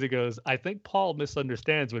that because he goes, I think Paul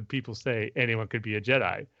misunderstands when people say anyone could be a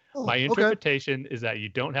Jedi. My interpretation is that you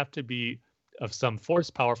don't have to be of some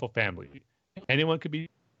Force powerful family. Anyone could be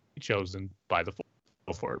chosen by the Force.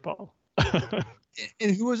 Go for it, Paul."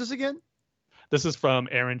 And who was this again? This is from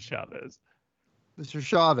Aaron Chavez. Mr.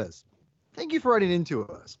 Chavez, thank you for writing into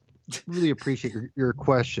us. Really appreciate your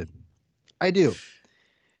question. I do.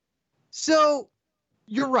 So,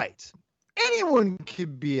 you're right. Anyone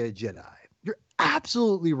could be a Jedi. You're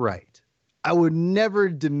absolutely right. I would never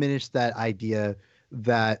diminish that idea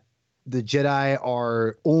that the Jedi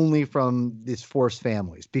are only from these Force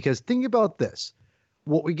families. Because think about this.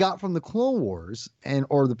 What we got from the Clone Wars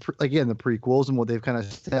or the prequels and what they've kind of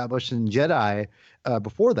established in Jedi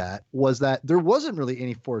before that was that there wasn't really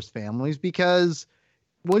any Force families, because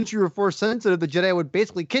once you were Force sensitive, the Jedi would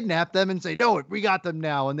basically kidnap them and say, "No, we got them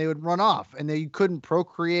now," and they would run off, and they couldn't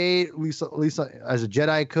procreate, at least as a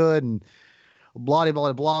Jedi could, and blah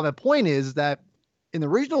blah blah. The point is that in the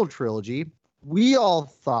original trilogy, we all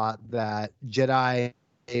thought that Jedi,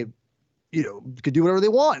 could do whatever they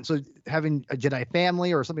want. So having a Jedi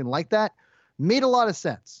family or something like that made a lot of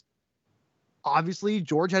sense. Obviously,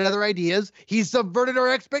 George had other ideas. He subverted our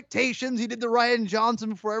expectations. He did the Rian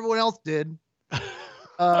Johnson before everyone else did.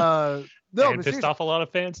 And pissed off a lot of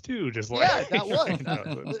fans too. Just like, yeah, that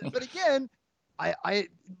was. But again, I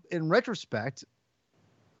in retrospect,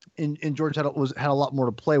 and George had a lot more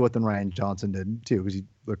to play with than Rian Johnson did too, because he's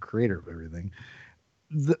the creator of everything.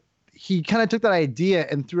 He kind of took that idea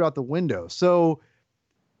and threw out the window. So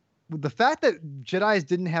the fact that Jedis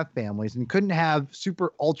didn't have families and couldn't have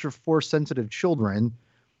super ultra Force sensitive children,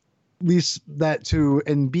 at least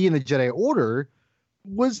and be in the Jedi Order,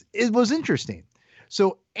 was interesting.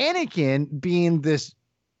 So Anakin being this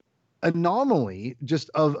anomaly, just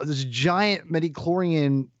of this giant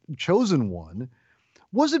midichlorian chosen one,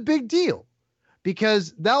 was a big deal,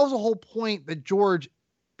 because that was the whole point that George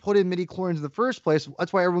put in midichlorians in the first place.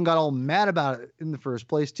 That's why everyone got all mad about it in the first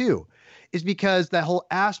place too, is because that whole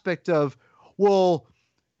aspect of, well,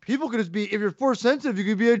 people could just be, if you're force sensitive, you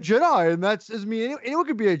could be a Jedi, and that's as me. Anyone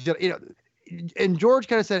could be a Jedi, you know. And George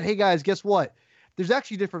kind of said, "Hey guys, guess what? There's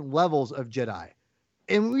actually different levels of Jedi,"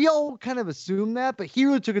 and we all kind of assumed that, but he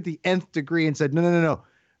really took it the nth degree and said, "No.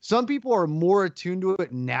 Some people are more attuned to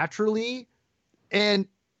it naturally, and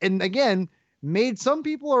again, made some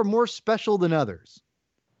people are more special than others."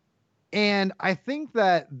 And I think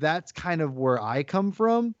that that's kind of where I come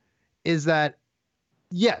from, is that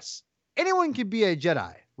yes, anyone can be a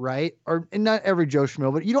Jedi, right? And not every Joe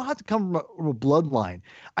Schmo, but you don't have to come from a bloodline.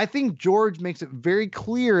 I think George makes it very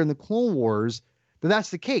clear in the Clone Wars that that's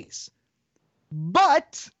the case.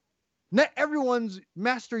 But not everyone's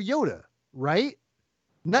Master Yoda, right?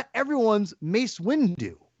 Not everyone's Mace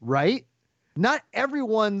Windu, right? Not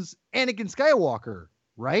everyone's Anakin Skywalker,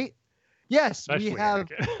 right? Yes, Especially we have.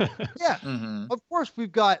 Yeah, of course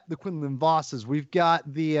we've got the Quinlan Vosses. We've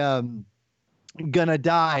got the Gonna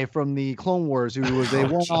Die from the Clone Wars, who was a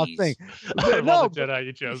one-off thing. No, the Jedi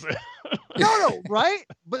you chose. No, right?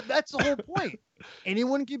 But that's the whole point.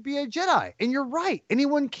 Anyone can be a Jedi, and you're right.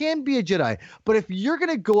 Anyone can be a Jedi. But if you're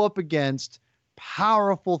gonna go up against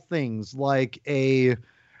powerful things like a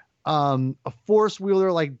Force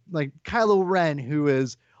wielder like Kylo Ren, who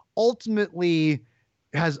is ultimately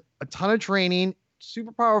has a ton of training,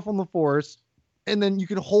 super powerful in the Force, and then you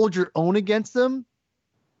can hold your own against them,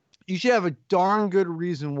 you should have a darn good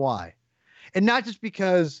reason why. And not just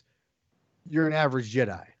because you're an average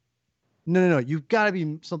Jedi. No. You've got to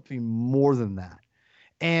be something more than that.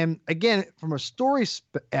 And again, from a story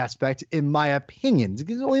aspect, in my opinion,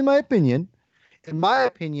 it's only my opinion,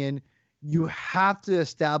 you have to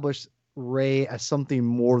establish Rey as something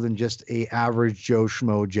more than just a average Joe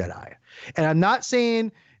Schmo Jedi. And I'm not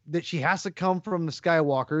saying that she has to come from the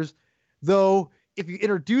Skywalkers, though if you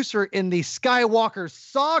introduce her in the Skywalker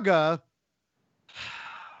saga,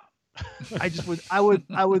 I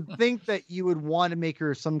would think that you would want to make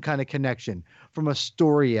her some kind of connection from a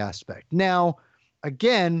story aspect. Now,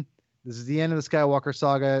 again, this is the end of the Skywalker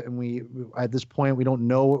saga, and we at this point we don't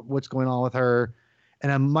know what's going on with her,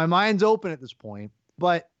 and my mind's open at this point.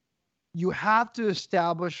 But you have to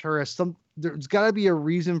establish her as some. There's got to be a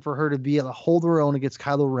reason for her to be able to hold her own against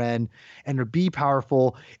Kylo Ren and to be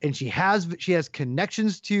powerful. And she has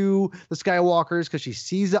connections to the Skywalkers because she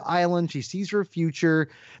sees the island, she sees her future.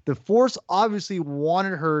 The Force obviously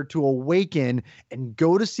wanted her to awaken and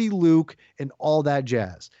go to see Luke and all that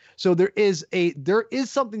jazz. So there is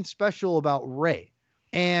something special about Rey.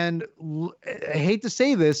 And I hate to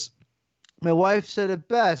say this, my wife said it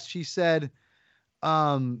best. She said,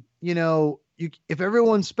 if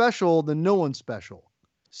everyone's special, then no one's special.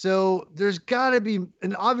 So there's got to be,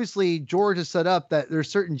 and obviously George has set up that there's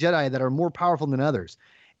certain Jedi that are more powerful than others.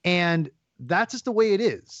 And that's just the way it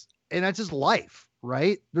is. And that's just life,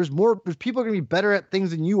 right? There's people are going to be better at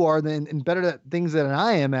things than you are and better at things than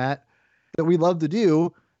I am at that we love to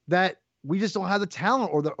do, that we just don't have the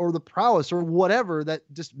talent or the prowess or whatever that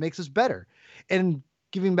just makes us better. And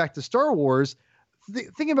giving back to Star Wars,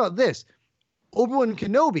 thinking about this, Obi-Wan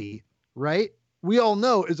Kenobi, right? We all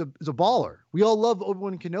know is a baller. We all love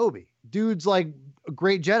Obi-Wan Kenobi. Dude's like a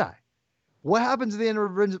great Jedi. What happens at the end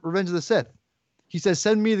of Revenge of the Sith? He says,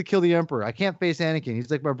 "Send me to kill the Emperor. I can't face Anakin. He's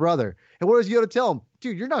like my brother." And what does Yoda tell him?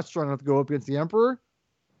 Dude, you're not strong enough to go up against the Emperor.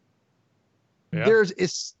 Yeah. There's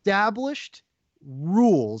established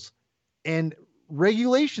rules and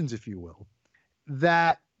regulations, if you will,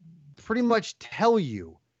 that pretty much tell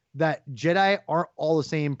you that Jedi aren't all the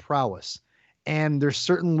same prowess. And there's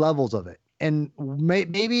certain levels of it. And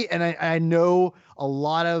maybe, and I know a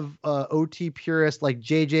lot of OT purists like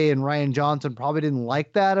JJ and Ryan Johnson probably didn't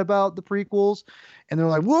like that about the prequels. And they're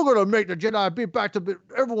like, we're going to make the Jedi be back to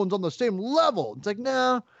everyone's on the same level. It's like,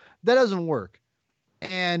 no, that doesn't work.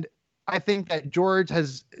 And I think that George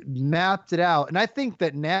has mapped it out. And I think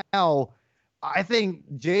that now,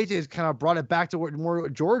 JJ has kind of brought it back to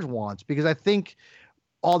what George wants, because I think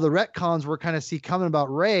all the retcons we're kind of see coming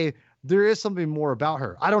about Rey, there is something more about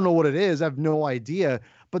her. I don't know what it is. I have no idea,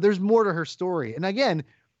 but there's more to her story. And again,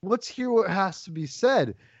 let's hear what has to be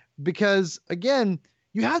said, because again,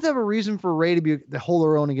 you have to have a reason for Rey to hold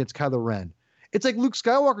her own against Kylo Ren. It's like Luke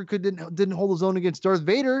Skywalker didn't hold his own against Darth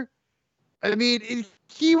Vader. I mean,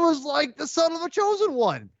 he was like the son of a chosen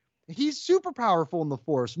one. He's super powerful in the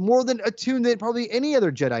Force, more than attuned than probably any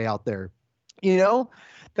other Jedi out there. You know,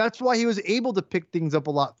 that's why he was able to pick things up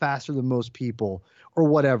a lot faster than most people or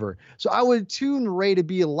whatever. So I would tune Rey to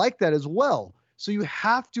be like that as well. So you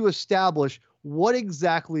have to establish what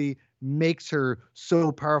exactly makes her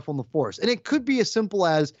so powerful in the Force. And it could be as simple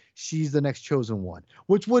as she's the next chosen one,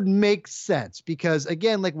 which would make sense because,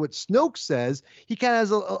 again, like what Snoke says, he kind of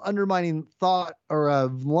has an undermining thought or a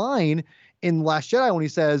line in Last Jedi when he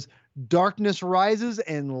says, darkness rises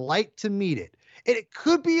and light to meet it. And it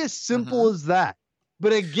could be as simple as that.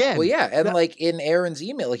 But again, well, yeah, and like in Aaron's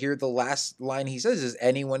email here, the last line he says is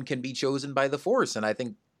anyone can be chosen by the Force, and I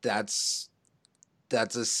think that's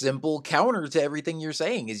a simple counter to everything you're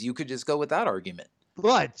saying. Is you could just go with that argument.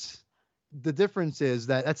 But the difference is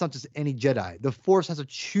that that's not just any Jedi. The Force has to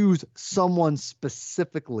choose someone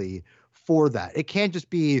specifically for that. It can't just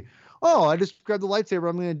be, oh, I just grabbed the lightsaber,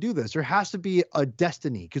 I'm going to do this. There has to be a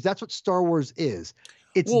destiny because that's what Star Wars is.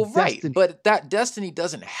 It's destiny. Right, but that destiny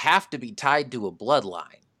doesn't have to be tied to a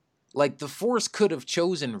bloodline. Like, the Force could have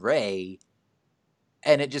chosen Rey,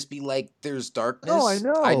 and it just be like, there's darkness. Oh, I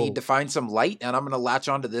know. I need to find some light, and I'm going to latch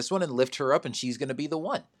onto this one and lift her up, and she's going to be the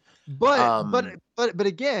one. But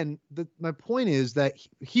again, my point is that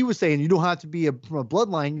he was saying you don't have to be from a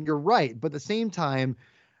bloodline. You're right, but at the same time,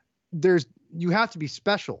 you have to be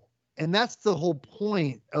special, and that's the whole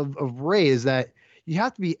point of Rey is that you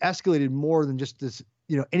have to be escalated more than just this.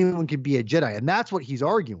 You know, anyone can be a Jedi, and that's what he's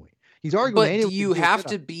arguing. He's arguing. But do you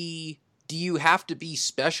have to be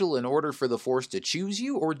special in order for the Force to choose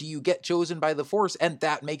you, or do you get chosen by the Force and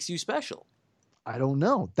that makes you special? I don't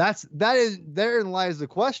know. Therein lies the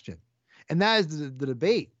question, and that is the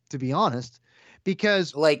debate. To be honest,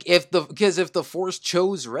 because if the Force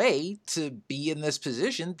chose Rey to be in this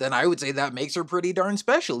position, then I would say that makes her pretty darn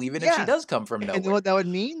special, even if she does come from nowhere. And what that would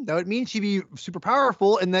mean? That would mean she'd be super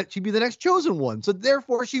powerful, and that she'd be the next chosen one. So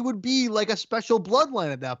therefore, she would be like a special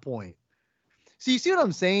bloodline at that point. So you see what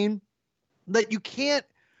I'm saying? That you can't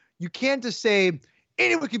just say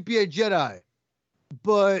anyone could be a Jedi,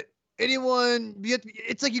 but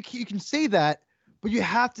it's like you can say that, but you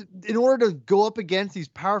have to, in order to go up against these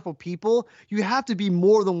powerful people, you have to be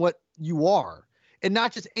more than what you are. And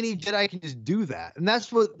not just any Jedi can just do that. And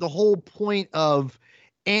that's what the whole point of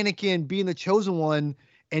Anakin being the chosen one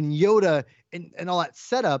and Yoda and all that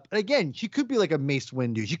setup. And again, she could be like a Mace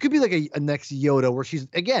Windu. She could be like a next Yoda where she's,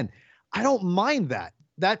 again, I don't mind that.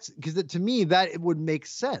 That's because to me, that it would make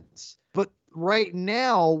sense. But right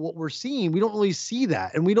now, what we're seeing, we don't really see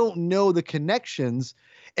that. And we don't know the connections.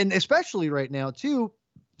 And especially right now, too,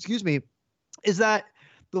 is that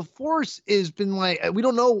the Force has been like, we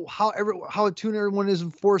don't know how attuned everyone is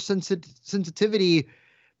in Force sensitivity.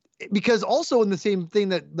 Because also in the same thing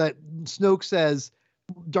that Snoke says,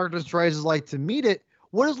 darkness rises light to meet it.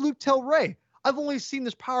 What does Luke tell Rey? I've only seen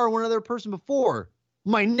this power in one other person before,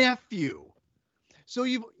 my nephew. So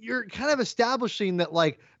you're kind of establishing that,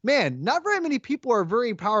 like, man, not very many people are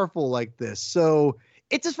very powerful like this. So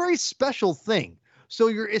it's a very special thing. So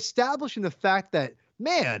you're establishing the fact that,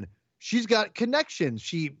 man, she's got connections.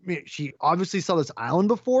 She obviously saw this island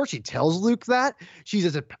before. She tells Luke that she's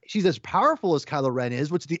as powerful as Kylo Ren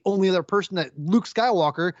is, which is the only other person that Luke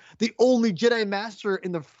Skywalker, the only Jedi Master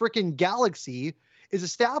in the freaking galaxy, is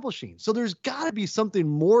establishing. So there's got to be something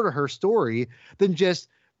more to her story than just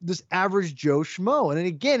this average Joe Schmo. And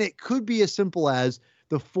again, it could be as simple as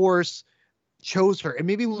the Force chose her. And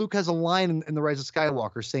maybe Luke has a line in The Rise of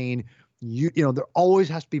Skywalker saying, you know, there always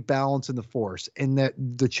has to be balance in the Force, and that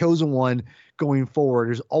the chosen one going forward,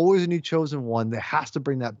 there's always a new chosen one that has to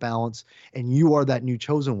bring that balance, and you are that new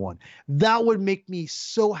chosen one. That would make me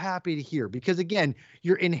so happy to hear, because again,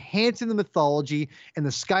 you're enhancing the mythology, and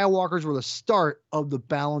the Skywalkers were the start of the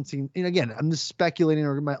balancing. And again, I'm just speculating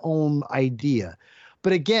or my own idea,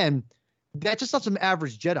 but again, that's just not some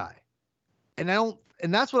average Jedi. And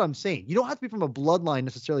that's what I'm saying. You don't have to be from a bloodline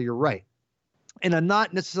necessarily. You're right. And I'm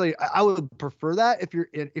not necessarily, I would prefer that if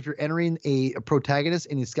you're entering a protagonist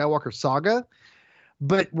in the Skywalker saga,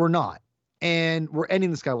 but we're not. And we're ending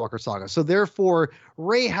the Skywalker saga. So therefore,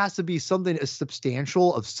 Rey has to be something as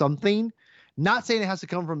substantial of something. Not saying it has to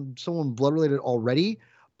come from someone blood related already,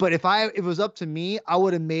 but if it was up to me, I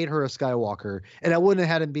would have made her a Skywalker, and I wouldn't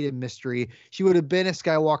have had it be a mystery. She would have been a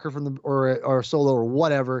Skywalker from or Solo or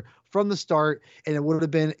whatever from the start, and it would have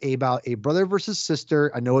been about a brother versus sister.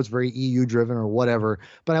 I know it's very EU driven or whatever,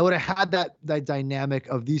 but I would have had that dynamic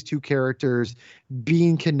of these two characters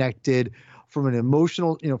being connected from an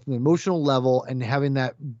emotional, from the emotional level, and having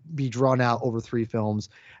that be drawn out over 3 films.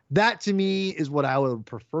 That to me is what I would have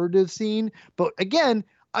preferred to have seen. But again,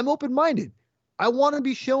 I'm open-minded. I want to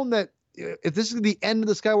be shown that if this is the end of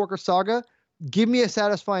the Skywalker saga, give me a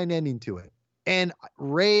satisfying ending to it. And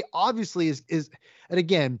Rey obviously is, and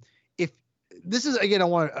again, if this is, again, I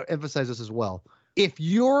want to emphasize this as well. If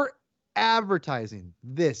you're advertising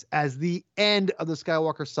this as the end of the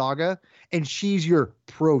Skywalker saga and she's your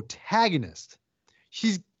protagonist,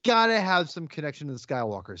 she's got to have some connection to the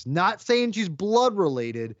Skywalkers. Not saying she's blood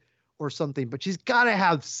related or something, but she's got to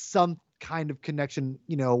have some kind of connection,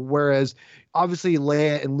 whereas obviously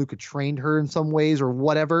Leia and Luke trained her in some ways or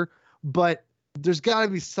whatever, but there's got to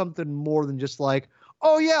be something more than just like,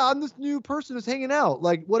 oh yeah, I'm this new person who's hanging out,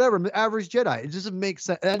 like whatever, average Jedi. It doesn't make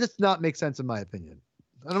sense. That does not make sense in my opinion.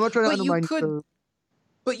 And I'm not trying to undermine.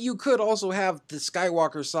 But you could also have the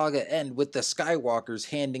Skywalker saga end with the Skywalkers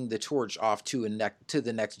handing the torch off to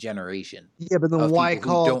the next generation. Yeah, but then why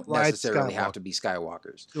call don't necessarily have to be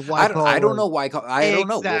Skywalkers? I don't know why. I don't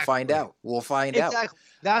know. We'll find out. Exactly.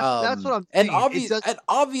 That's what I'm saying. And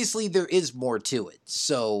obviously there is more to it.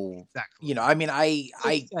 So I mean,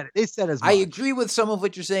 they said as much. I agree with some of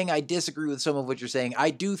what you're saying. I disagree with some of what you're saying.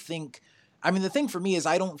 I do think. I mean, the thing for me is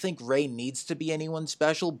I don't think Rey needs to be anyone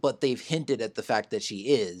special, but they've hinted at the fact that she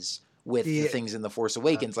is with the things in The Force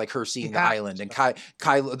Awakens, like her seeing the island and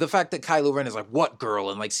Kylo. The fact that Kylo Ren is like, what girl?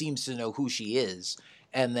 And like seems to know who she is.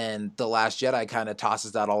 And then The Last Jedi kind of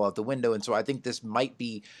tosses that all out the window. And so I think this might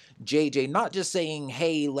be JJ not just saying,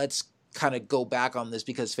 hey, let's kind of go back on this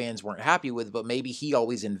because fans weren't happy with it, but maybe he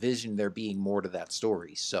always envisioned there being more to that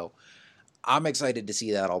story. So I'm excited to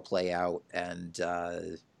see that all play out. And,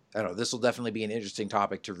 I don't know. This will definitely be an interesting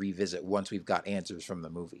topic to revisit once we've got answers from the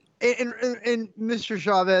movie. And Mr.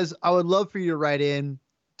 Chavez, I would love for you to write in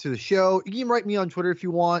to the show. You can write me on Twitter if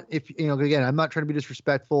you want. If again, I'm not trying to be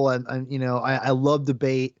disrespectful. I love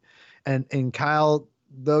debate. And Kyle,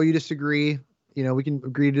 though you disagree, we can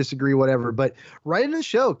agree to disagree, whatever. But write into the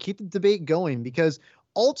show. Keep the debate going because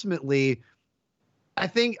ultimately, I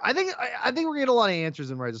think we're gonna get a lot of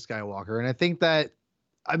answers in Rise of Skywalker, and I think that.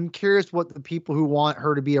 I'm curious what the people who want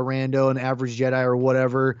her to be a rando, an average Jedi or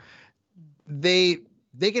whatever, they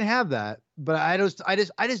can have that. But I just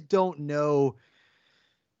don't know.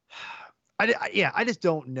 I just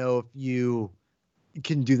don't know if you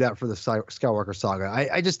can do that for the Skywalker saga.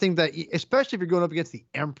 I just think that, especially if you're going up against the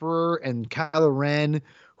Emperor and Kylo Ren,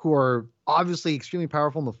 who are obviously extremely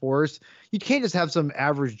powerful in the Force, you can't just have some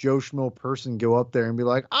average Joe Schmo person go up there and be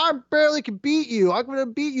like, I barely can beat you. I'm going to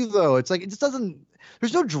beat you, though. It's like, it just doesn't,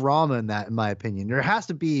 there's no drama in that, in my opinion. There has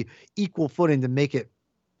to be equal footing to make it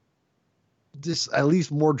just at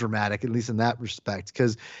least more dramatic, at least in that respect,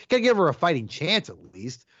 because you got to give her a fighting chance at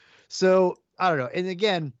least. So, I don't know. And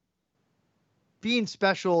again, being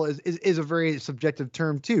special is a very subjective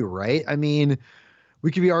term too, right? I mean, we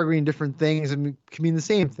could be arguing different things and it could mean the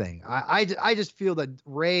same thing. I just feel that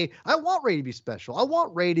I want Rey to be special. I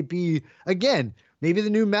want Rey to be, again, maybe the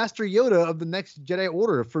new Master Yoda of the next Jedi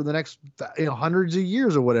Order for the next hundreds of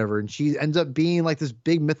years or whatever. And she ends up being like this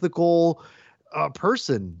big mythical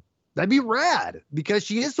person. That'd be rad because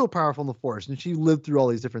she is so powerful in the Force and she lived through all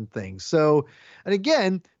these different things. So, and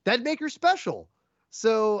again, that'd make her special.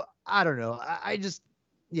 So I don't know. I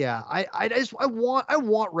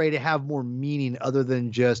want Rey to have more meaning other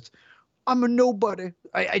than just I'm a nobody.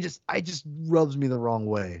 I just rubs me the wrong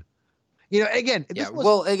way. Again.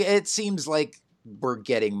 It seems like we're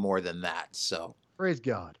getting more than that. So praise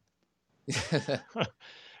God.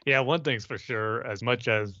 Yeah, one thing's for sure. As much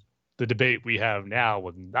as the debate we have now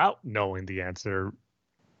without knowing the answer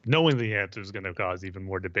is going to cause even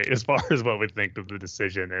more debate as far as what we think of the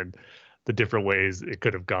decision and the different ways it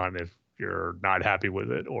could have gone if you're not happy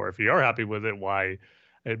with it, or if you are happy with it, why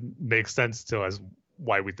it makes sense to us,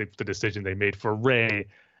 why we think the decision they made for Rey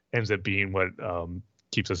ends up being what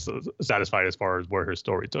keeps us satisfied as far as where her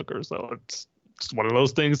story took her. So it's one of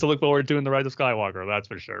those things to look forward to in The Rise of Skywalker, that's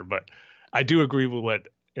for sure. But I do agree with what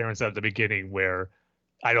Aaron said at the beginning, where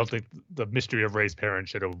I don't think the mystery of Rey's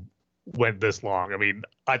parents should have went this long. I mean,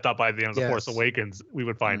 I thought by the end of The Force Awakens we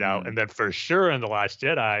would find out, and then for sure in The Last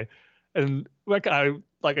Jedi. And like I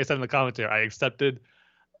said in the commentary, I accepted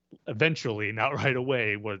eventually, not right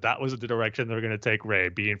away, where that was the direction they were going to take Rey,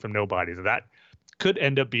 being from nobody. So that could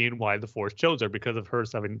end up being why the Force chose her, because of her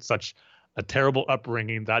having such a terrible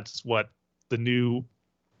upbringing. That's what the new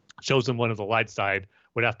chosen one of the light side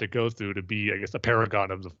would have to go through to be, I guess, a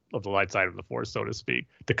paragon of the light side of the Force, so to speak,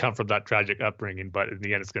 to come from that tragic upbringing. But in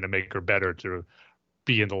the end, it's going to make her better to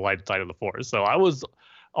be in the light side of the Force. So I was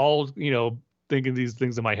all, thinking these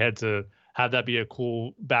things in my head to have that be a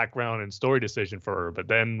cool background and story decision for her. But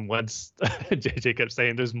then once JJ kept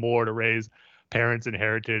saying there's more to Rey's parents and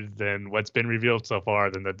heritage than what's been revealed so far,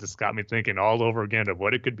 then that just got me thinking all over again of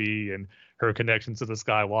what it could be and her connection to the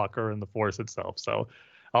Skywalker and the Force itself. So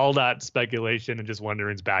all that speculation and just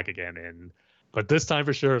wondering's back again. But this time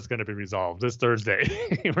for sure it's going to be resolved this Thursday.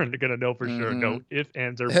 We're going to know for sure. No ifs,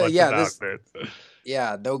 ands, or buts about it.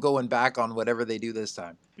 Yeah, no going back on whatever they do this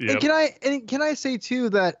time. Yep. And can I say too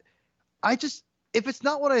that if it's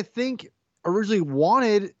not what I think originally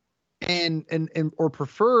wanted and or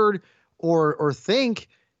preferred or think,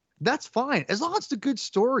 that's fine as long as it's a good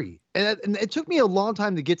story. And it took me a long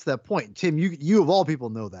time to get to that point. Tim, you of all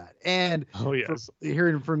people know that. And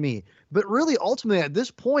hearing from me, but really ultimately at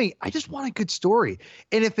this point, I just want a good story.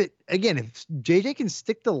 And if JJ can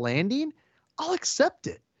stick the landing, I'll accept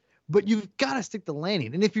it. But you've got to stick the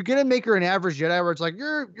landing. And if you're gonna make her an average Jedi, where it's like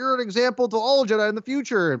you're an example to all Jedi in the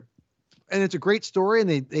future, and it's a great story and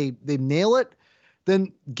they nail it,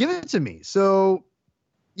 then give it to me. So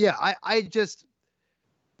yeah,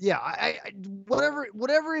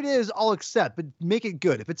 whatever it is, I'll accept, but make it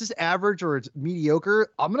good. If it's just average or it's mediocre,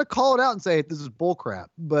 I'm gonna call it out and say this is bullcrap.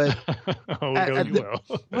 But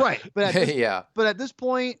right, but at this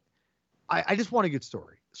point, I just want a good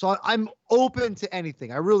story. So I'm open to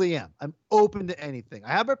anything. I really am. I'm open to anything.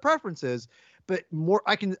 I have my preferences, but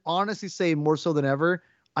I can honestly say more so than ever,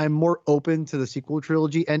 I'm more open to the sequel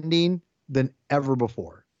trilogy ending than ever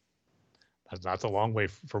before. That's a long way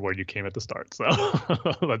for where you came at the start. So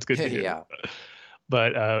that's good to hear. Yeah.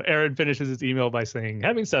 But Aaron finishes his email by saying,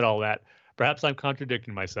 having said all that, perhaps I'm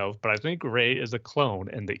contradicting myself, but I think Rey is a clone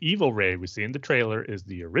and the evil Rey we see in the trailer is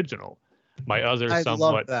the original. My other I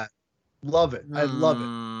somewhat... love that. Love it. I love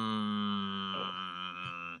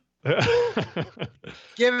it.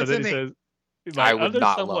 Give it to me. Says, I would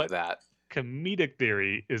not love that. Comedic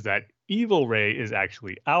theory is that evil Rey is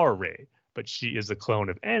actually our Rey, but she is a clone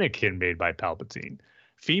of Anakin made by Palpatine,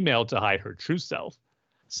 female to hide her true self.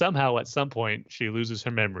 Somehow, at some point, she loses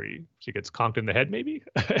her memory. She gets conked in the head, maybe,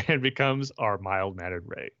 and becomes our mild-mannered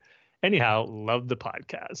Rey. Anyhow, love the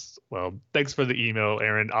podcast. Well, thanks for the email,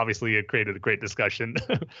 Aaron. Obviously, it created a great discussion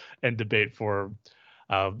and debate for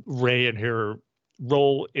Rey and her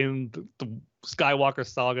role in the Skywalker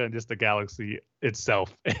saga and just the galaxy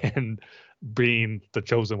itself, and being the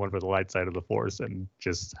chosen one for the light side of the Force, and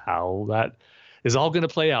just how that is all going to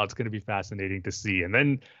play out. It's going to be fascinating to see. And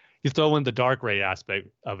then you throw in the dark Rey aspect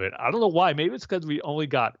of it. I don't know why. Maybe it's because we only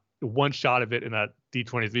got one shot of it in that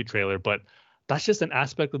D23 trailer, but that's just an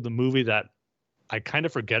aspect of the movie that I kind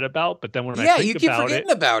of forget about. But then when I think you keep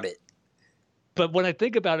forgetting about it. But when I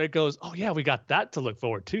think about it, it goes, oh yeah, we got that to look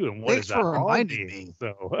forward to. And what Thanks is that? For reminding me.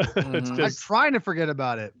 So it's just, I'm trying to forget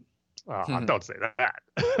about it. Don't say that.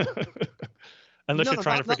 Unless you're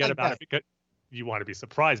trying to forget about it because you want to be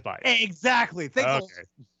surprised by it. Exactly. Thanks. Okay.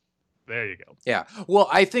 There you go. Yeah. Well,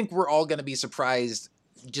 I think we're all going to be surprised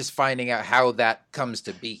just finding out how that comes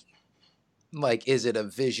to be. Like, is it a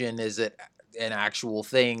vision? Is it an actual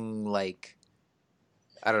thing? Like,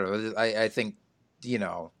 I don't know. I think,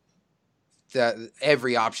 that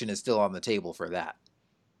every option is still on the table for that.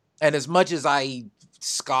 And as much as I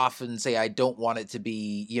scoff and say I don't want it to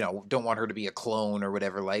be, don't want her to be a clone or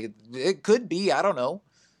whatever, like, it could be. I don't know.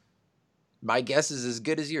 My guess is as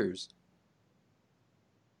good as yours.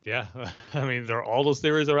 Yeah. I mean, all those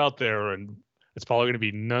theories are out there, and it's probably going to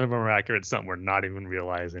be none of them are accurate. Something we're not even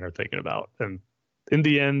realizing or thinking about. And in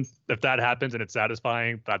the end, if that happens and it's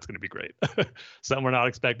satisfying, that's going to be great. Something we're not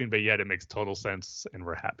expecting, but yet it makes total sense and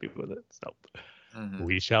we're happy with it. So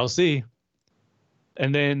we shall see.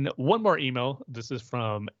 And then one more email. This is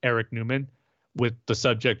from Eric Newman with the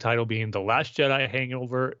subject title being The Last Jedi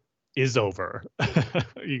Hangover is Over.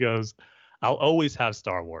 He goes, I'll always have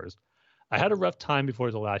Star Wars. I had a rough time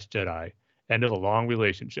before The Last Jedi, ended a long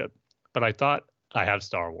relationship, but I thought I have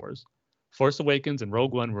Star Wars. Force Awakens and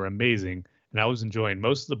Rogue One were amazing, and I was enjoying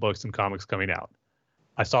most of the books and comics coming out.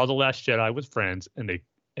 I saw The Last Jedi with friends and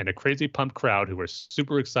a crazy pumped crowd who were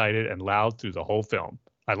super excited and loud through the whole film.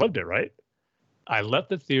 I loved it, right? I left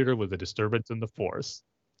the theater with a disturbance in the Force.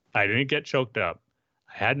 I didn't get choked up.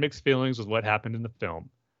 I had mixed feelings with what happened in the film.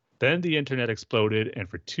 Then the internet exploded, and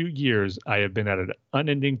for 2 years, I have been at an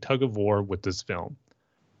unending tug of war with this film.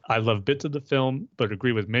 I love bits of the film, but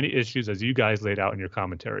agree with many issues as you guys laid out in your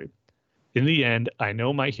commentary. In the end, I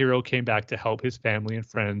know my hero came back to help his family and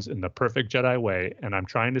friends in the perfect Jedi way, and I'm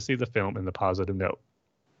trying to see the film in the positive note.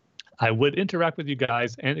 I would interact with you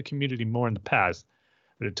guys and the community more in the past,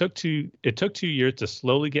 but it took 2 years to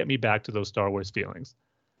slowly get me back to those Star Wars feelings.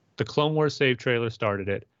 The Clone Wars Save trailer started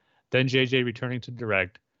it, then JJ returning to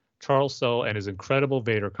direct, Charles Soule and his incredible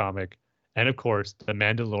Vader comic, and of course, The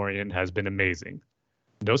Mandalorian has been amazing.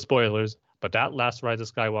 No spoilers, but that last Rise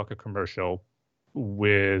of Skywalker commercial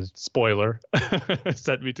with spoiler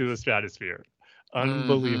sent me to the stratosphere.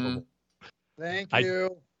 Unbelievable. Thank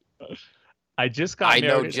you. I just got married.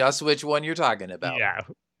 I know just which one you're talking about. Yeah,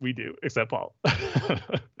 we do, except Paul.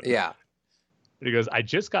 Yeah. He goes, I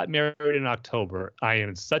just got married in October. I am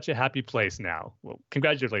in such a happy place now. Well,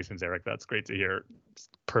 congratulations, Eric. That's great to hear. It's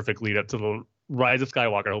perfect lead up to the Rise of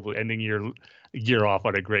Skywalker, hopefully ending your year off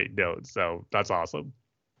on a great note. So that's awesome.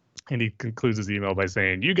 And he concludes his email by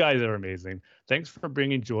saying, you guys are amazing. Thanks for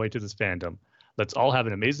bringing joy to this fandom. Let's all have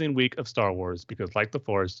an amazing week of Star Wars because, like the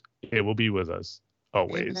Force, it will be with us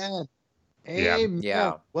always. Amen. Yeah. Amen.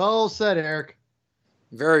 Yeah. Well said, Eric.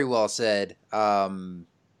 Very well said.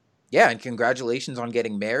 Yeah, and congratulations on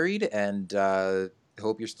getting married, and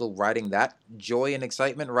hope you're still riding that joy and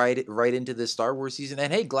excitement right into this Star Wars season.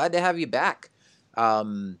 And hey, glad to have you back.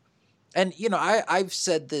 And you know, I've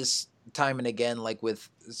said this time and again, like with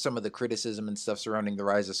some of the criticism and stuff surrounding the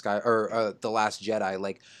Rise of The Last Jedi,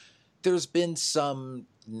 like there's been some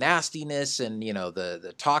nastiness and, you know,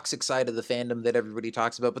 the toxic side of the fandom that everybody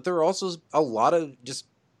talks about, but there are also a lot of just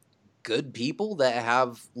good people that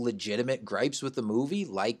have legitimate gripes with the movie,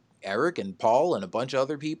 like Eric and Paul and a bunch of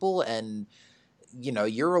other people, and you know,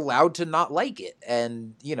 you're allowed to not like it.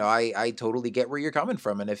 And you know, I totally get where you're coming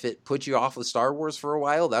from, and if it puts you off of Star Wars for a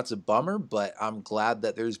while, that's a bummer, but I'm glad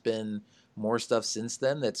that there's been more stuff since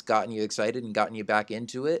then that's gotten you excited and gotten you back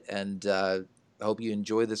into it, and I hope you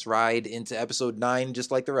enjoy this ride into episode 9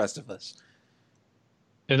 just like the rest of us.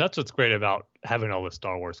 And that's what's great about having all the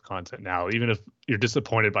Star Wars content now. Even if you're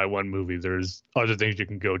disappointed by one movie, there's other things you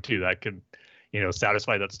can go to that could, you know,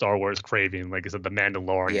 satisfy that Star Wars craving. Like I said, The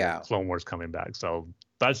Mandalorian, and Clone Wars coming back. So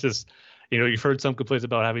that's just, you know, you've heard some complaints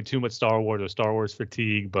about having too much Star Wars or Star Wars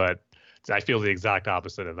fatigue, but I feel the exact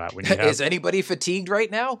opposite of that. When you have... Is anybody fatigued right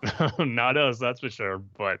now? Not us, that's for sure.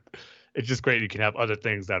 But it's just great you can have other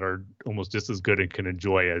things that are almost just as good and can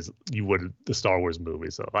enjoy as you would the Star Wars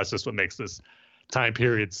movie. So that's just what makes this time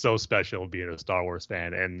period so special, being a Star Wars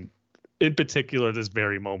fan, and in particular this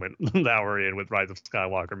very moment that we're in with Rise of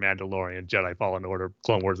Skywalker, Mandalorian, Jedi Fallen Order,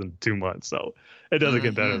 Clone Wars in 2 months. So it doesn't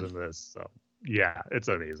get better than this. So yeah, it's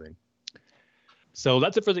amazing. So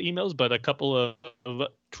that's it for the emails, but a couple of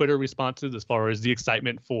Twitter responses as far as the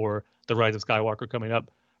excitement for the Rise of Skywalker coming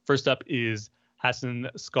up. First up is Hassan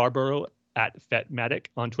Scarborough at Fetmatic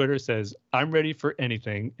on Twitter, says, I'm ready for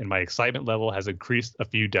anything and my excitement level has increased a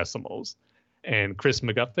few decimals. And Chris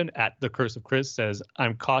McGuffin at The Curse of Chris says,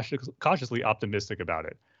 I'm cautiously optimistic about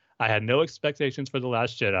it. I had no expectations for The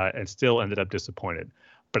Last Jedi and still ended up disappointed.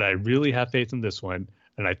 But I really have faith in this one,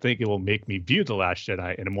 and I think it will make me view The Last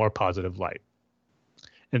Jedi in a more positive light.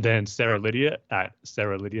 And then Sarah Lydia at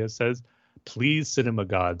Sarah Lydia says, please, cinema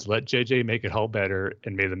gods, let JJ make it all better,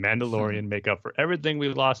 and may The Mandalorian make up for everything we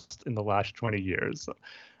lost in the last 20 years. So,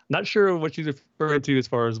 not sure what she's referring to as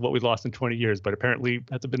far as what we lost in 20 years, but apparently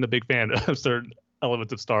hasn't been a big fan of certain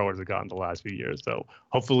elements of Star Wars that got in the last few years. So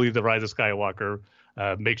hopefully the Rise of Skywalker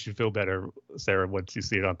makes you feel better, Sarah, once you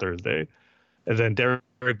see it on Thursday. And then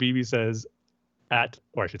Derek Beebe says,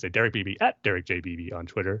 Derek Beebe at Derek J. Beebe on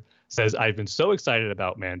Twitter says, I've been so excited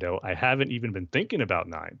about Mando, I haven't even been thinking about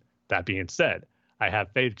 9. That being said, I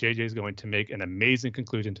have faith JJ is going to make an amazing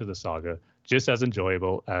conclusion to the saga, just as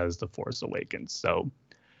enjoyable as The Force Awakens. So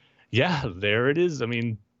yeah, there it is. I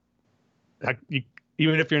mean,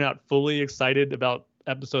 even if you're not fully excited about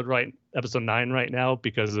episode 9 right now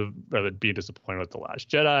because of rather being disappointed with The Last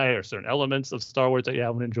Jedi or certain elements of Star Wars that you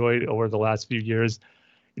haven't enjoyed over the last few years,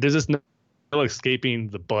 there's just no escaping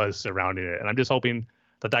the buzz surrounding it. And I'm just hoping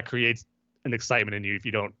that creates an excitement in you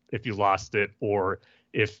if you lost it, or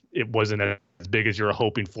if it wasn't as big as you're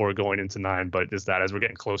hoping for going into 9. But just that as we're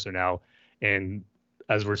getting closer now, and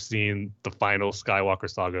as we're seeing the final Skywalker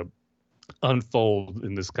saga unfold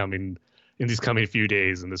in these coming few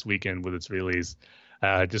days and this weekend with its release,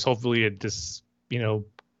 just hopefully it just, you know,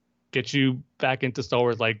 gets you back into Star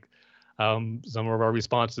Wars like some of our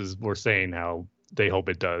responses were saying how they hope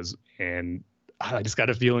it does. And I just got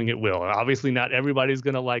a feeling it will. Obviously not everybody's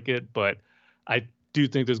going to like it, but I do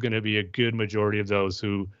think there's going to be a good majority of those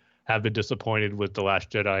who have been disappointed with The Last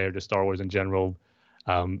Jedi or just Star Wars in general.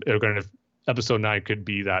 Episode 9 could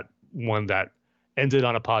be that one that ended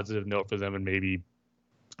on a positive note for them and maybe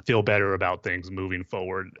feel better about things moving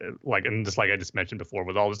forward. Like I just mentioned before,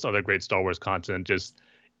 with all this other great Star Wars content, just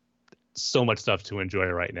so much stuff to enjoy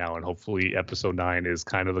right now. And hopefully episode 9 is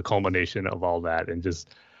kind of the culmination of all that, and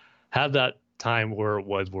just have that time where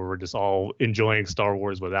we're just all enjoying Star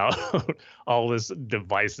Wars without all this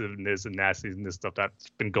divisiveness and nastiness stuff that's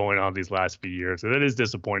been going on these last few years. So that is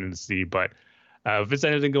disappointing to see. But if it's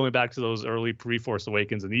anything going back to those early pre-Force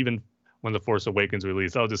Awakens, and even when The Force Awakens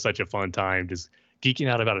released, that was just such a fun time, just geeking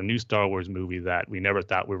out about a new Star Wars movie that we never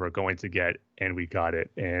thought we were going to get, and we got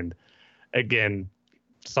it. And again,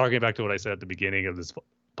 talking back to what I said at the beginning of this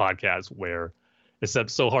podcast, where it's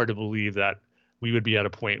so hard to believe that we would be at a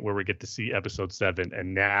point where we get to see episode 7,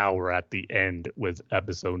 and now we're at the end with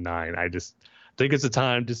episode 9. I just think it's a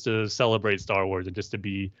time just to celebrate Star Wars and just to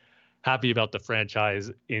be happy about the franchise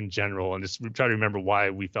in general, and just try to remember why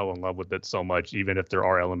we fell in love with it so much, even if there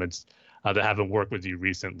are elements that haven't worked with you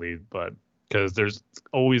recently. But because there's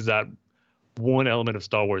always that one element of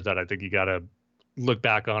Star Wars that I think you got to look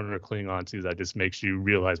back on or cling on to that just makes you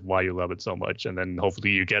realize why you love it so much. And then hopefully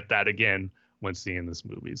you get that again when seeing this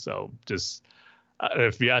movie. So just,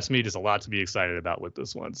 if you ask me, just a lot to be excited about with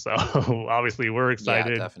this one. So obviously we're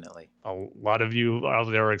excited. Yeah, definitely. A lot of you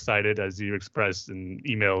out there are excited, as you expressed in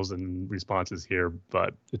emails and responses here,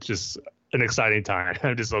 but it's just an exciting time.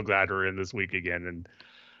 I'm just so glad we're in this week again, and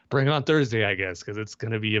bring on Thursday, I guess, because it's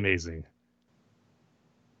going to be amazing.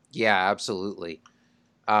 Yeah, absolutely.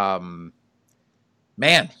 Man,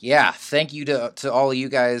 yeah, thank you to all of you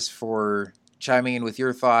guys for chiming in with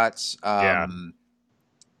your thoughts.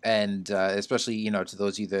 And especially, to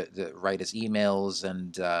those of you that write us emails,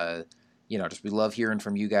 and, just we love hearing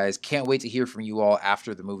from you guys. Can't wait to hear from you all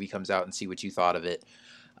after the movie comes out and see what you thought of it.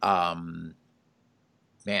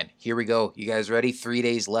 Man, here we go. You guys ready? 3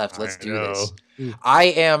 days left. Let's do this. I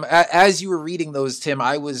am, as you were reading those, Tim,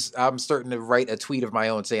 I'm starting to write a tweet of my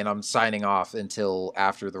own saying I'm signing off until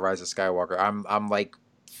after The Rise of Skywalker. I'm like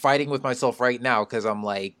fighting with myself right now, because I'm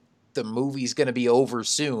like, the movie's going to be over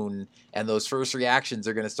soon and those first reactions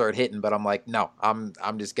are going to start hitting. But I'm like, no, I'm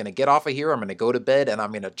just going to get off of here. I'm going to go to bed, and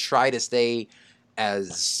I'm going to try to stay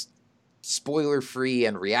as spoiler free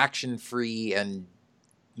and reaction free, and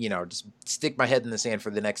just stick my head in the sand for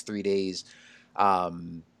the next 3 days.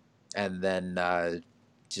 And then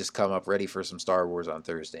just come up ready for some Star Wars on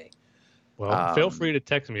Thursday. Well, feel free to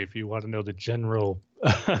text me if you want to know the general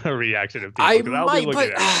reaction of people. I might,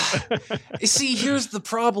 but see, here's the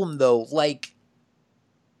problem though. Like,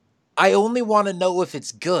 I only want to know if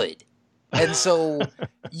it's good. And so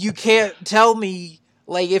you can't tell me,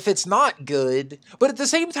 like, if it's not good. But at the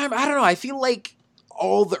same time, I don't know. I feel like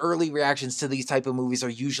all the early reactions to these type of movies are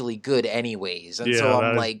usually good anyways. And so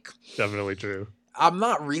I'm like, definitely true. I'm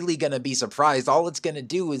not really going to be surprised. All it's going to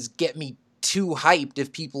do is get me too hyped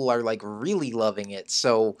if people are like really loving it.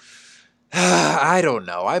 So I don't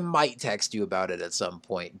know. I might text you about it at some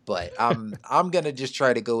point, but I'm going to just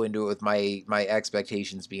try to go into it with my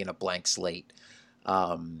expectations being a blank slate.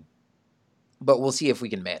 But we'll see if we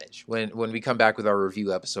can manage. When we come back with our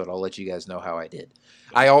review episode, I'll let you guys know how I did.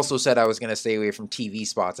 I also said I was going to stay away from TV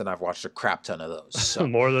spots, and I've watched a crap ton of those. So.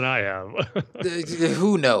 More than I have.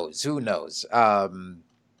 Who knows?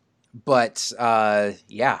 But I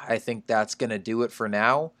think that's going to do it for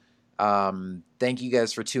now. Thank you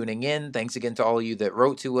guys for tuning in. Thanks again to all of you that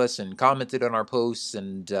wrote to us and commented on our posts.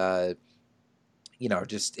 And, I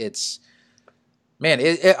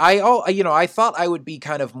thought I would be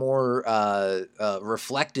kind of more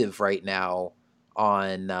reflective right now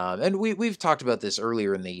on, and we've talked about this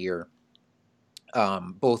earlier in the year,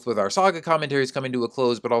 both with our saga commentaries coming to a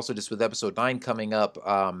close, but also just with episode 9 coming up.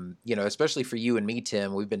 Especially for you and me,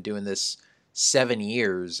 Tim, we've been doing this 7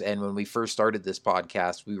 years, and when we first started this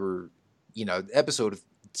podcast, we were, episode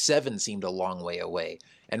 7 seemed a long way away,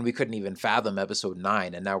 and we couldn't even fathom episode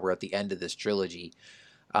 9, and now we're at the end of this trilogy.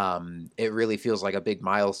 It really feels like a big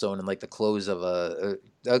milestone and like the close of a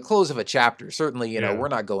chapter. Certainly, we're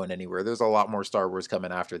not going anywhere. There's a lot more Star Wars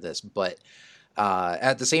coming after this, but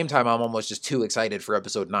at the same time, I'm almost just too excited for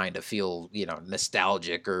episode 9 to feel,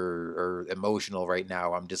 nostalgic or emotional right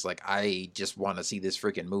now. I'm just like, I just want to see this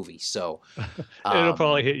freaking movie. So it'll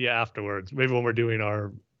probably hit you afterwards. Maybe when we're doing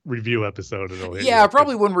our review episode.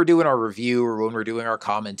 Probably when we're doing our review or when we're doing our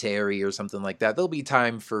commentary or something like that. There'll be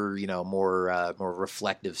time for, more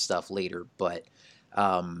reflective stuff later. But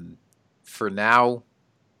for now,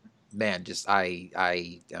 man, just I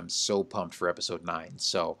am so pumped for episode 9.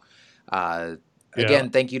 So again,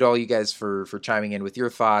 thank you to all you guys for chiming in with your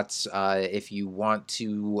thoughts. If you want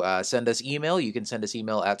to send us email, you can send us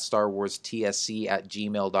email at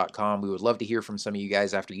starwarstsc@gmail.com. We would love to hear from some of you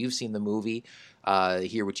guys after you've seen the movie,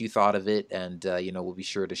 hear what you thought of it, and we'll be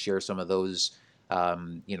sure to share some of those,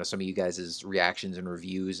 some of you guys' reactions and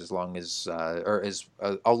reviews, along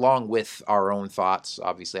with our own thoughts,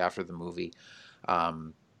 obviously after the movie.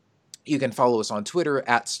 You can follow us on Twitter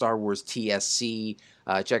at StarWarsTSC.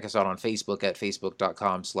 Check us out on Facebook at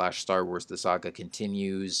facebook.com/Star Wars The Saga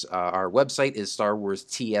Continues. Our website is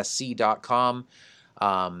StarWarsTSC.com.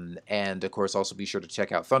 And of course, also be sure to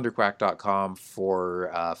check out ThunderQuack.com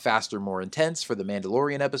for Faster, More Intense for the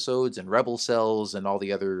Mandalorian episodes and Rebel Cells and all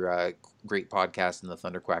the other great podcasts in the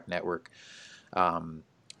ThunderQuack network.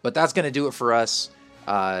 But that's going to do it for us.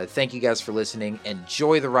 Thank you guys for listening.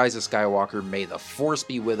 Enjoy The Rise of Skywalker. May the Force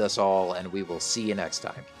be with us all, and we will see you next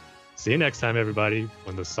time. See you next time, everybody,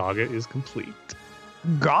 when the saga is complete.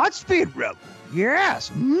 Godspeed, Rebel.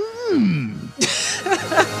 Yes.